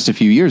 Even just a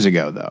few years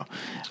ago, though.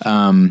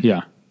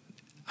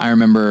 I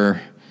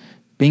remember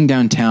being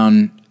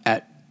downtown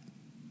at,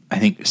 I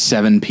think,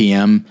 7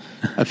 p.m.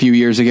 a few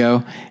years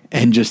ago,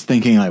 and just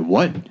thinking, like,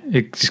 what?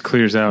 It just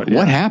clears out.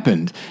 What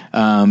happened?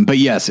 But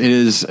yes, it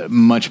is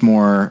much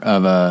more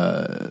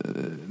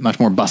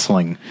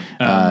bustling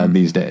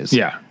these days.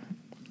 Yeah.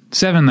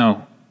 Seven,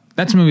 though,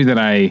 that's a movie that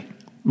I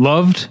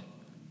loved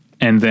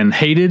and then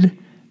hated,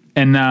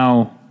 and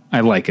now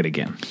I like it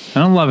again. I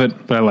don't love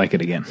it, but I like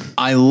it again.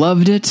 I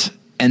loved it,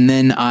 and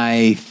then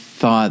I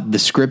thought the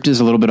script is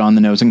a little bit on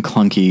the nose and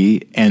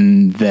clunky,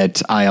 and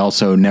that I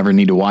also never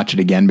need to watch it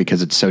again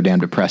because it's so damn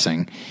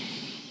depressing.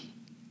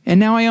 And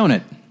now I own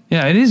it.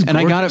 Yeah, it is. And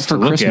I got it for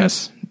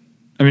Christmas.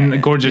 I mean,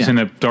 gorgeous in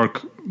a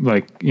dark,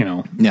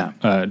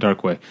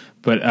 dark way.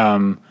 But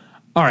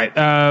all right.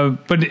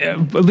 But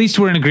at least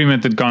we're in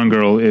agreement that Gone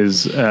Girl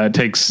has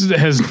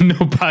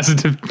nothing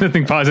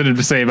positive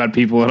to say about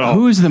people at all.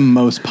 Who is the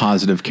most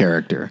positive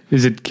character?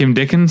 Is it Kim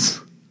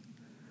Dickens?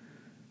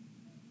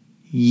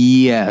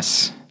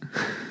 Yes.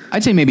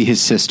 I'd say maybe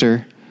his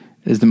sister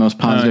is the most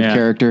positive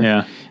character.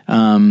 Yeah.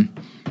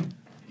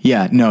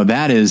 No,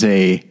 that is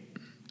a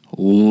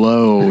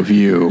low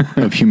view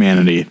of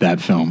humanity, that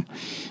film.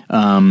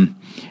 I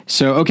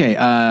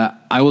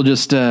will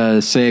just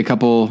say a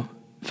couple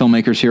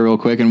filmmakers here real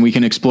quick, and we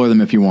can explore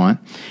them if you want.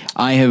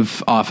 I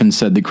have often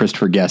said that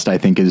Christopher Guest, I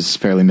think, is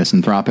fairly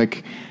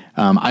misanthropic.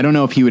 I don't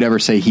know if he would ever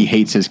say he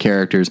hates his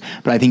characters,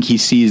 but I think he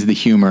sees the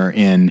humor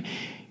in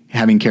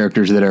having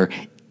characters that are,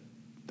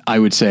 I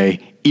would say,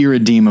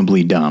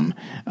 irredeemably dumb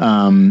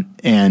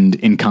and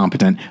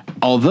incompetent.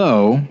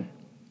 Although,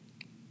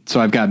 so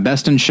I've got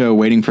Best in Show,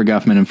 Waiting for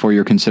Guffman, and For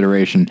Your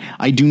Consideration.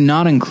 I do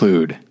not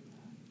include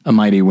A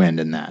Mighty Wind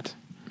in that,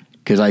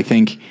 because I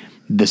think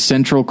the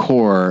central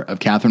core of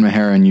Catherine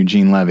O'Hara and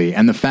Eugene Levy,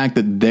 and the fact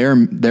that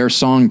their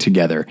song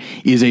together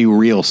is a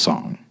real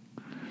song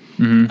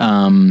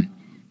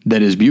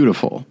that is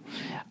beautiful.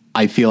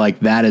 I feel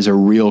like that is a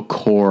real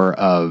core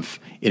of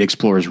it.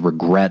 Explores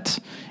regret,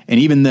 and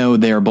even though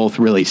they are both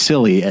really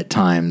silly at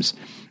times,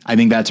 I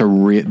think that's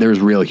there's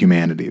real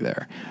humanity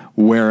there.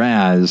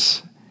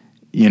 Whereas,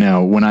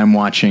 when I'm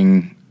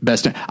watching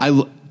I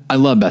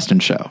love Best in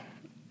Show.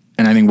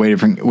 And I think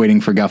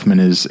Waiting for Guffman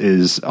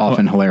is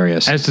often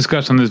hilarious. As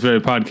discussed on this very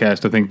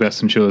podcast, I think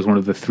Best in Show is one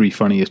of the 3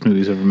 funniest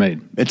movies ever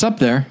made. It's up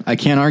there. I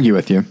can't argue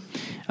with you.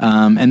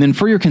 And then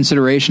For Your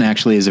Consideration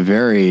actually is a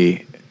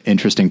very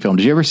interesting film.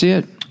 Did you ever see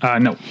it?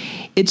 No.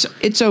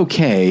 It's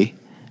okay.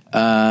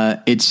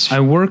 I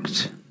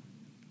worked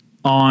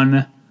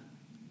on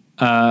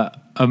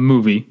a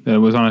movie that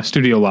was on a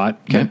studio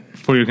lot that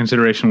For Your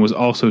Consideration was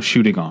also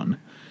shooting on.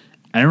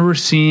 I remember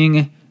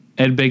seeing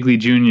Ed Begley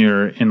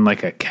Jr. in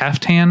like a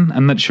caftan.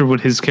 I'm not sure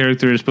what his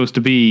character is supposed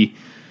to be,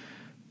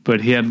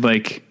 but he had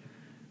like.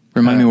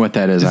 Remind me what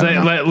that is.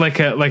 Like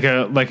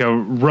a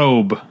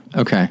robe,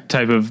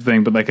 type of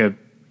thing, but like a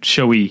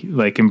showy,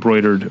 like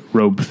embroidered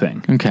robe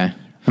thing. Okay,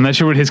 I'm not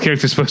sure what his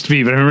character is supposed to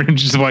be, but I remember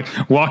just like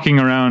walking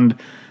around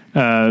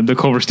the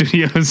Culver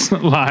Studios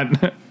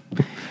lot.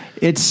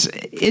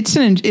 It's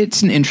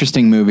an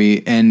interesting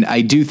movie, and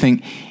I do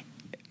think.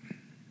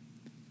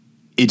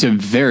 It's a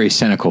very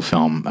cynical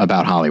film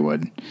about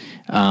Hollywood.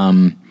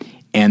 And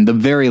the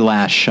very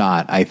last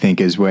shot, I think,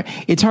 is where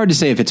it's hard to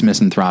say if it's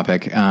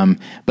misanthropic,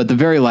 but the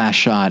very last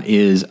shot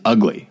is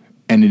ugly,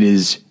 and it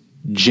is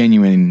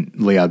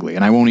genuinely ugly.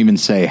 And I won't even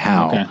say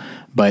how,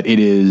 but it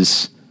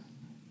is,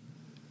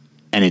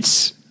 and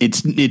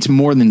it's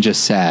more than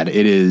just sad.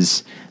 It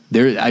is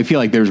there. I feel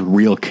like there's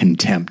real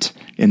contempt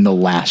in the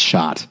last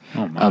shot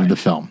of the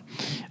film.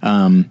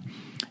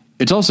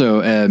 It's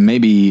also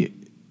maybe.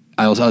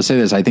 I'll say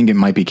this. I think it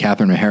might be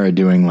Catherine O'Hara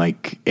doing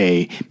like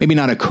maybe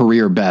not a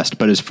career best,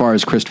 but as far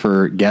as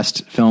Christopher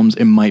Guest films,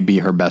 it might be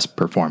her best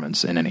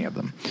performance in any of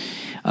them.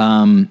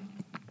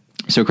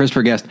 So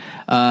Christopher Guest,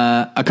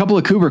 a couple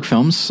of Kubrick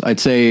films.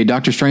 I'd say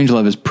Dr.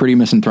 Strangelove is pretty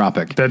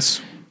misanthropic.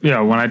 That's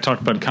when I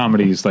talked about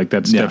comedies, like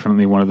that's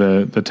definitely one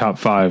of the top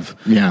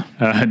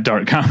 5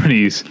 dark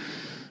comedies.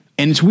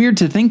 And it's weird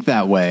to think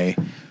that way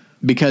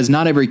because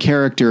not every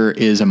character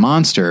is a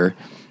monster.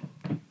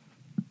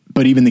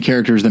 But even the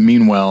characters that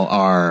mean well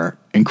are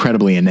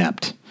incredibly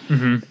inept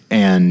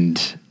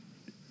and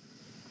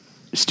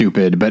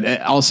stupid.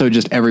 But also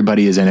just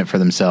everybody is in it for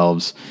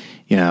themselves.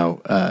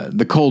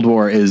 the Cold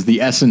War is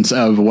the essence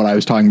of what I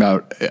was talking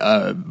about.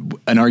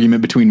 An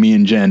argument between me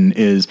and Jen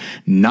is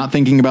not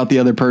thinking about the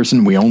other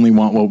person. We only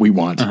want what we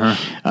want.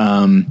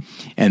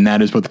 And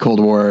that is what the Cold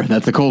War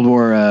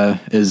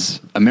is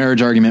a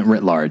marriage argument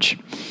writ large.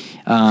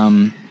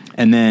 And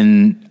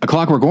then A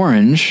Clockwork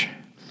Orange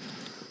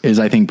is,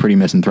 I think, pretty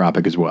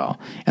misanthropic as well.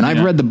 And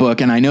I've read the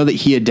book, and I know that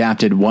he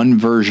adapted one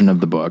version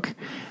of the book,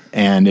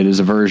 and it is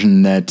a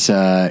version that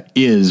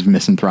is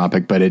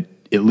misanthropic, but it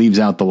leaves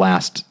out the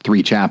last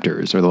 3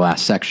 chapters or the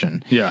last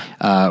section,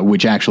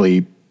 which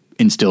actually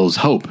instills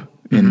hope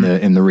in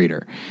the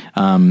reader.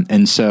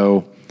 And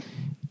so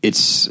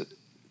it's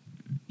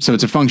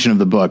a function of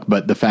the book,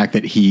 but the fact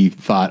that he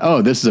thought,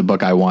 oh, this is a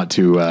book I want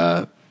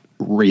to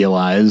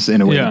realize in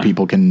a way that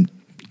people can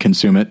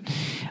consume it,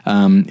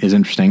 is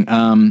interesting.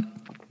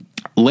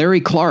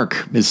 Larry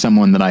Clark is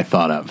someone that I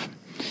thought of,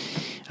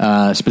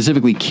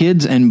 specifically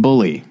Kids and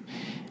Bully.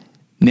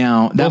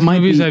 Now that both might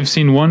movies be, I've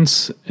seen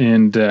once,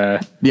 and I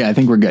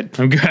think we're good.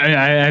 I'm good.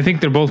 I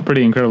think they're both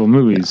pretty incredible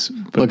movies.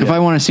 But Look, if I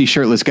want to see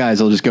shirtless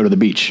guys, I'll just go to the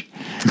beach.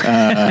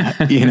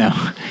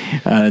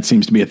 That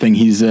seems to be a thing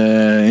he's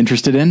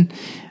interested in.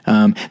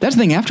 That's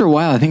the thing. After a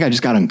while, I think I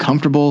just got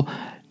uncomfortable,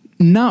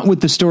 not with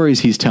the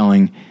stories he's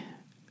telling,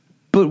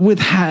 but with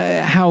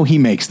how he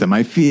makes them.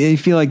 I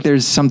feel like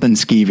there's something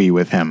skeevy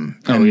with him.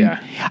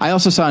 I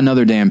also saw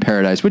Another Day in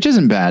Paradise, which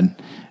isn't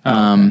bad.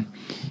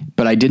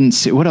 But I didn't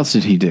see, what else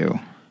did he do?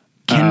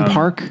 Ken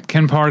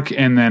Park,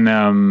 and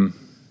then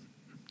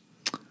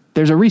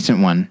there's a recent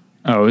one.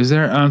 Oh, is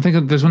there? I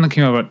think there's one that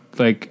came out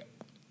like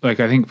I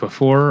think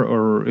before,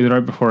 or either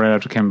right before or right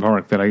after Ken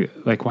Park, that I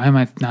like. Why am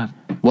I not?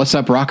 What's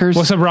Up Rockers?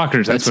 What's Up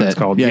Rockers? That's what it's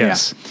called. Yeah,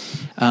 yes.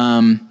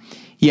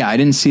 Yeah. I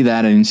didn't see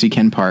that. I didn't see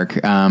Ken Park.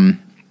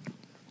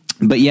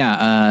 But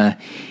yeah.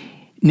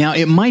 Now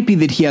it might be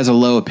that he has a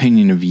low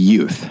opinion of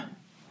youth.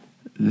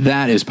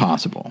 That is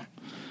possible.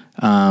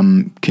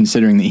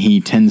 Considering that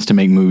he tends to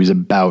make movies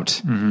about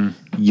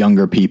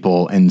younger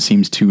people and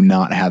seems to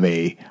not have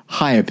a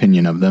high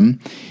opinion of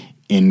them.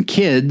 In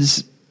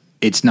Kids,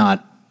 it's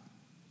not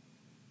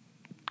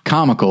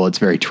comical, it's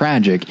very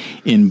tragic.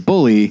 In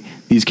Bully,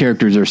 these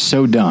characters are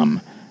so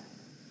dumb.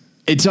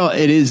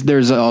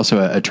 There's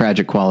also a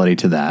tragic quality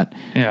to that.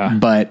 Yeah.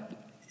 But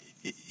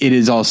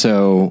it's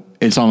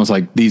almost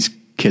like these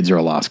kids are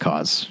a lost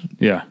cause.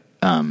 Yeah.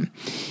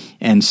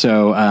 And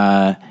so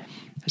I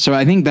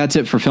think that's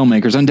it for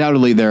filmmakers.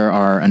 Undoubtedly, there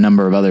are a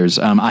number of others.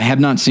 I have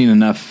not seen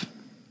enough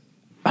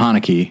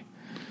Haneke.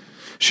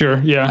 Sure,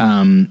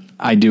 yeah.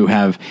 I do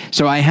have.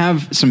 So I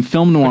have some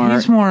film noir. But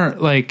he's more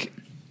like,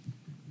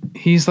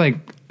 he's like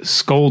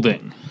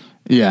scolding.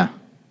 Yeah.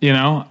 You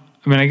know?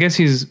 I mean, I guess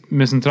he's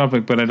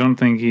misanthropic, but I don't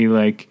think he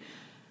like...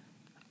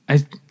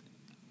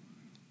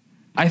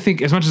 I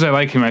think, as much as I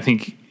like him, I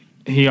think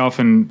he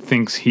often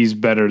thinks he's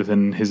better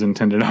than his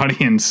intended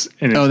audience.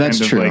 And it's that's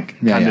kind of true. like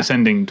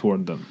condescending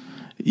toward them.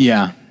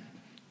 Yeah.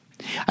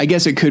 I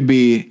guess it could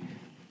be,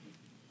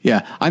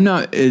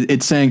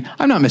 it's saying,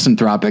 I'm not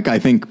misanthropic. I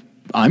think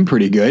I'm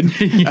pretty good.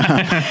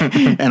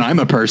 And I'm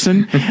a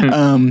person.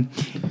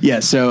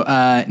 So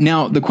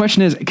now the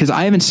question is, because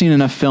I haven't seen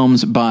enough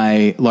films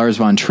by Lars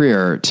von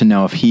Trier to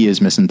know if he is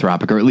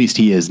misanthropic, or at least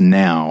he is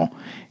now.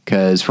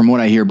 Because from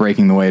what I hear,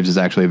 Breaking the Waves is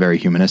actually a very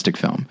humanistic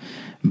film.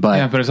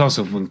 But it's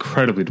also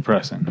incredibly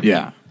depressing.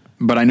 Yeah.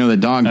 But I know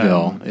that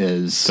Dogville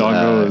is...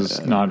 Dogville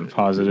is not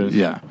positive.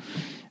 Yeah.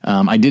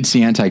 I did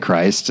see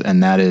Antichrist,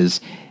 and that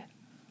is...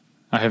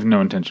 I have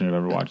no intention of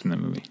ever watching that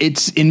movie.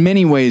 It's in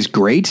many ways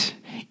great.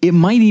 It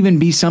might even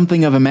be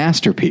something of a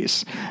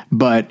masterpiece,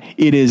 but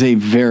it is a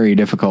very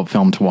difficult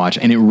film to watch,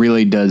 and it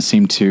really does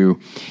seem to...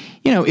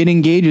 it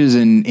engages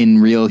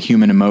in real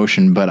human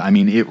emotion, but I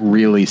mean, it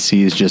really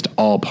sees just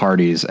all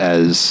parties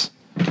as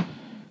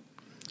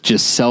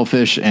just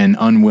selfish and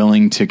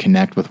unwilling to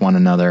connect with one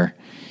another.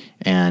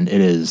 And it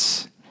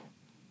is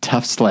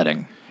tough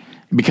sledding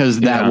because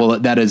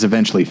that is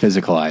eventually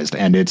physicalized,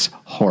 and it's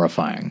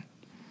horrifying.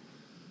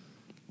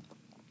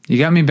 You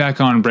got me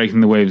back on Breaking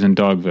the Waves and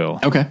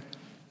Dogville. Okay.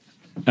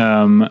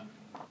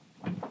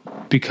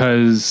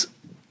 Because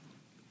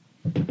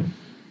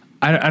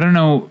I don't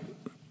know,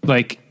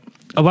 like,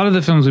 a lot of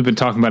the films we've been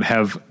talking about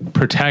have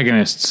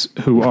protagonists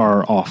who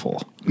are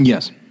awful.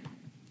 Yes.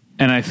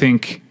 And I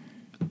think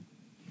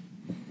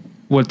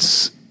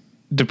what's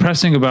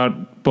depressing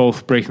about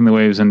both Breaking the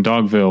Waves and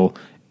Dogville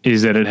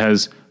is that it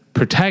has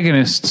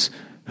protagonists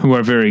who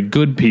are very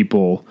good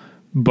people,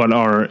 but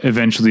are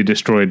eventually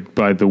destroyed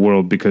by the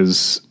world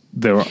because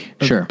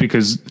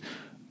because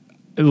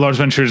Lars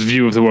von Trier's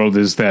view of the world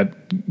is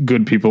that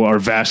good people are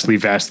vastly,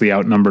 vastly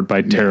outnumbered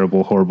by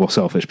terrible, horrible,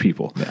 selfish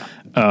people.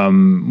 Yeah.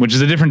 Which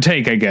is a different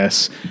take, I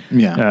guess.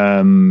 Yeah.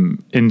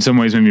 In some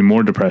ways, maybe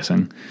more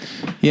depressing.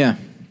 Yeah.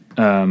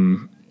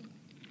 And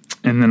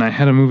then I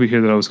had a movie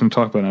here that I was going to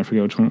talk about, and I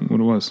forget what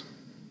it was.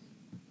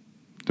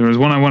 There was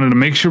one I wanted to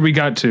make sure we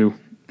got to.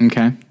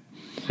 Okay.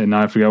 And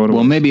now I forgot what it was.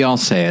 Well, maybe I'll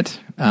say it.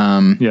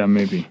 Yeah,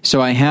 maybe.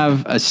 So I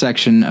have a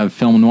section of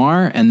film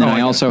noir, and then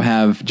I also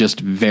have just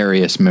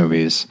various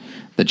movies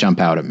that jump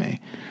out at me.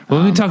 Well,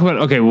 let me talk about.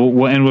 Okay,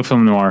 we'll end with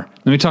film noir.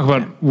 Let me talk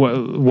about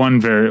one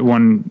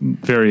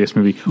various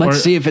movie.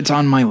 Let's see if it's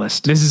on my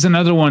list. This is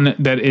another one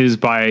that is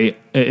by.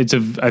 I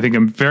think a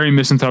very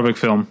misanthropic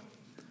film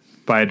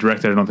by a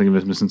director I don't think of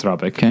as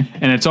misanthropic. Okay,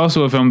 and it's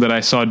also a film that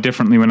I saw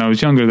differently when I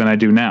was younger than I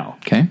do now.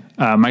 Okay,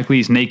 Mike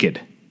Leigh's Naked.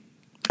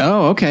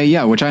 Oh, okay,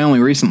 yeah, which I only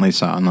recently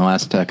saw in the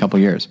last couple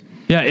years.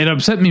 Yeah, it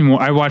upset me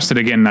more. I watched it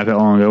again not that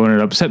long ago, and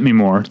it upset me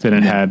more than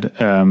it had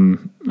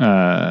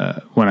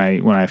when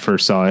I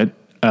first saw it.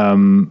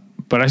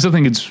 But I still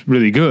think it's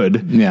really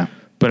good. Yeah.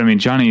 But I mean,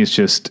 Johnny is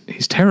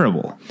he's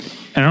terrible.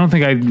 And I don't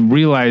think I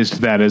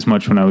realized that as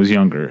much when I was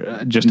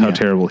younger, just how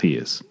terrible he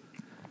is.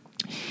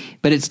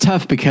 But it's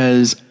tough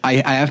because I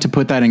have to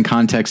put that in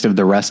context of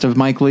the rest of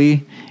Mike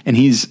Leigh, and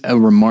he's a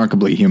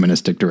remarkably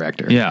humanistic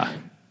director. Yeah.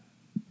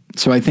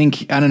 So I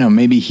think, I don't know,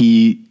 maybe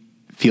he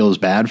feels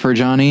bad for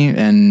Johnny,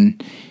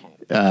 and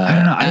I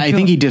don't know. I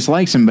think he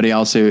dislikes him, but I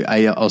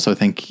also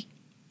think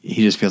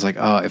he just feels like,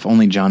 oh, if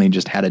only Johnny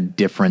just had a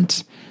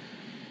different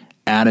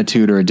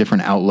attitude or a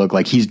different outlook.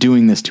 Like, he's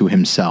doing this to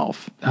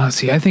himself.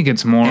 See, I think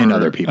it's more... And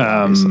other people,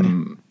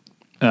 obviously.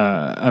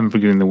 I'm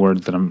forgetting the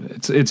word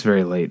that it's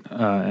very late,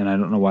 and I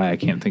don't know why I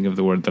can't think of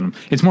the word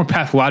it's more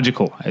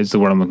pathological is the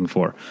word I'm looking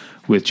for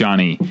with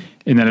Johnny,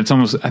 in that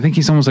I think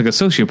he's almost like a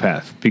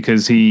sociopath,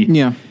 because he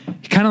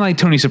kind of like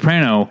Tony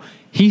Soprano,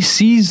 he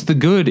sees the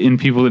good in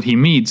people that he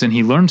meets, and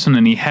he learns from them,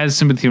 and he has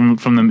sympathy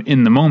from them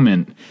in the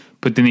moment,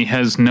 but then he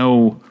has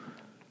no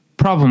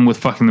problem with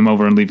fucking them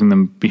over and leaving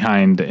them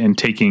behind and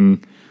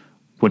taking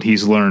what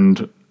he's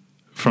learned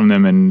from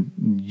them and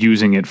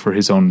using it for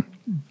his own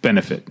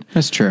benefit.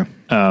 That's true.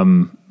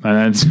 And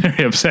that's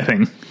very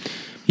upsetting.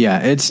 Yeah,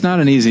 it's not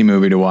an easy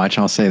movie to watch,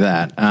 I'll say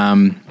that.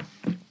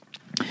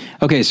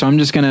 Okay, so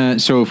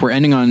if we're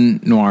ending on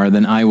noir,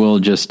 then I will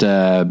just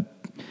throw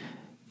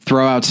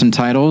out some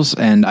titles,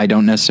 and I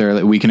don't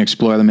necessarily, we can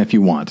explore them if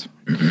you want.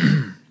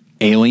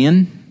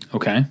 Alien.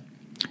 Okay.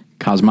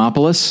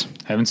 Cosmopolis.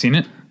 Haven't seen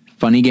it.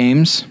 Funny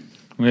Games.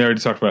 We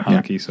already talked about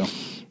Haneke, so.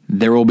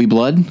 There Will Be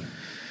Blood.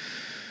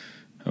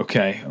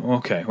 Okay.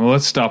 Well,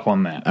 let's stop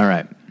on that. All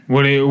right.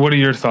 What are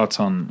your thoughts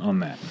on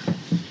that?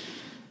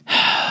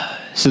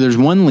 So there's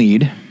one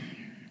lead,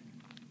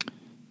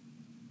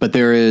 but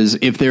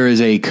if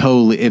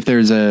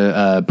there's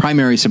a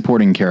primary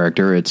supporting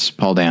character, it's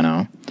Paul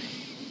Dano.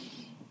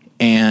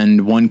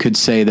 And one could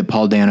say that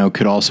Paul Dano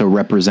could also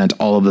represent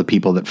all of the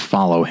people that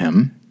follow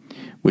him,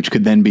 which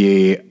could then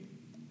be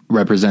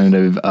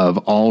representative of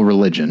all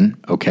religion.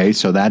 Okay,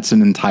 so that's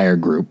an entire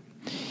group.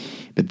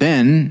 But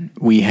then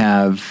we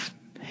have...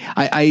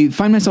 I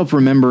find myself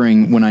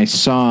remembering when I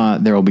saw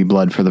There Will Be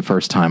Blood for the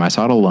first time. I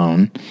saw it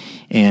alone.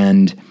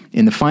 And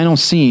in the final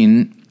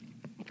scene,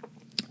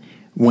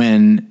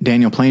 when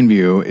Daniel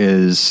Plainview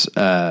is...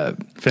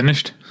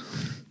 Finished?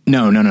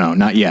 No,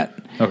 not yet.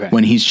 Okay.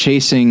 When he's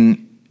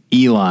chasing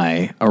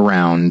Eli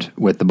around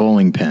with the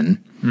bowling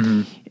pin,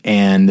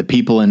 and the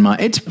people in my...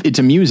 It's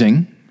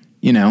amusing,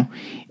 you know,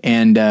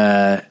 and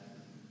the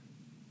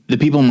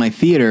people in my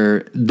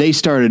theater, they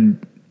started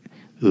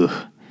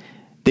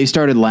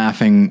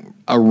laughing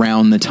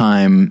around the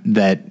time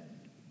that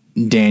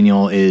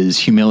Daniel is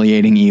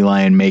humiliating Eli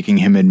and making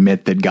him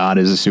admit that God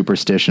is a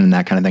superstition and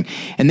that kind of thing.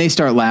 And they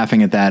start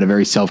laughing at that, a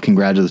very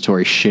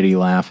self-congratulatory, shitty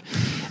laugh.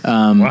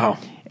 Wow.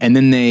 And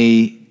then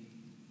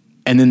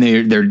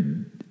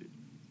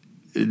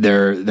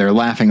they're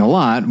laughing a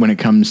lot when it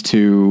comes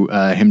to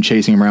him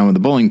chasing him around with a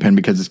bowling pin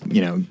because it's,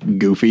 you know,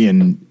 goofy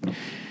and,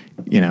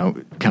 you know,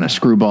 kind of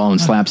screwball and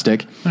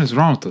slapstick. What is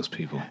wrong with those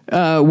people?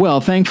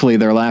 Well, thankfully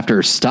their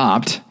laughter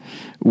stopped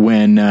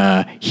when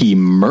he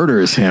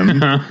murders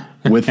him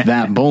with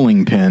that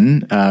bowling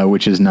pin,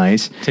 which is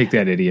nice. Take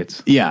that,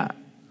 idiots. Yeah.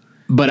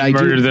 But he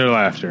murdered their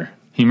laughter.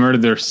 He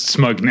murdered their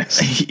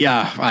smugness.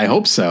 Yeah, I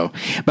hope so.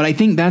 But I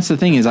think that's the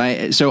thing is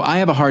I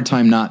have a hard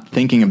time not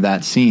thinking of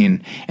that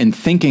scene and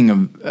thinking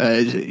of,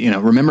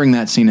 remembering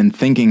that scene and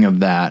thinking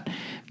of that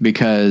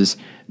because,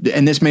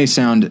 and this may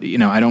sound, you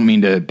know, I don't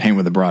mean to paint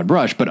with a broad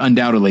brush, but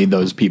undoubtedly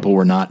those people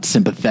were not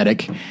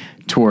sympathetic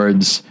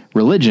towards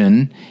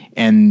religion,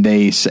 and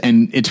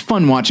it's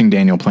fun watching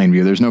Daniel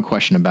Plainview. There's no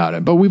question about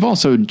it. But we've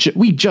also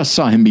we just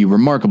saw him be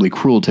remarkably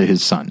cruel to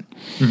his son,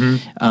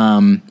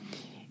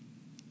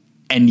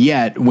 and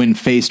yet when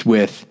faced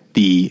with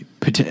the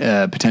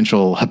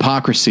potential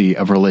hypocrisy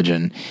of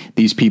religion,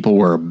 these people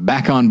were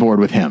back on board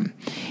with him.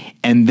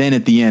 And then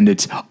at the end,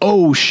 it's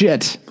oh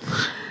shit,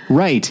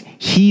 right?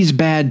 He's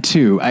bad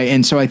too.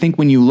 And so I think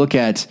when you look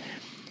at.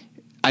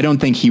 I don't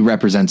think he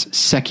represents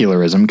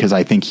secularism because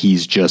I think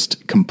he's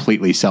just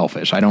completely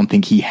selfish. I don't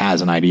think he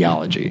has an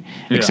ideology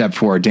except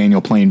for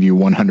Daniel Plainview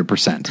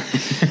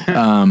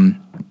 100%.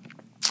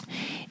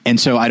 And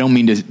so I don't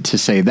mean to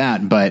say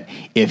that, but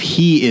if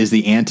he is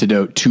the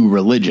antidote to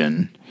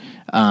religion,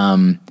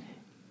 then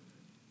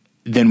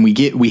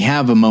we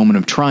have a moment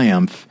of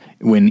triumph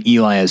when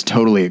Eli is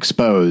totally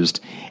exposed.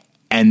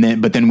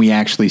 But then we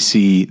actually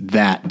see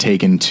that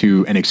taken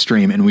to an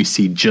extreme and we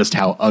see just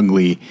how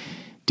ugly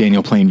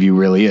Daniel Plainview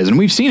really is. And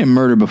we've seen him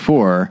murder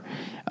before,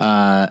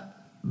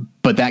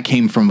 but that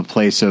came from a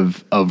place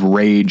of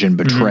rage and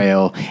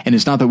betrayal. And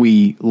it's not that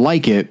we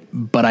like it,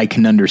 but I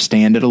can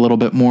understand it a little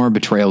bit more.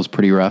 Betrayal's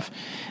pretty rough.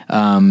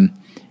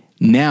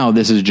 Now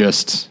this is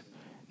just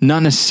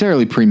not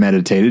necessarily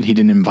premeditated. He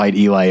didn't invite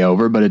Eli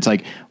over, but it's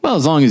like, well,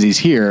 as long as he's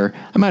here,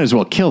 I might as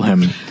well kill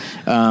him.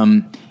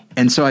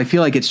 And so I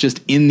feel like it's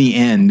just, in the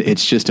end,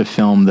 it's just a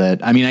film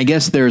that, I mean, I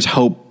guess there's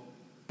hope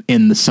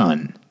in the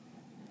son.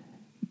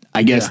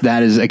 I guess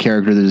that is a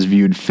character that is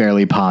viewed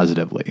fairly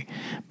positively.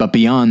 But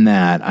beyond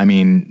that, I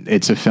mean,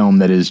 it's a film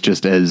that is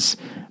just as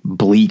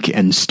bleak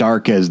and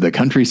stark as the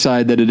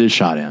countryside that it is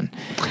shot in.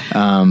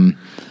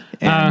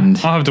 And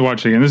I'll have to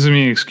watch it again. This is an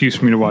excuse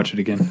for me to watch it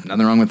again.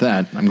 Nothing wrong with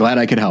that. I'm glad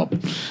I could help.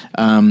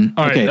 All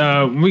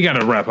right, we got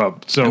to wrap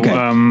up. So,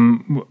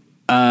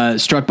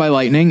 Struck by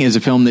Lightning is a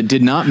film that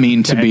did not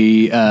mean to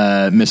be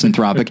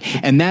misanthropic,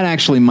 and that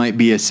actually might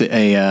be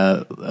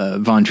a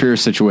Von Trier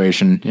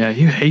situation. Yeah,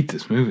 you hate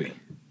this movie.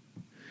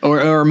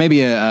 Or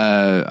maybe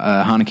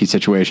a Haneke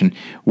situation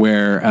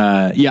where,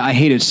 I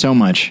hate it so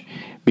much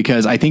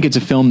because I think it's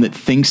a film that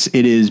thinks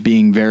it is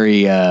being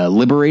very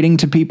liberating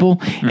to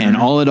people, and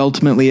all it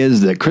ultimately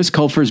is that Chris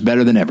Colfer is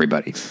better than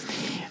everybody.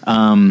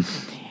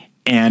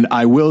 And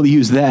I will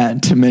use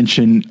that to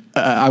mention,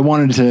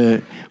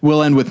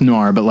 we'll end with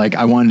Noir, but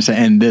I wanted to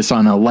end this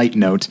on a light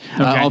note.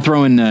 Okay. I'll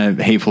throw in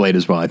Hateful Eight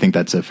as well. I think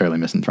that's a fairly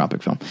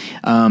misanthropic film.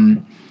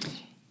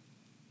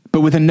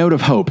 But with a note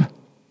of hope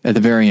at the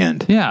very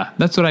end. Yeah,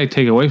 that's what I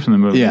take away from the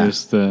movie,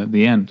 is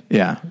the end.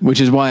 Yeah, which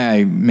is why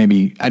I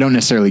don't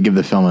necessarily give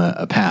the film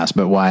a pass,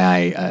 but why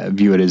I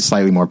view it as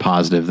slightly more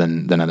positive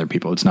than other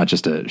people. It's not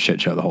just a shit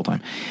show the whole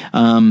time.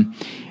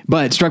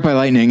 But Struck by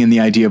Lightning and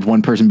the idea of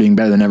one person being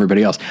better than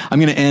everybody else. I'm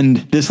going to end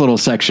this little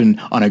section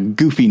on a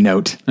goofy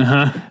note.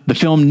 The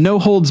film No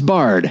Holds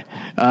Barred.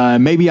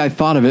 Maybe I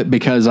thought of it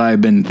because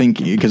I've been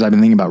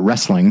thinking about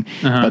wrestling,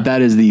 but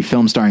that is the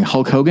film starring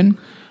Hulk Hogan.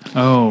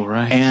 Oh,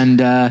 right.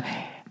 And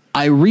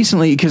I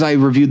recently, because I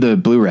reviewed the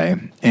Blu-ray,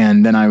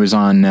 and then I was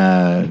on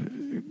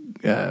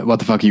What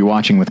the Fuck Are You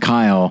Watching with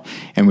Kyle,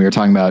 and we were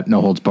talking about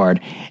No Holds Barred.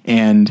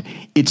 And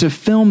it's a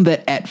film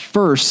that at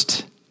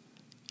first,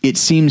 it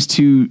seems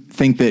to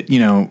think that,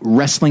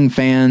 wrestling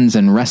fans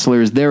and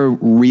wrestlers, they're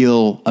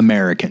real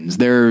Americans.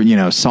 They're,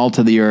 salt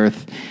of the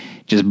earth,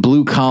 just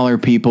blue collar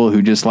people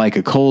who just like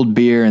a cold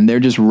beer, and they're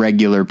just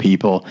regular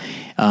people.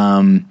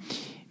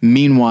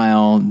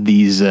 Meanwhile,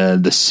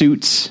 the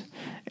suits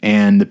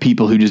and the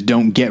people who just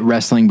don't get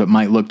wrestling but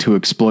might look to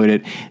exploit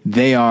it,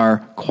 they are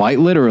quite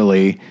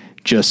literally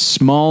just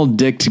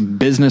small-dicked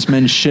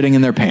businessmen shitting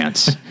in their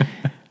pants.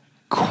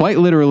 Quite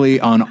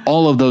literally on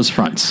all of those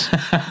fronts.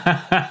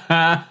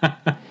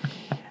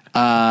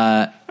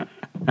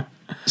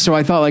 So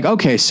I thought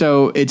okay,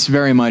 so it's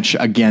very much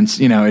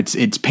against,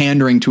 it's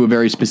pandering to a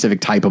very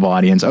specific type of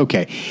audience.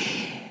 Okay.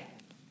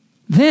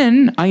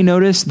 Then I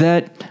noticed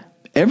that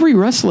every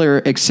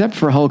wrestler except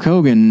for Hulk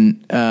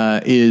Hogan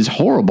is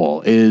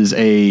horrible. There's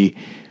a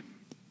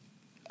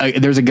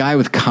guy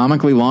with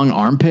comically long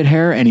armpit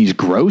hair, and he's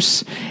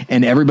gross,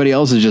 and everybody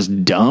else is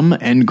just dumb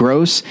and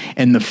gross,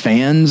 and the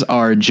fans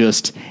are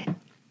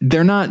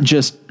they're not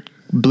just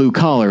blue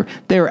collar,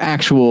 they're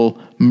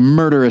actual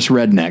murderous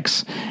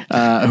rednecks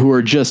who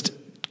are just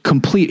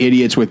complete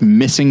idiots with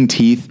missing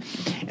teeth.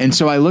 And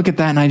so I look at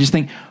that and I just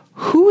think,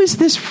 who is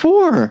this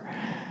for?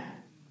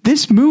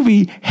 This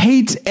movie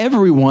hates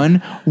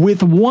everyone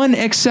with one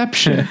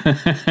exception.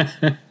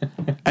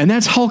 And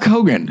that's Hulk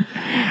Hogan.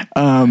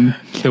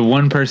 The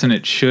one person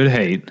it should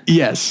hate.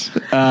 Yes.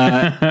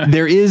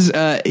 There is,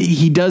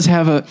 he does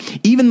have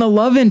even the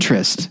love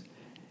interest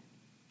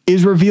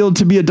is revealed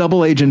to be a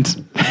double agent.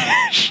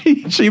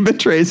 She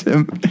betrays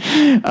him.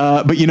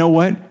 But you know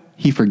what?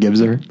 He forgives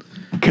her.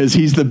 Because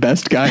he's the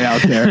best guy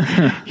out there.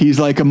 He's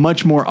like a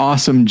much more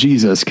awesome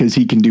Jesus because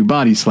he can do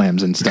body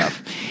slams and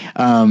stuff.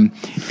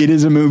 It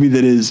is a movie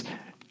that is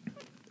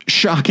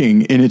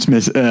shocking in its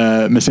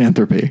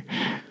misanthropy.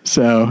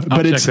 So,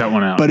 I'll check that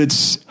one out. But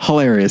it's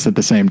hilarious at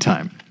the same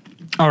time.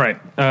 All right,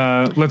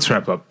 let's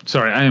wrap up.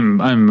 Sorry, I'm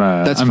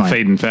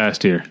fading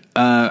fast here.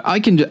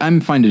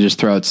 I'm fine to just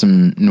throw out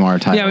some noir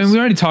titles. Yeah, I mean, we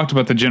already talked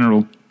about the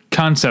general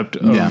concept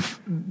of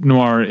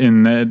noir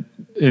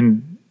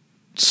in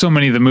so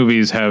many of the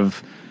movies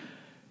have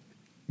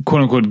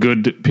quote unquote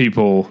good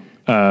people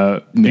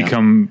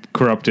become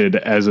corrupted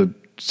as a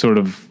sort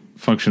of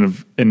function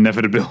of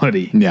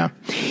inevitability. Yeah.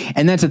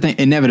 And that's the thing.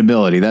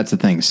 Inevitability. That's the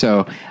thing.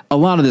 So a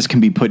lot of this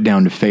can be put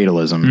down to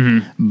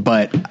fatalism,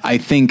 but I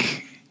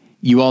think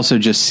you also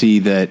just see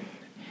that,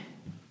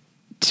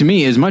 to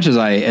me, as much as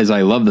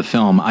I love the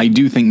film, I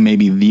do think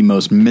maybe the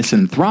most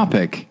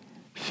misanthropic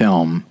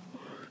film,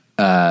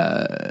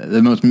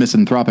 the most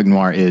misanthropic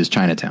noir is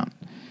Chinatown.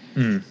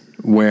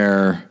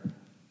 Where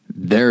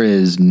there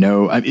is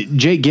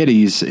Jake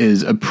Gittes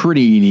is a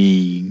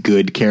pretty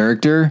good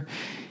character,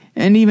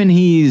 and even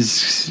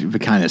he's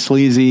kind of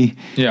sleazy,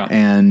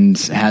 and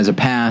has a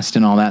past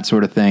and all that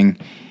sort of thing.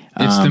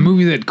 It's the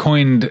movie that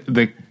coined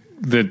the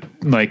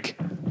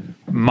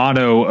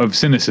motto of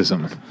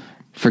cynicism.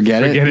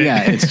 Forget it.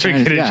 Yeah, it's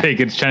Forget it, Jake.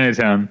 It's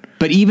Chinatown.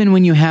 But even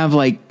when you have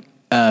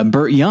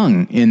Burt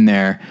Young in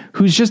there,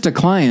 who's just a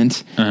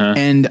client,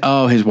 and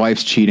his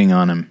wife's cheating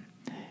on him.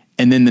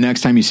 And then the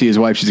next time you see his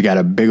wife, she's got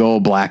a big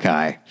old black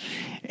eye.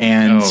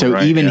 And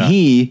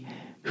he,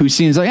 who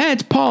seems like,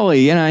 it's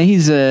Paulie,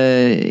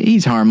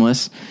 he's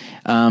harmless.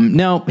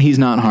 No, he's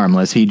not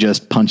harmless. He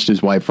just punched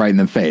his wife right in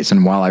the face.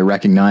 And while I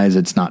recognize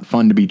it's not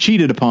fun to be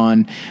cheated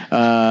upon,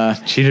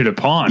 cheated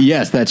upon.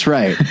 Yes, that's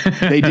right.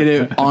 They did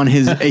it on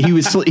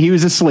he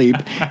was asleep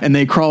and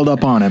they crawled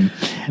up on him.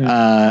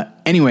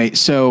 Anyway,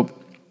 so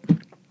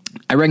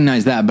I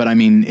recognize that, but I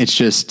mean, it's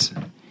just,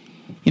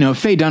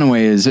 Faye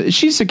Dunaway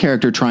she's a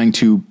character trying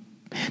to,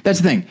 that's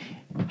the thing.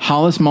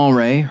 Hollis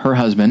Mulwray, her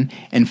husband,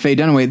 and Faye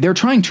Dunaway, they're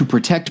trying to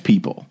protect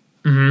people.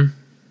 Mm-hmm.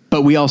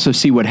 But we also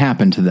see what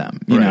happened to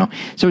them, you know?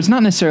 So it's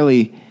not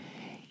necessarily,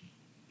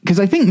 because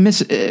I think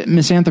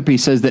Misanthropy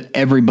says that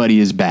everybody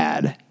is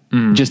bad,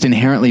 just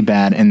inherently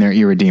bad, and they're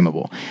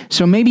irredeemable.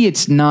 So maybe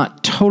it's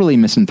not totally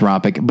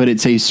misanthropic, but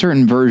it's a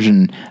certain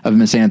version of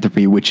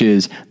misanthropy, which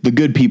is the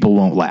good people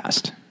won't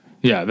last.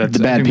 Yeah, the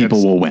bad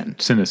people will win.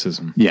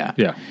 Cynicism. Yeah.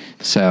 Yeah.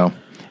 So,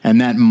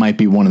 and that might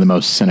be one of the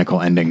most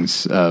cynical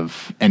endings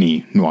of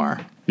any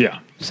noir. Yeah.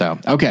 So,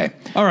 okay.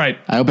 All right.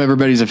 I hope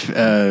everybody's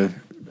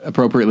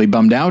appropriately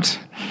bummed out.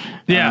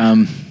 Yeah.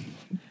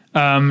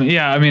 I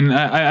mean,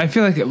 I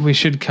feel like we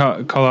should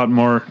call out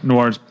more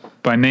noirs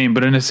by name,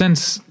 but in a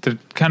sense,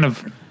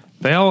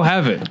 they all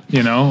have it,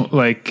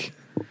 like.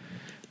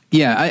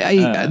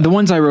 Yeah, the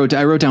ones I wrote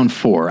down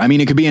 4. I mean,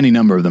 it could be any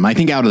number of them. I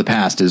think Out of the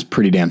Past is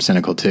pretty damn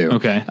cynical too.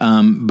 Okay.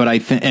 But I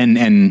think,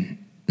 and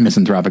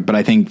misanthropic, but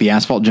I think The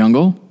Asphalt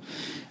Jungle,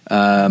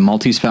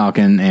 Maltese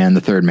Falcon, and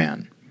The Third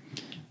Man.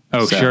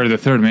 Oh, so, sure. The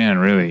Third Man,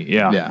 really.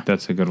 Yeah.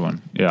 That's a good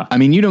one. Yeah. I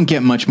mean, you don't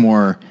get much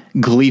more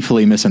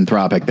gleefully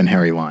misanthropic than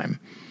Harry Lime.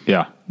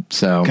 Yeah.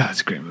 So. God,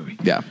 it's a great movie.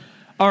 Yeah.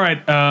 All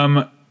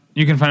right.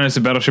 You can find us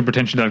at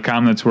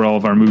battleshippretension.com. That's where all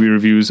of our movie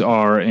reviews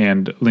are,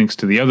 and links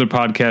to the other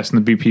podcasts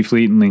in the BP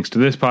fleet, and links to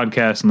this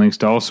podcast, and links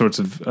to all sorts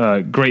of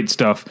great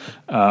stuff,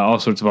 all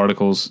sorts of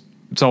articles.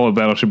 It's all at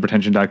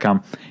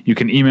battleshippretension.com. You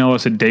can email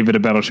us at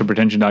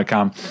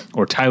david@battleshippretension.com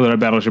or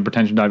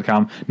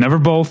tyler@battleshippretension.com. Never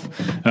both.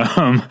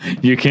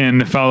 You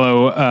can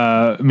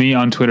follow me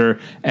on Twitter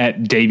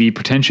at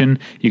davypretension.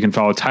 You can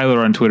follow Tyler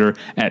on Twitter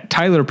at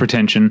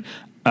tylerpretension.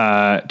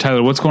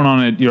 Tyler, what's going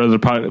on at your other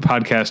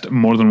podcast,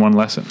 More Than One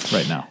Lesson,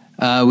 right now?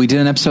 We did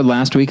an episode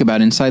last week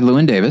about Inside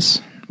Llewyn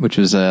Davis, which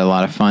was a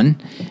lot of fun.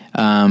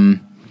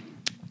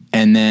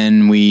 And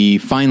then we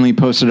finally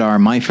posted our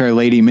My Fair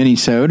Lady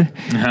minisode.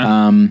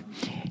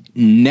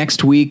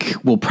 Next week,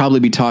 we'll probably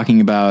be talking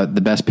about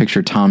the Best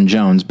Picture Tom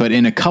Jones, but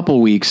in a couple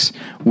weeks,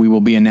 we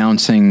will be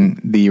announcing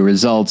the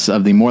results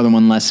of the More Than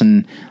One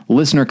Lesson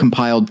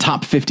listener-compiled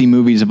top 50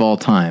 movies of all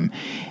time.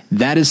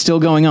 That is still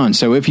going on.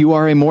 So if you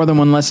are a More Than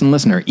One Lesson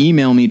listener,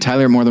 email me,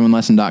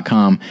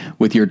 tyler@morethanonelesson.com,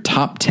 with your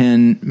top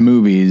 10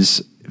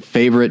 movies,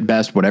 favorite,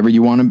 best, whatever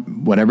you want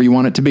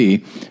it to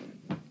be.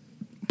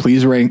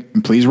 Please rank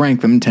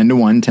them 10 to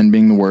 1, 10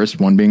 being the worst,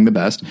 1 being the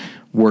best.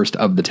 Worst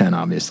of the 10,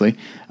 obviously.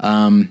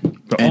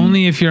 But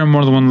only if you're a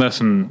More Than One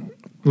Lesson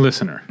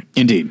listener.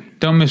 Indeed.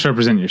 Don't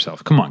misrepresent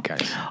yourself. Come on,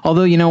 guys.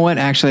 Although, you know what?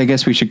 Actually, I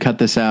guess we should cut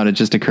this out. It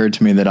just occurred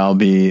to me that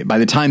by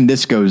the time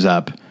this goes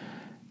up,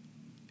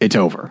 it's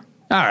over.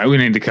 All right, we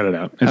need to cut it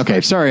out. It's okay,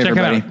 fine. Sorry,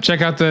 everybody.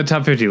 Check out the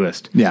top 50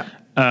 list. Yeah.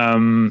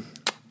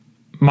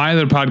 My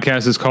other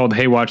podcast is called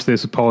Hey, Watch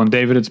This with Paul and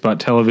David. It's about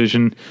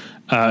television.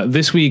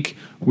 This week,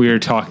 we are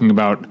talking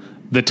about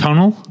The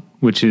Tunnel,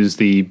 which is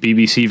the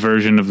BBC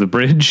version of The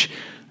Bridge.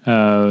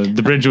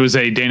 The Bridge was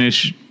a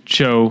Danish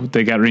show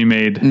that got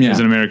remade as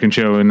an American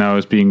show, and now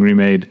is being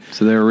remade.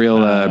 So they're a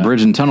real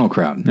bridge and tunnel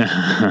crowd.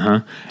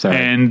 Sorry.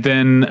 And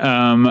then,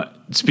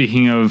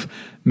 speaking of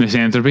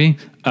misanthropy,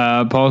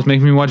 Paul's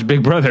making me watch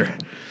Big Brother.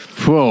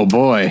 Whoa,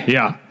 boy.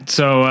 Yeah.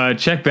 So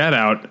check that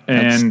out.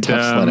 That's and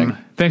tough sledding.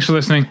 Thanks for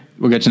listening.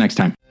 We'll get you next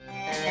time.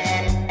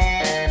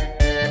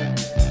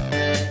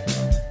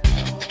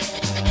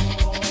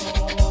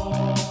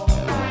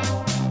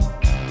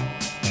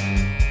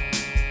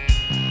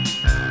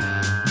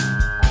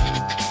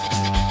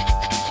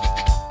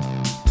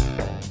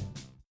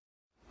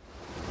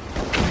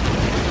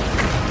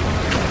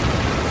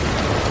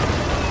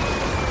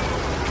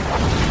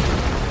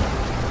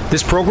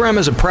 This program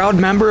is a proud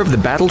member of the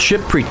Battleship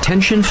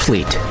Pretension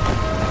Fleet.